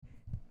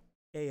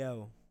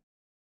 KO.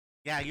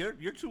 Yeah, you're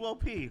too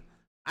OP.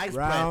 Ice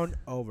Round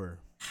breath. over.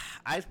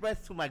 Ice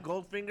breath to my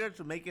gold finger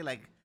to make it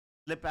like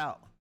slip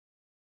out.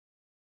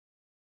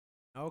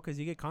 Oh, because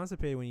you get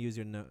constipated when you use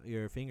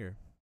your finger.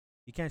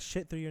 You can't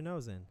shit through your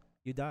nose then.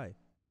 You die.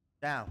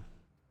 Down.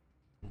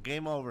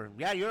 Game over.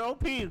 Yeah, you're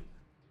OP. You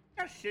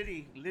got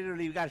shitty.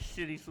 Literally, you got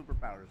shitty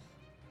superpowers.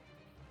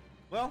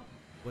 Well,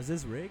 Was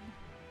this rigged?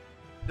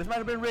 this might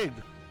have been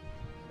rigged.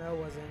 No, it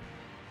wasn't.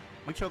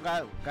 Micho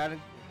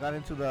got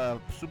into the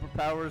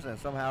superpowers and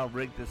somehow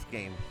rigged this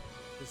game.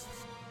 It's,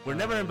 We're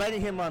never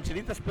inviting him on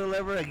Chelita Spill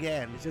ever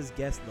again. It's just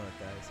guest luck,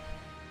 guys.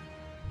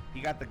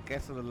 He got the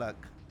guess of the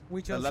luck.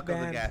 We The chose luck of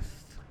the banned.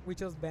 guest. We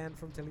chose banned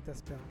from Chelita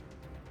Spell.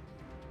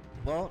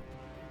 Well,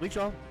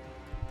 Micho,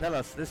 tell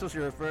us, this was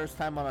your first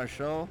time on our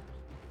show.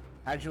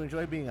 How'd you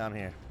enjoy being on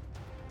here?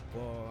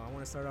 Well, I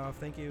want to start off.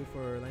 Thank you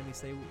for letting me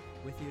stay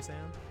with you, Sam.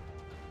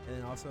 And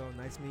then also,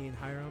 nice meeting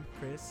Hiram,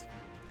 Chris.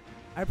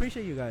 I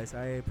appreciate you guys.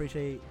 I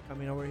appreciate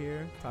coming over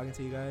here, talking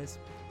to you guys.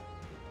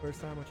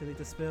 First time on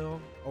Chelita Spill.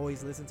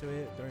 Always listen to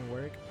it during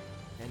work.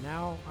 And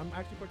now I'm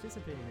actually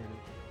participating in it.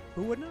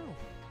 Who would know?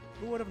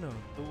 Who would have known?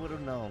 Who would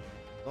have known?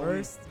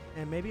 First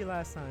and maybe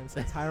last time,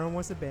 since Hiram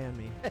wants to ban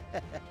me.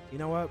 You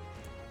know what?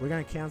 We're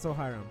gonna cancel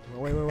Hiram.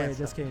 Wait.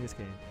 Just kidding. It's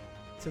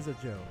just a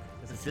joke.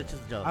 It's just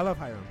a joke. I love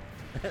Hiram.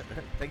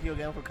 Thank you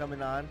again for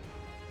coming on.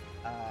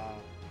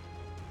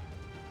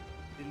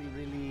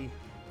 Really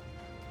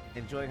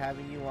enjoyed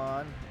having you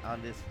on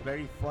this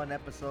very fun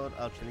episode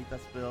of Chelita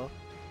Spill.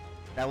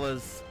 That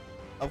was,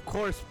 of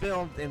course,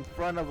 filmed in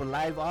front of a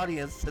live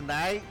audience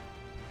tonight.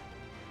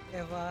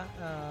 Eva,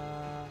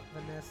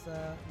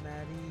 Vanessa,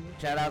 Maddie.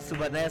 Shout out to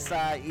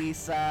Vanessa,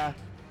 Isa,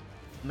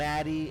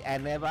 Maddie,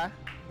 and Eva,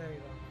 There you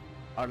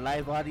go. our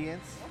live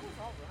audience.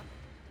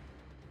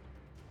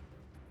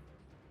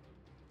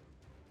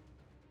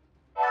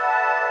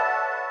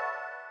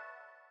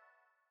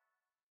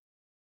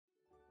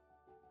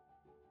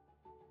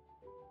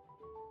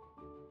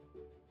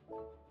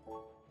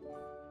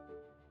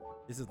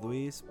 This is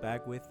Luis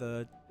back with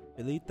the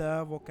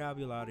Chelita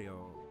Vocabulario,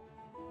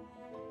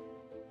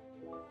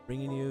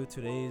 bringing you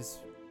today's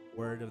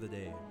word of the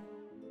day.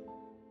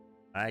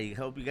 I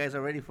hope you guys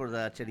are ready for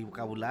the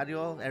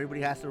Chelisuperario.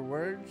 Everybody has their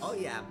words. Oh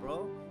yeah,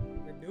 bro.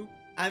 New.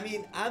 I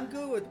mean, I'm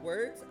good with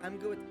words. I'm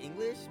good with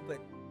English, but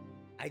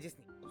I just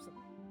need some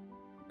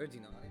words,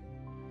 you know.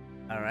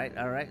 All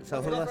right. So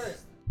Let's who go else?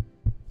 first.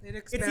 It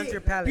It's expands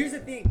your palate. Here's the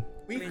thing.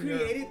 We I mean, you're-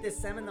 created this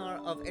seminar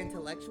of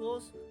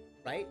intellectuals,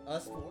 right?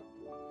 Us four.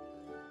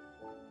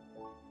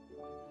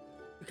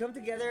 We come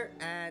together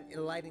and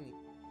enlighten you.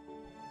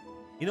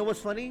 You know what's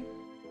funny?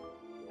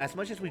 As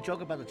much as we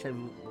joke about the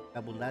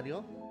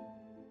Chelisuperario,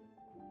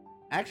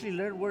 I actually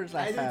learned words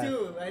last time. I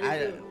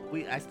do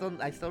too.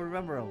 I still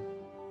remember them.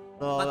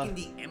 So, Fucking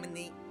the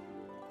emanate,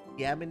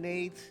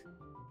 Yaminate,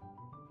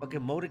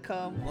 fucking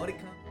modicum,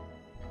 modicum,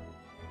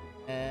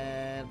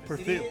 and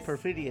Perfidious.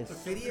 perfidious.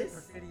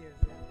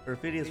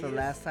 Perfidious from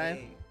last time.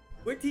 Hey,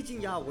 we're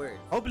teaching y'all words.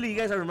 Hopefully you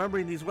guys are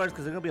remembering these words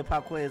because there's gonna be a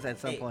pop quiz at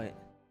some Hey. point.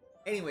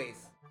 Anyways,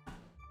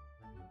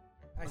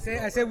 I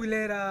say we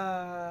let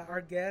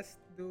our guest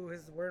do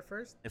his word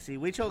first. And see,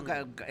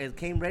 Wicho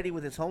came ready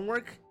with his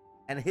homework,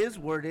 and his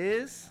word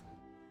is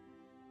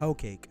Hoe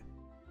cake.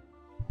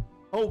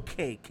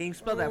 okay. Can you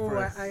spell that for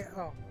us?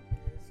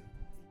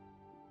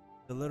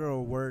 The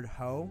literal word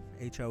hoe,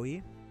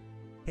 H-O-E,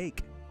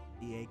 cake,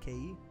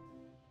 E-A-K-E.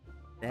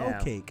 Damn.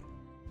 Hoe cake.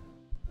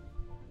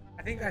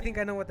 I think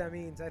I know what that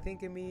means. I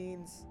think it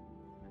means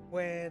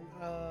when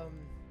a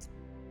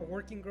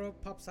working girl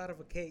pops out of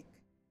a cake.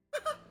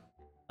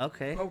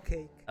 Okay. Hoe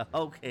cake. A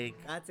hoe cake.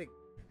 that's it.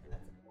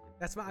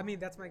 That's my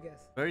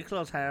guess. Very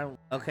close, Hiram.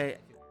 Okay.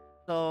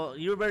 So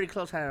you're very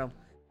close, Hiram.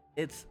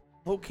 It's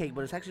hoe cake,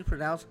 but it's actually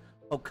pronounced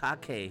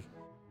okake.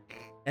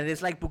 And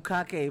it's like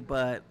bukake,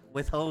 but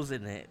with hoes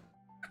in it.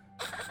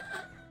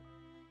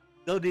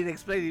 Don't need to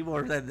explain any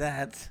more than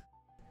that.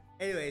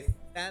 Anyways,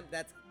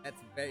 that's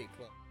very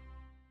close.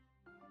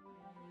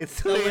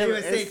 It's 2 No, what a.m. you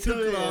were saying, It's too 2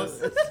 a.m.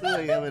 close. It's 2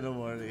 a.m. in the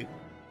morning.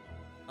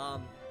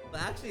 But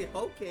actually,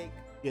 hoe cake.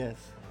 Yes.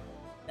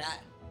 That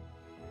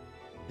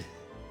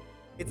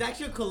it's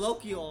actually a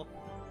colloquial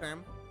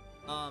term.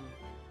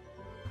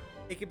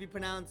 It can be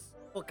pronounced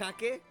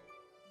hokake,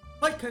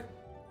 hokake,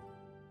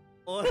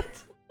 or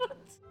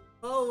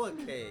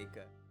hoakake.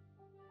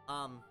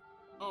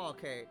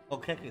 Okay.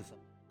 Okay.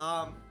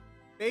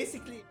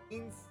 Basically it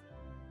means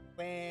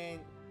when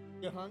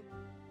you're hungry.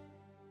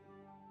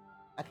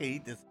 I can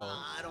eat this one.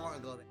 I don't want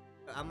to go there.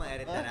 I'm gonna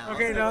edit that out.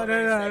 Okay, I'm no.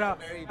 gonna go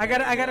very I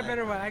got a very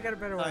better one. I got a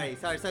better one.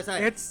 Sorry.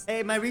 It's-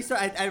 hey, my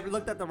research. I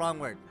looked at the wrong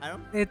word. I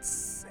don't.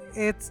 It's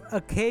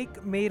a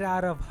cake made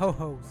out of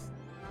ho-hos.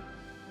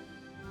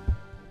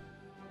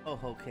 Oh,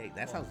 hoe cake.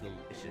 That sounds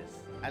delicious.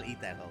 I'll eat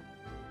that hoe.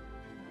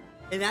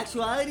 In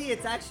actuality,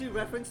 it's actually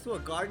reference to a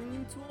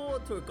gardening tool,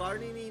 to a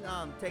gardening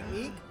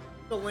technique.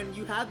 So when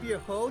you have your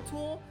hoe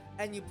tool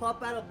and you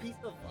pop out a piece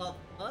of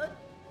mud,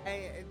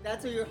 and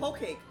that's your hoe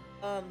cake.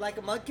 Like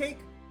a mud cake,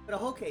 but a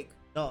hoe cake.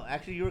 No,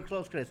 actually, you were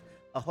close, Chris.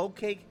 A hoe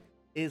cake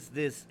is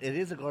this. It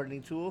is a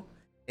gardening tool.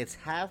 It's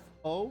half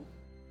hoe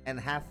and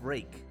half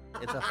rake.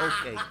 It's a hoe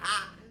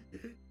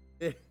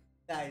cake.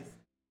 Nice.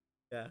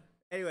 Yeah.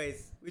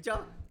 Anyways, we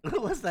jump.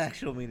 What's the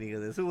actual meaning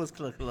of this? Who was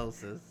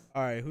closest?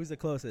 All right, who's the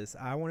closest?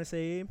 I want to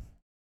say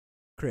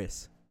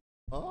Chris.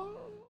 Oh.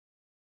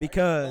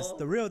 Because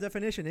the real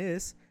definition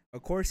is a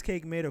coarse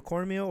cake made of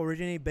cornmeal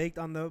originally baked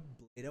on the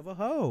blade of a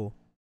hoe.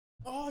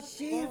 Oh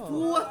shit,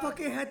 fool! I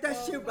fucking had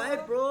that shit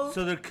right, bro.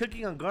 So they're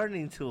cooking on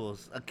gardening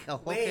tools. A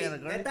hoe Wait, cake on a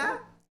gardening neta? tool?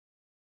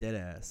 Dead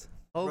ass.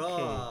 Okay.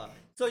 Bruh.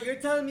 So you're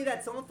telling me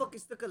that someone fucking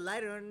stuck a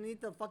lighter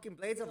underneath the fucking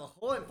blades of a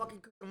hoe and fucking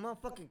cooked a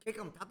motherfucking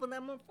cake on top of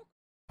that motherfucker?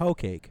 Hoe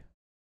cake.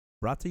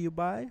 Brought to you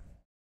by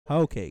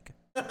Hoe cake.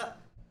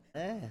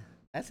 Yeah,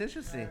 that's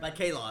interesting. By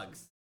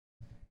Kellogg's.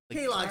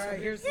 Kellogg's. Alright,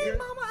 Hey,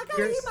 mama, I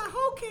gotta eat my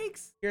hoe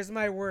cakes. Here's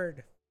my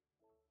word.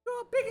 You're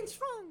all big and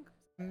strong.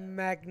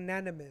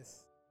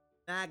 Magnanimous.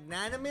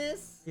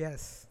 Magnanimous?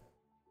 Yes.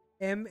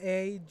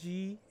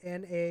 Magnanimous.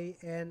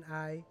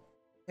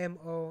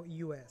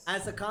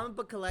 As a comic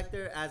book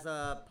collector, as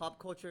a pop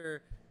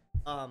culture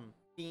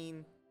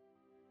fiend,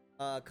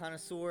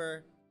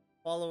 connoisseur,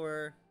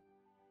 follower,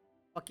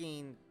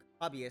 fucking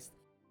hobbyist,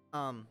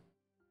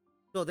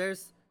 So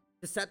there's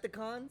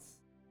Decepticons,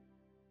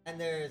 and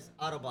there's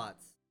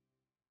Autobots.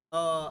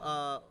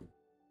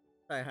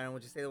 Sorry, Hiram,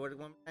 would you say the word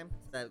one more time so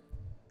that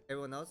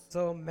everyone knows?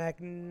 So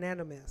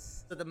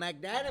magnanimous. So the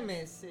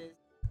Magnanimous is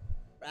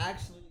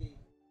actually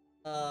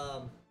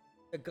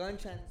the gun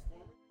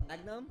transformers,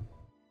 Magnum,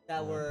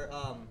 that were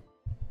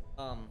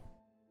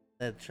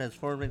That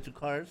transform into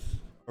cars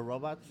or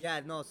robots. yeah,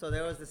 no, so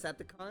there was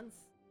Decepticons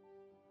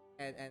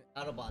and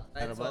Autobots,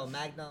 right? So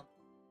Autobots.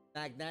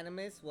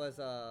 Magnanimous was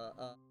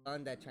a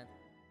gun that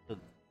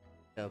transformed.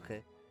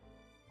 Okay.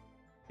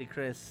 See,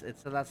 Chris,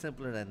 it's a lot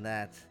simpler than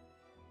that.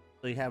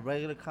 So you have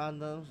regular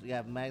condoms, you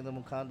have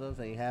magnum condoms,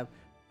 and you have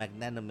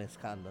magnanimous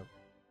condoms.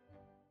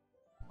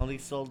 Only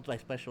sold by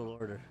special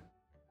order.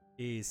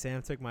 Geez,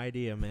 Sam took my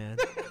idea, man.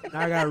 Now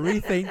I gotta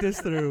rethink this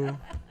through.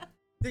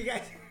 So you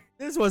guys,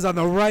 This was on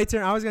the right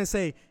turn. I was gonna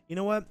say, you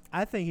know what?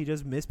 I think he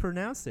just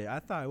mispronounced it. I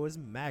thought it was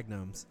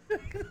magnums,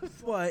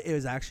 but it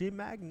was actually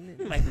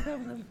Magnanimous.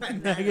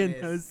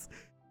 magnums.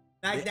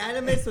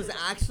 Magnanimous was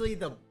actually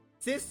the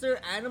sister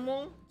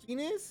animal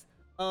genus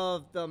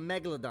of the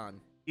megalodon.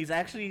 He's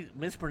actually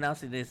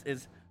mispronouncing this.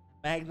 It's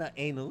magna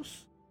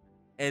anus.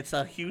 It's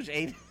a huge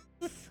anus.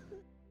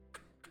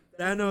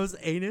 Thanos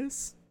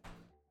anus.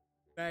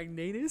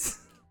 Magnanus.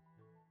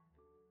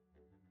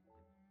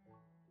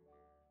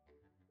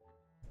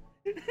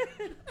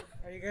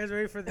 Are you guys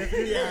ready for this?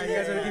 Yeah, You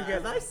guys ready to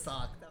keep I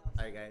sucked.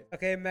 Sorry, guys.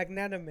 Okay,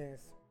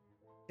 magnanimous.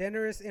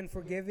 Generous and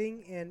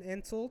forgiving in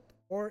insult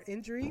or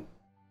injury.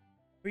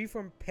 Free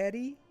from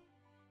petty,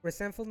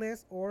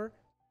 resentfulness, or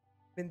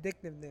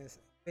vindictiveness.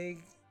 Wait,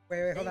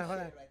 hold on.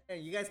 Right there.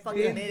 You guys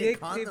fucking made it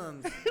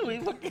Vindictive.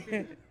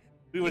 condoms.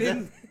 we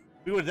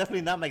were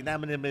definitely not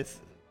magnanimous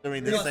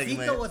during this segment.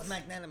 Rosita was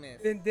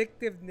magnanimous.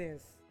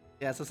 Vindictiveness.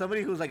 Yeah, so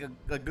somebody who's like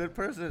a good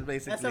person,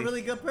 basically. That's a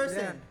really good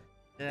person.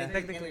 Yeah.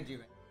 Technically. Energy,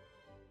 right?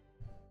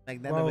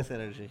 Magnanimous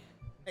energy.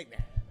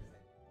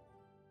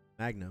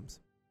 Magnums.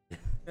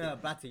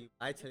 Brought to you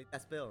by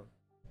Chelita Spill.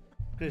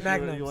 Chris,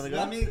 Magnums. you want to You go?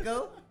 want me to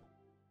go?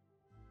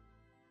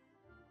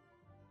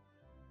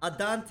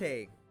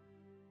 Adante.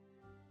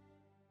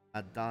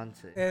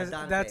 Adante.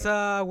 Adante. That's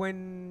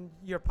when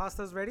your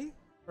pasta's ready?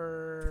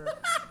 Or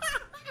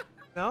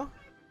no?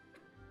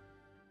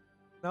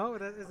 No,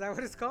 is that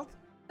what it's called?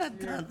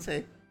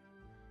 Adante.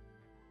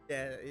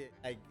 Yeah,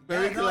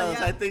 Very yeah, close.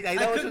 yeah. I think I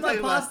know what cooked you're my talking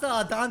about.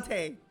 pasta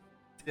Adante.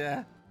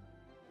 Yeah.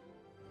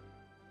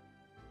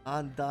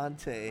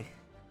 Andante.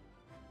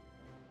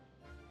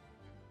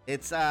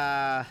 It's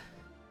a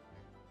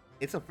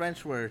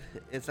French word.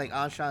 It's like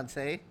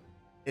enchanté.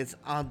 It's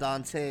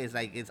andante. It's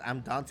like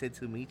I'm daunted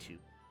to meet you.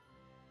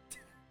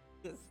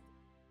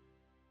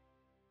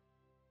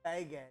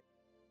 Again.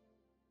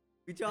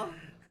 Good job.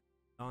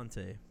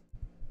 Dante.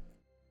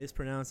 It's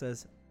pronounced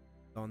as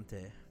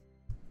Dante.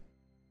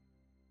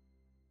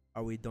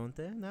 Are we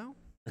Dante now?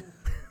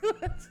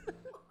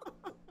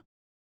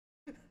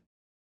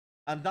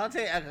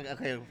 Andante.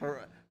 Okay,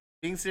 for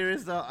being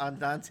serious though,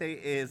 andante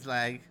is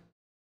like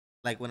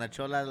when a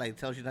chola like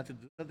tells you not to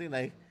do something,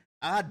 like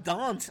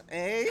don't,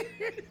 eh?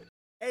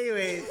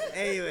 Anyways.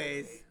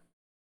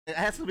 It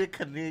has to be a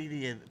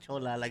Canadian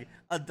chola, like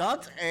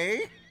don't, eh?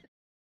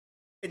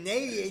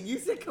 Canadian, you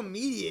said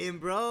comedian,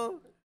 bro.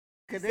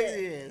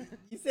 Canadian.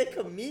 You said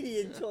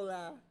comedian,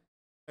 chola.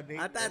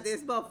 Canadian. I thought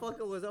this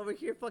motherfucker was over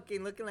here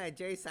fucking looking like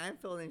Jerry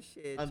Seinfeld and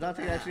shit.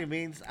 Andante chola. actually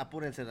means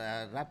apúrense,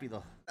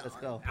 rápido. Let's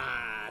go.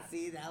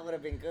 See, that would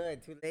have been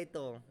good. Too late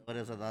though. What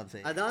is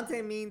andante?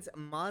 Adante means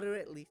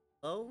moderately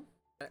slow.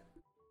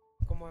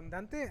 Como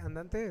andante?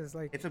 Andante is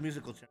like. It's a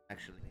musical term,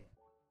 actually.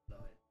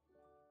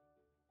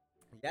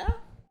 Yeah?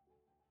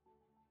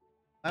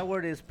 My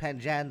word is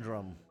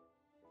panjandrum.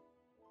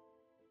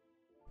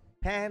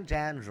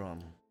 Panjandrum.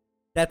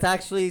 That's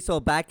actually so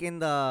back in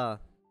the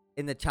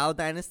Chow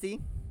Dynasty,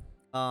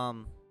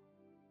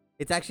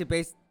 it's actually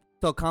based.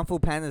 So Kung Fu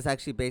Panda is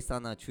actually based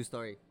on a true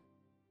story.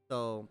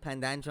 So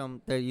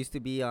Pandandrum, there used to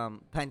be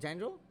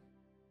Panjandrum.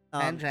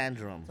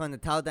 Panjandrum. So in the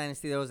Tao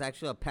Dynasty, there was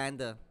actually a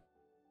panda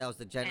that was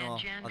the general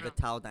of the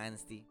Tao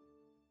Dynasty,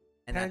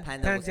 and that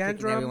panda was kicking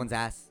Panjandrum? everyone's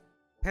ass.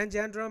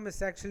 Panjandrum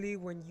is actually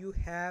when you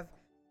have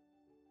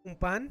un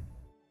pan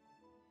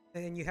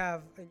and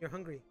you're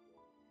hungry.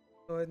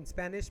 So in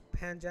Spanish,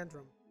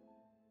 panjandrum.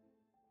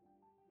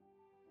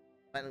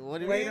 What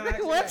do you Wait, mean? no,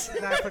 actually, What?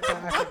 no, I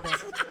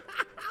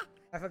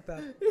fucked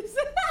up.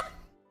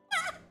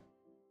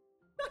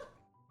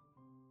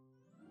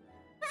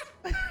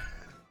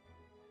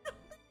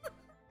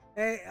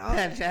 Hey,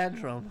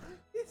 Panjandrum.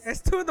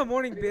 it's 2 in the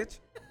morning, bitch.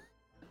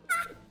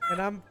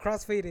 And I'm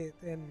crossfaded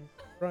and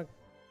drunk.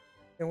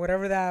 And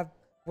whatever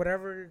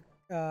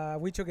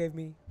Wicho gave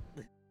me.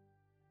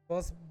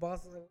 Boss,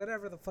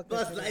 whatever the fuck.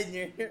 Buzz that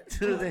shit is.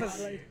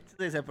 Lightyear.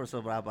 Today's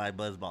episode brought by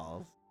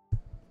Buzzballs.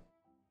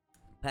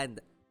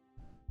 Panda.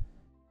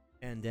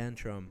 And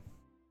Dantrum.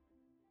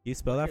 You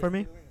spell that for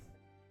me?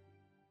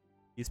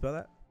 You spell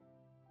that?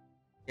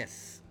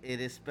 Yes,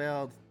 it is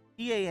spelled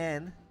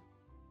PANJANDRUM.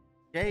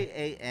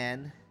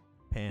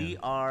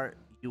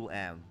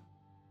 Pan.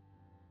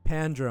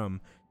 Pandrum.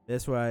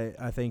 That's why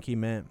I think he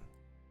meant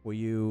Will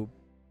you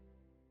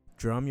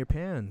drum your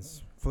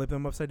pans? Flip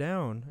them upside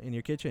down in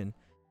your kitchen.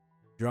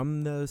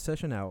 Drum the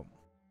session out.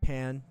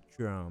 Pan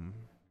drum.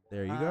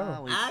 There you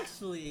go.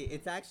 Actually,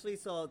 it's actually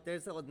so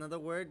there's another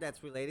word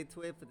that's related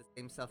to it for the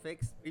same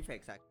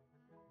prefix actually.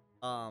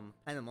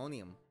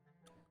 Pandemonium.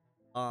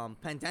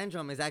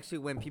 Pandandrum is actually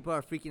when people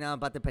are freaking out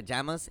about the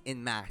pajamas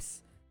in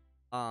mass.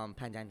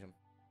 Pandandrum.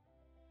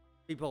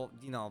 People,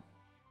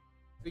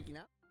 freaking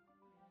out.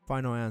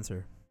 Final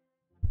answer.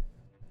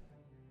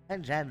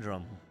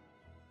 Pandandrum.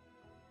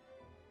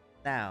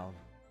 Noun.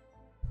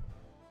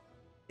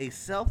 A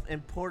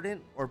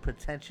self-important or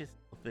pretentious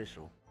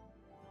official.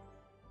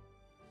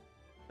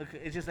 Look,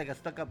 it's just like a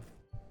stuck-up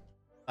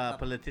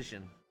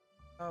politician.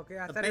 Okay,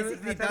 I So thought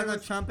basically, it Donald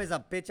was, Trump is a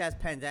bitch-ass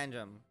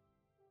pandandrum.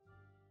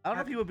 I don't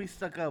know if he would be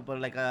stuck up, but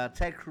like a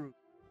Ted Cruz.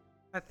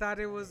 I thought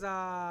it was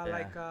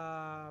like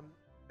a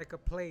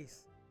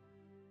place.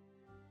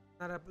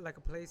 Not like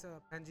a place,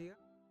 Pangea.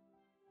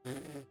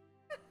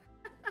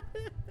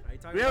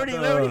 We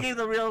already gave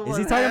the real one. Is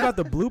he talking about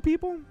the blue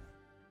people?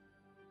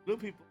 Blue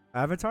people?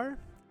 Avatar?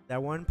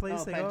 That one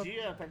place Oh, they go?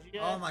 Pangea.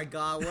 Oh my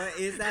god, what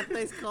is that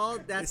place called?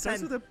 It That's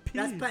starts with a P.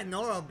 That's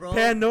Pandora, bro.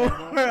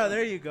 Pandora.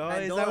 There you go. Is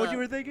that Pandora. what you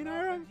were thinking,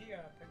 Aaron?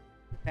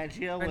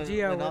 Pangea,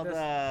 Pangea, when what all does-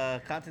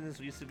 the continents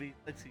used to be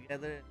put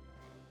together.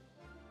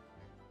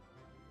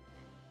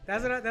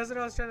 That's what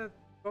I was trying to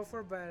go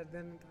for, but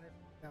then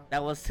no.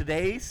 That was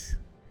today's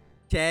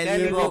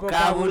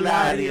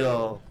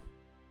Chelihoroscopos.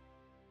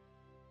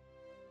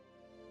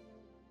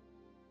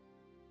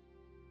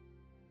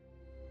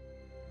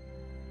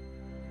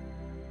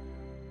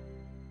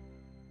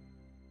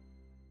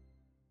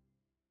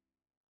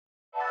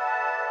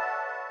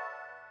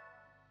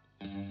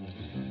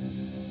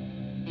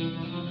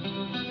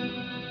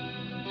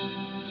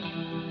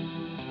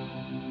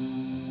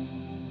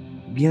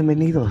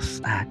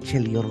 Bienvenidos a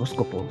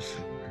Chelihoroscopos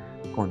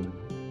con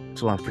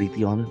su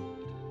anfitrión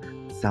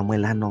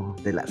Samuelano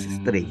de las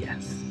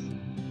Estrellas,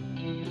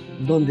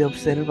 donde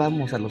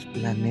observamos a los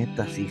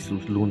planetas y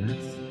sus lunas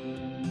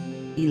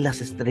y las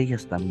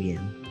estrellas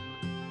también,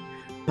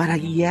 para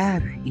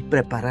guiar y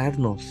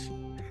prepararnos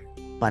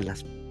para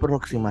las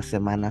próximas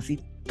semanas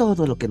y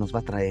todo lo que nos va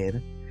a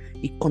traer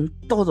y con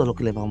todo lo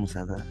que le vamos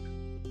a dar.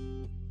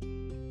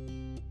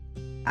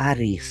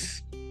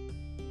 Aries.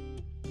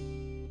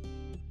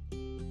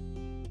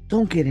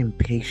 Don't get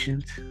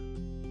impatient.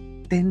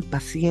 Ten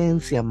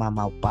paciencia,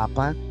 mamá o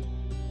papá.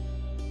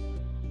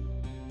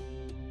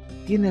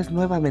 Tienes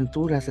nuevas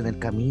aventuras en el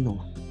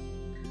camino.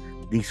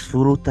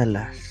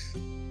 Disfrútalas.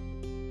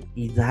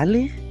 Y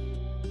dale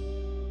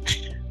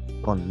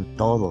con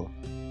todo.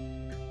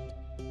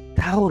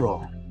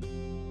 Tauro.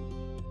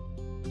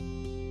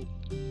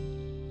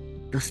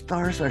 The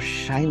stars are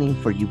shining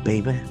for you,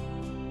 baby.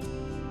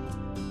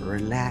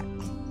 Relax.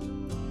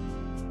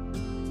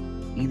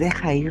 Y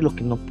deja ir lo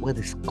que no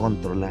puedes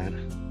controlar,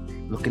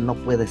 lo que no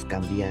puedes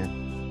cambiar.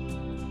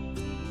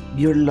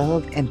 Your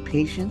love and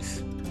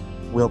patience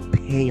will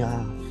pay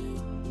off.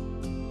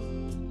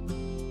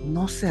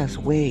 No seas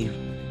güey,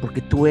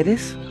 porque tú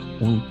eres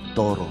un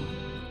toro.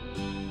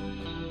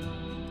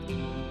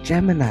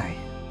 Gemini.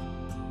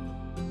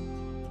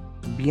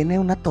 Viene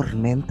una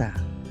tormenta.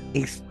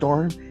 A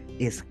storm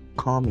is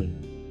coming.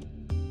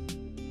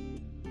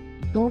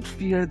 Don't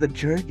fear the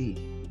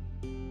journey.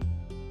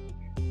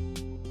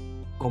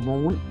 Como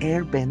un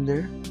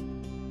airbender,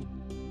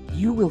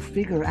 you will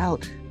figure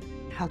out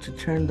how to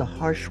turn the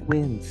harsh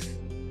winds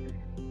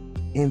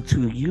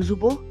into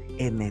usable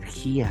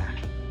energía.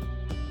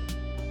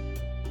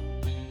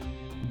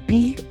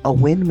 Be a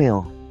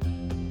windmill.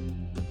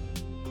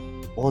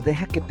 O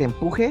deja que te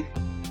empuje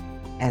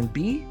and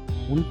be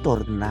un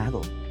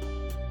tornado.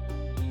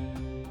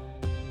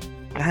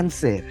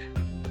 Cáncer.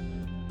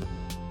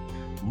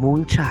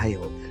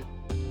 Moonchild.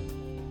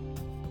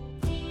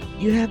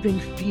 You have been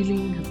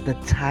feeling the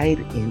tide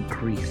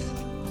increase,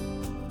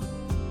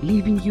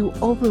 leaving you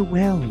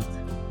overwhelmed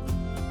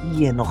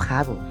y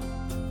enojado.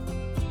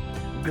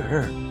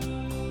 Girl,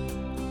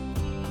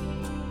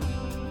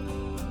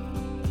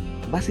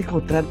 vas a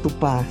encontrar tu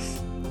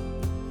paz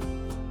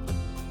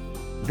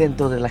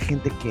dentro de la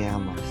gente que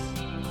amas.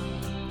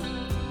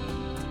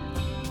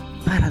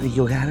 Para de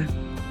llorar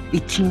y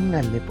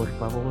chíngale, por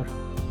favor.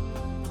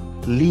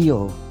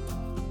 Leo.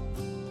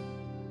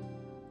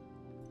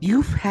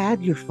 You've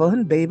had your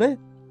fun, baby.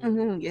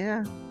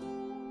 Yeah.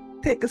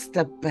 Take a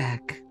step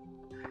back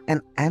and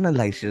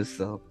analyze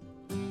yourself.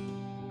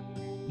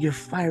 Your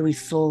fiery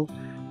soul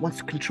wants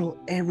to control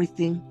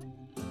everything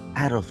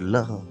out of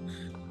love.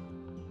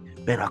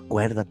 Pero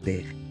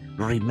acuérdate,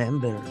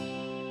 remember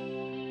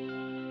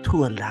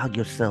to allow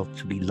yourself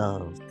to be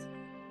loved.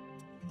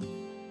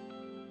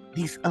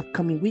 These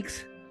upcoming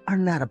weeks are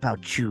not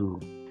about you,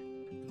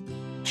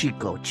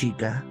 chico,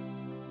 chica.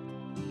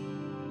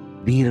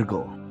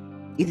 Virgo.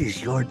 It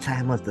is your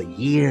time of the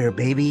year,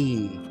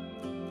 baby.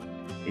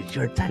 It's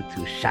your time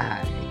to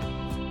shine.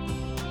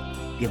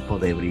 Tiempo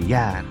de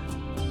brillar.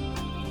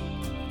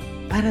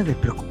 Para de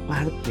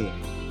preocuparte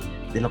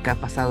de lo que ha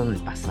pasado en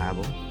el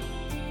pasado.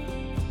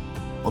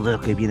 o de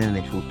lo que viene en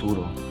el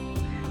futuro,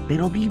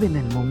 pero vive en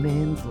el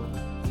momento.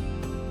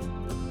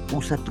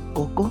 Usa tu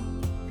coco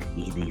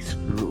y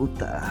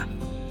disfruta.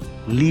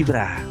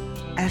 Libra,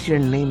 as your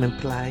name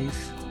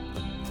implies,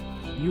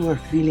 you are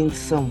feeling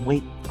some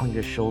weight on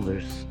your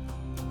shoulders.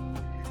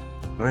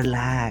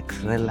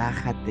 Relax,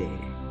 relájate.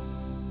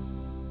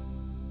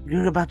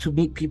 You're about to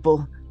meet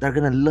people that are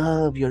gonna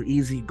love your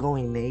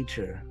easygoing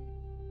nature.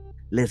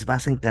 Les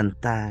vas a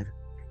encantar.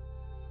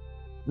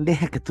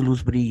 Deja que tu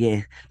luz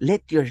brille.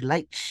 Let your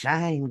light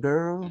shine,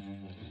 girl.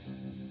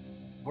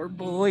 Or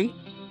boy.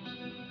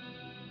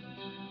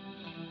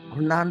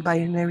 Or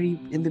non-binary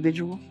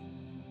individual.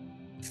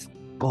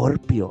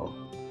 Scorpio.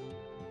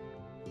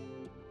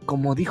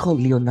 Como dijo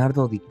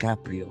Leonardo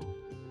DiCaprio,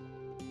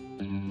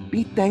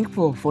 be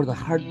thankful for the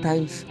hard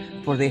times,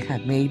 for they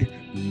have made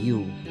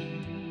you.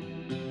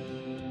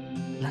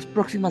 Las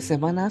próximas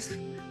semanas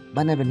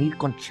van a venir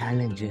con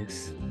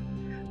challenges,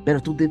 pero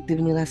tu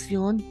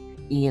determinación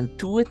y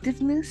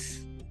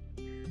intuitiveness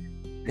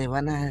te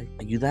van a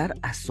ayudar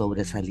a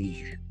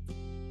sobresalir.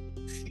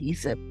 Sí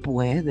se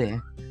puede.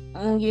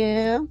 Oh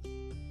yeah.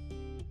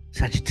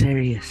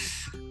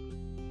 Sagittarius.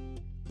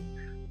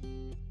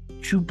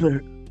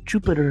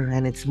 Jupiter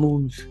and its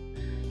moons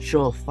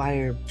show a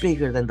fire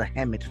bigger than the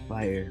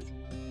hemisphere.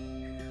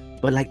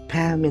 But like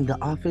Pam in the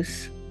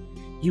office,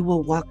 you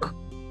will walk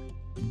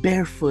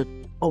barefoot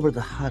over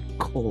the hot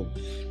coals.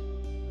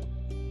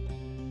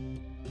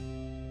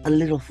 A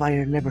little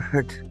fire never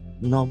hurt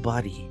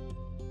nobody.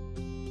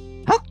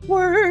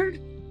 Awkward.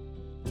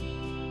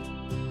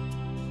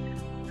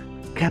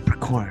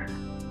 Capricornio.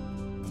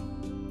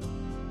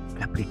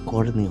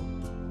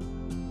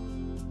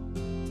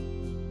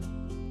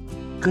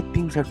 Good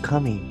things are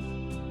coming.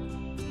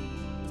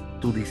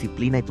 Tu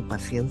disciplina y tu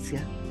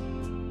paciencia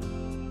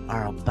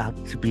are about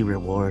to be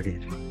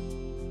rewarded.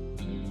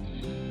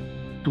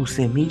 Tus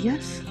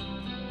semillas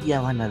ya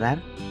van a dar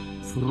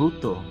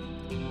fruto.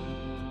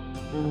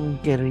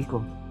 Qué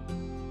rico.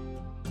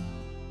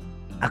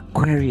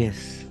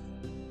 Aquarius.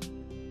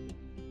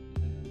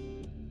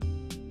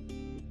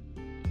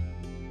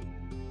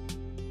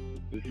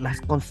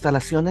 Las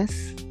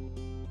constelaciones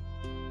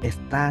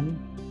están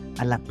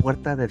a la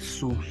puerta del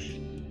sur.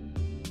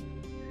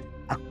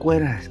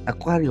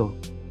 Acuario,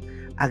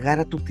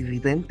 agarra tu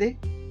tridente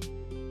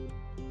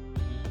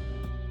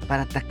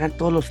para atacar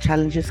todos los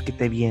challenges que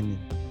te vienen.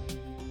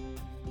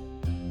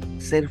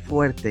 Ser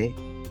fuerte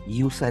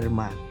y usar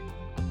mal.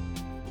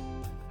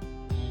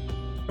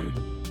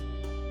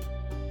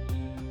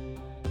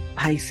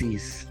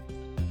 Pisces.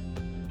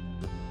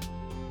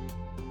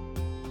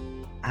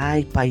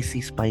 Ay,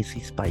 Pisces.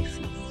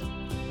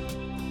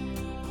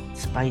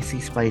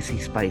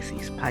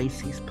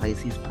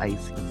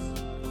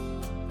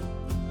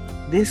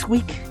 This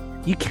week,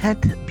 you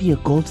can't be a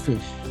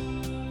goldfish.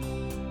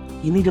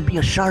 You need to be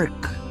a shark.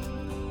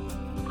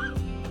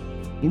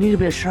 Y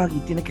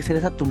tiene que ser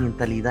esa tu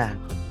mentalidad.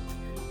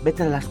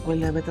 Vete a la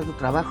escuela, vete a tu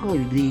trabajo y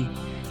di,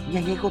 ya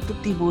llegó tu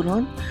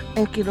tiburón,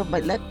 quiero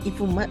bailar y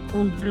fumar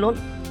un blond.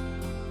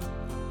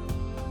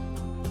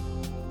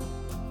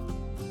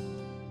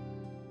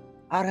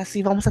 Ahora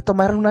sí, vamos a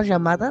tomar unas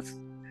llamadas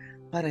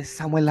para el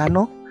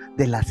Samuelano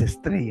de las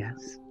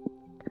estrellas.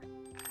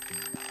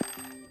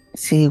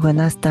 Sí,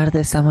 buenas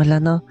tardes,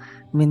 Samuelano.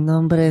 Mi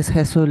nombre es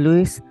Jesús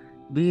Luis,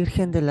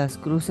 Virgen de las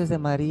Cruces de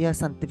María,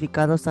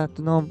 santificados a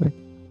tu nombre.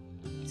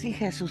 Sí,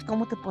 Jesús,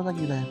 ¿cómo te puedo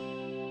ayudar?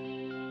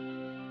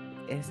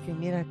 Es que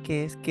mira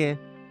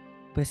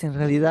pues en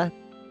realidad,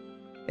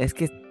 es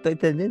que estoy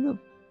teniendo...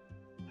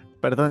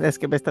 Perdón, es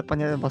que me está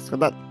poniendo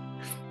emocional.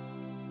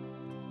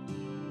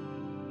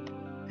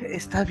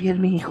 Está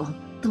bien, mi hijo.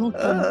 Tú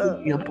toma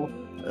tu tiempo.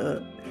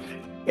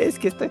 Es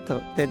que estoy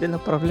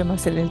teniendo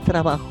problemas en el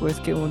trabajo. Es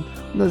que uno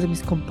de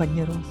mis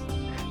compañeros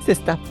se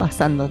está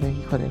pasando de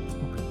hijo de...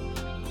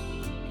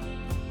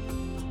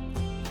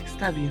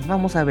 Está bien,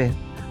 vamos a ver.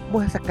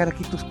 Voy a sacar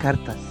aquí tus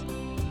cartas.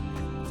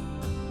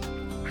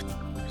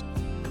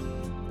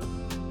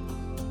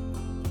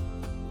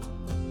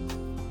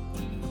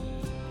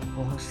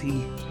 Oh,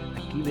 sí.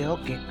 Aquí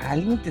veo que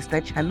alguien te está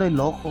echando el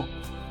ojo.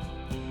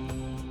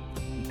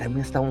 Y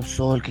también está un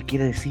sol, que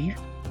quiere decir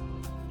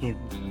que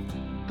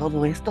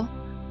todo esto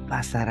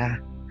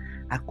pasará.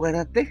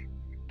 Acuérdate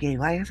que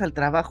vayas al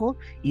trabajo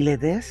y le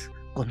des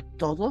con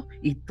todo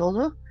y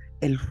todo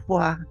el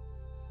foie.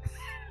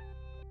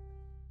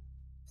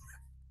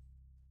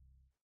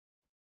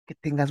 Que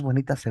tengas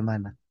bonita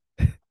semana.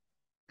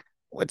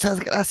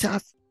 Muchas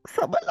gracias,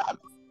 Samuelano.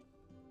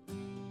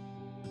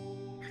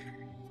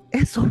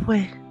 Eso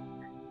fue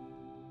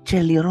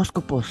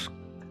Chelihoroscopos.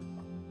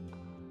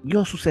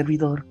 Yo, su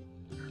servidor,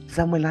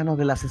 Samuelano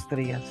de las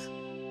Estrellas.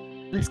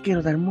 Les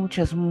quiero dar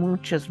muchas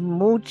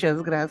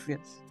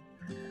gracias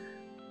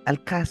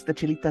al cast de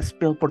Chelita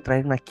Spill por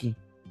traerme aquí.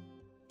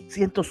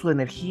 Siento su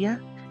energía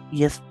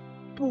y es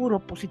puro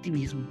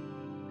positivismo.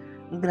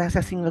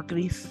 Gracias, señor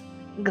Chris.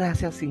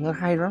 Gracias, señor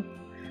Hiram.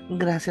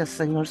 Gracias,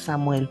 señor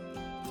Samuel.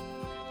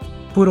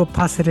 Puro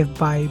positive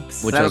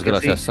vibes. Muchas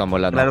gracias,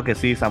 Samuelano. Claro que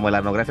sí,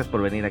 Samuelano. Gracias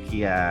por venir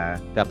aquí a...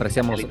 Te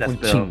apreciamos Chelita un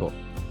Spill. chingo.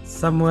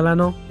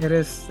 Samuelano,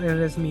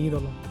 eres mi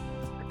ídolo.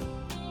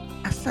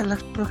 Hasta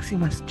las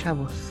próximas,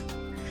 chavos.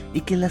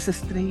 Y que las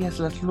estrellas,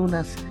 las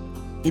lunas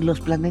y los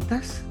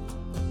planetas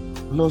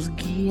los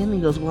guíen y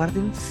los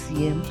guarden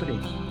siempre.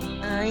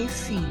 Ay,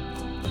 sí.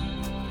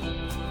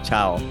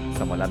 Chao,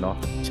 Samuelano.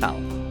 Chao.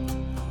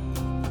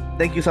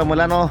 Thank you,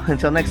 Samuelano.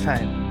 Until next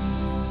time.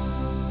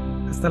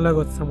 Hasta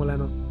luego,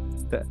 Samuelano.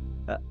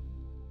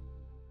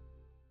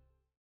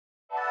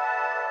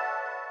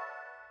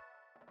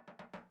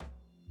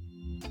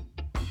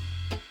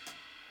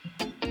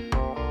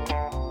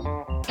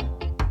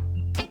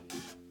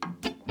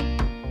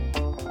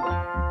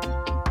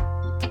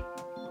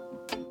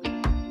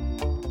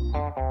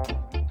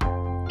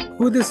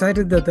 Who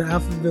decided that the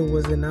alphabet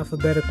was in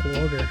alphabetical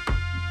order?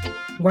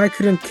 Why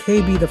couldn't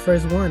K be the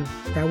first one?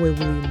 That way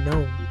we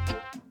know.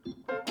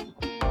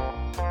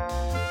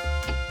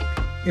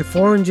 If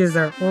oranges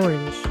are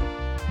orange,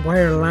 why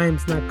are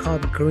limes not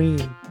called green?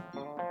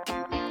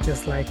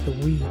 Just like the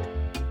weed.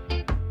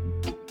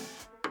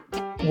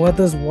 What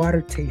does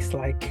water taste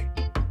like?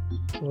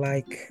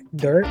 Like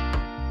dirt?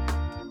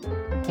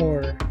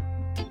 Or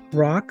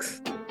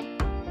rocks?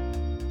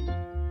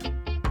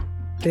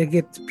 They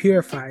get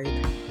purified.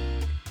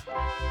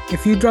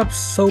 If you drop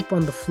soap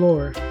on the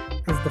floor,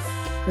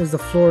 is the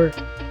floor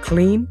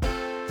clean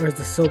or is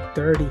the soap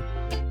dirty?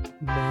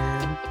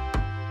 Man.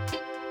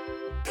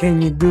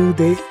 Can you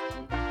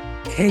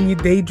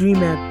daydream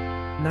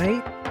at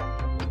night?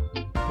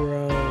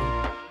 Bro.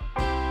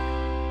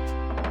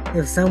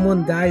 If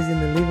someone dies in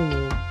the living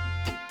room,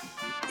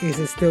 is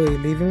it still a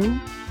living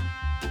room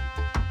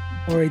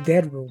or a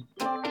dead room?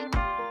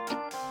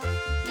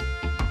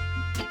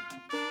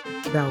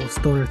 That was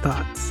Stoner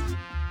Thoughts.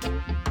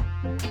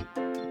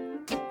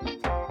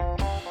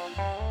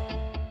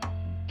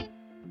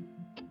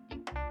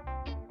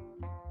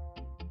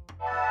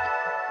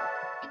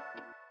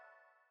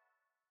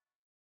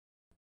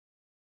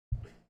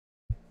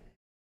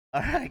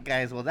 Alright,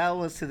 guys. Well, that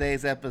was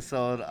today's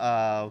episode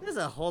of There's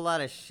a whole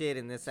lot of shit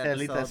in this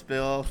Chelita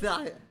episode. Spill.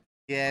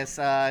 Yes,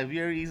 if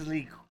you're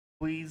easily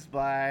squeezed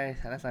by...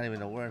 That's not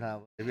even a word, huh?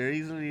 If you're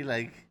easily,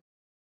 like...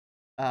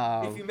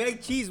 If you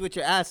make cheese with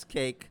your ass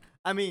cake,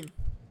 I mean...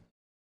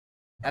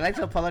 I'd like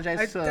to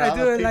apologize to I all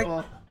do the it like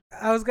people.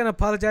 I was gonna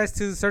apologize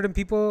to certain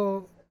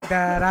people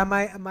that I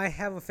might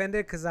have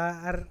offended because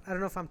I don't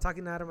know if I'm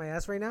talking out of my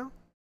ass right now.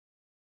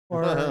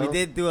 Or We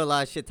did do a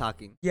lot of shit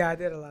talking. yeah, I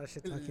did a lot of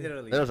shit talking.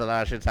 Literally. There was a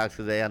lot of shit talk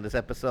today on this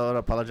episode.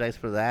 Apologize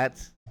for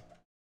that.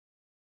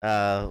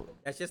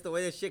 That's just the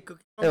way the shit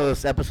cooks. It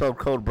was episode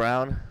Code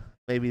Brown.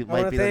 Maybe I might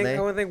want be to the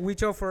thank name.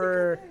 Wicho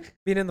for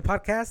being in the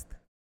podcast.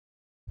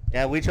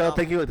 Yeah, Wicho,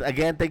 thank you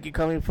again. Thank you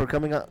for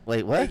coming up.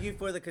 Wait, what? Thank you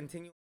for the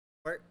continued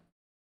work.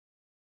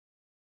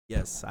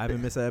 Yes, I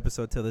haven't missed an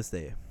episode till this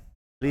day.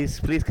 Please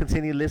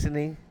continue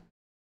listening.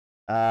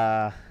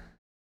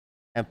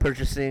 And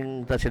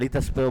purchasing the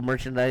Chelita Spill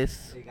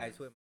merchandise. Hey guys,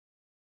 wait.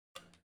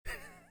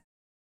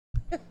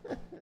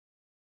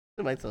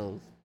 To my toes.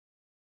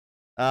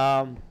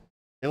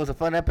 It was a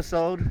fun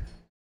episode.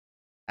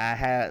 I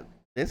had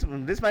this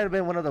might have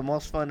been one of the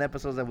most fun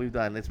episodes that we've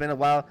done. It's been a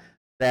while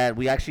that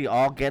we actually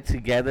all get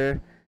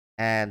together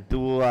and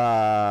do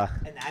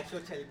An actual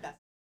chelita.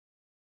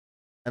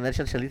 an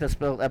actual Chelita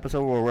Spill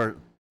episode where we're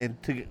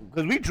into,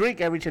 because we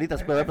drink every Chelita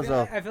Spill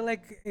episode. I feel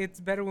like it's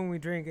better when we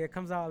drink. It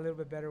comes out a little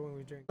bit better when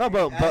we drink. No,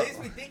 but At least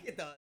we think it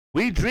does.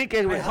 we drink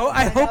it.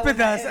 I hope it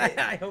does.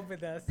 I hope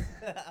it does.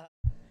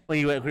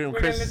 When We're gonna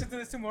Chris listen to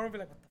this tomorrow and be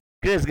like, what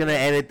the is gonna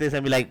edit this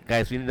and be like,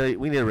 guys, we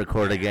need to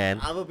record again.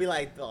 I will be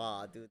like,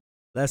 oh, dude.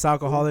 Less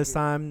alcohol this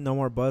time. No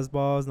more buzz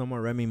balls. No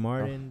more Remy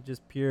Martin.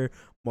 Just pure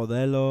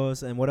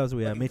modelos. And what else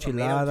we have? Fucking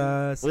tomato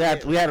Micheladas.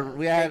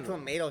 We had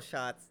Tomato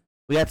shots.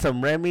 We had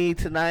some Remy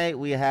tonight.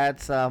 We had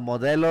some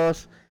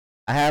Modelos.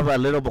 I have a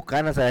little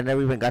Bocanas that I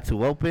never even got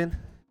to open.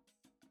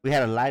 We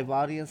had a live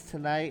audience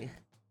tonight.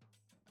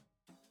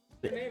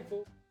 name,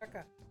 fool?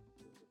 Caca.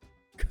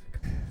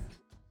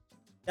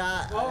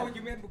 Yeah. Oh,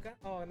 you meant Bucan?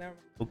 Oh, never mind.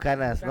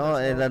 Bucanas. No,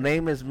 and the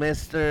name is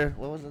Mr.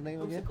 What was the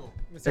name again? Popsicle.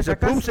 Mr.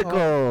 Cacas?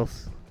 Oh.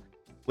 Poopsicles.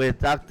 With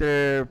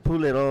Dr.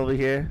 Pulit over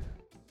here.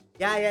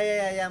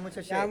 Yeah.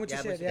 Mucho shit. Yeah, mucho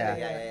shit.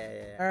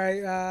 Yeah. All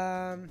right.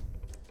 I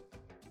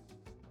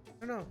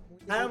don't know.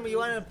 Adam, you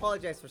want to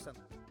apologize for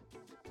something?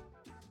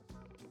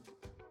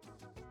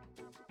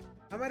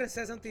 I might have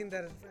said something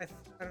that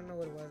I don't know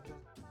what it was.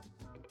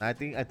 But I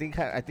think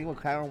what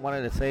Kyron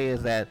wanted to say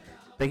is that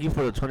thank you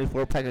for the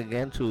 24 pack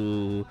again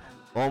to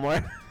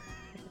Omar.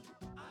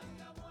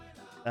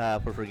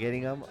 For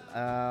forgetting him.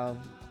 And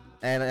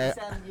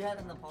Sam, you had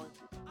an apology.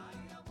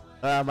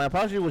 my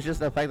apology was just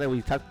the fact that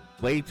we talked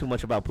way too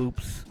much about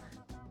poops.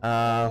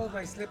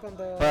 my slip on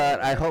the.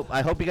 But I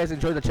hope you guys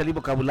enjoyed the Cheli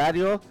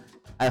Vocabulario.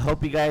 I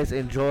hope you guys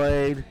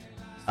enjoyed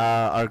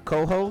our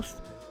co-host.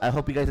 I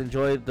hope you guys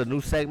enjoyed the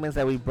new segments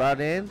that we brought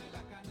in.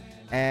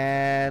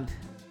 And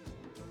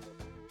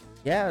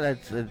yeah,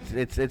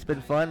 it's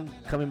been fun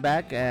coming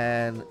back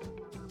and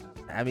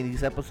having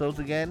these episodes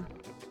again.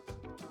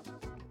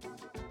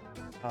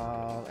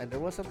 And there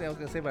was something I was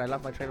gonna say, but I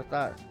lost my train of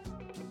thought.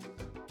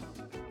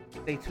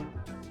 stay tuned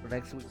for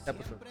next week's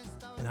episode.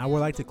 And I would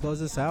like to close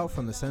this out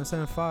from the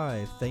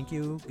 775. Thank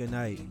you. Good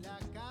night.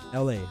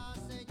 LA.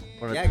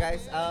 Yeah,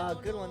 guys.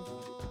 Good one.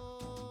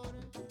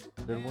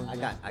 Good one. I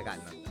got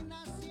nothing.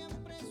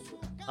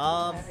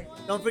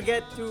 Don't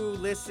forget to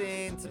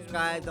listen,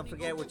 subscribe. Don't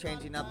forget we're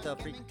changing up the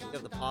frequency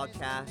of the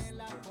podcast.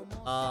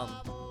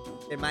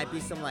 There might be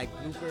some like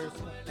bloopers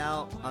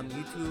now on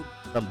YouTube.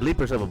 Some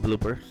bleepers of a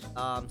blooper.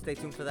 Stay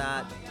tuned for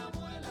that.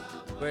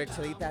 We're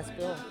Chelita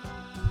Spill.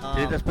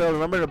 Chelita Spill.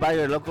 Remember to buy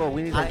your local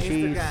weenies and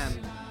cheese.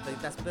 Instagram,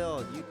 Chelita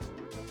Spill. YouTube,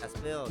 Chelita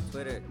Spill.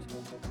 Twitter.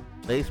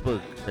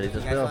 Facebook, Chelita You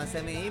guys Spill. want to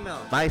send me an email?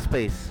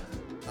 MySpace.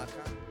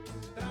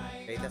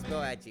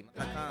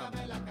 ChelitaSpill@gmail.com.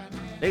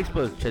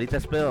 Facebook,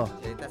 Chelita Spill.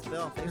 Chelita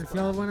Spill. And if Facebook.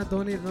 y'all want to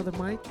donate another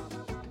mic,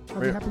 I'll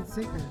be Re- happy to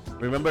take that.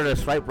 Remember to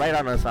swipe right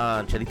on us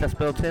on Chelita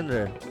Spill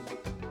Tinder.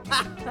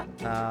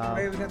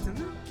 Wait, we got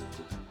Tinder?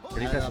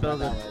 Chelita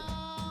Spill.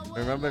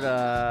 Remember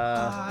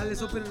to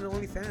Let's open an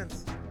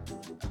OnlyFans.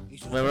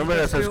 remember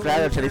to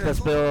subscribe to Chelita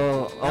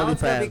Spill Now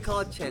it's gonna be OnlyFans.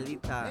 called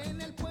Chelita.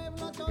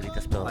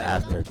 Chelita Spill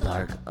After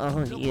Dark.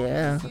 Oh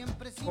yeah.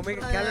 We'll make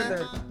a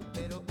calendar.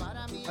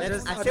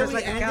 I said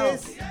we end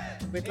this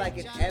with like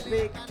an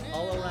epic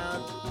all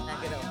around.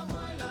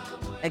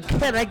 And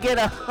can I get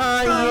a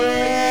oh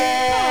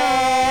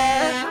yeah?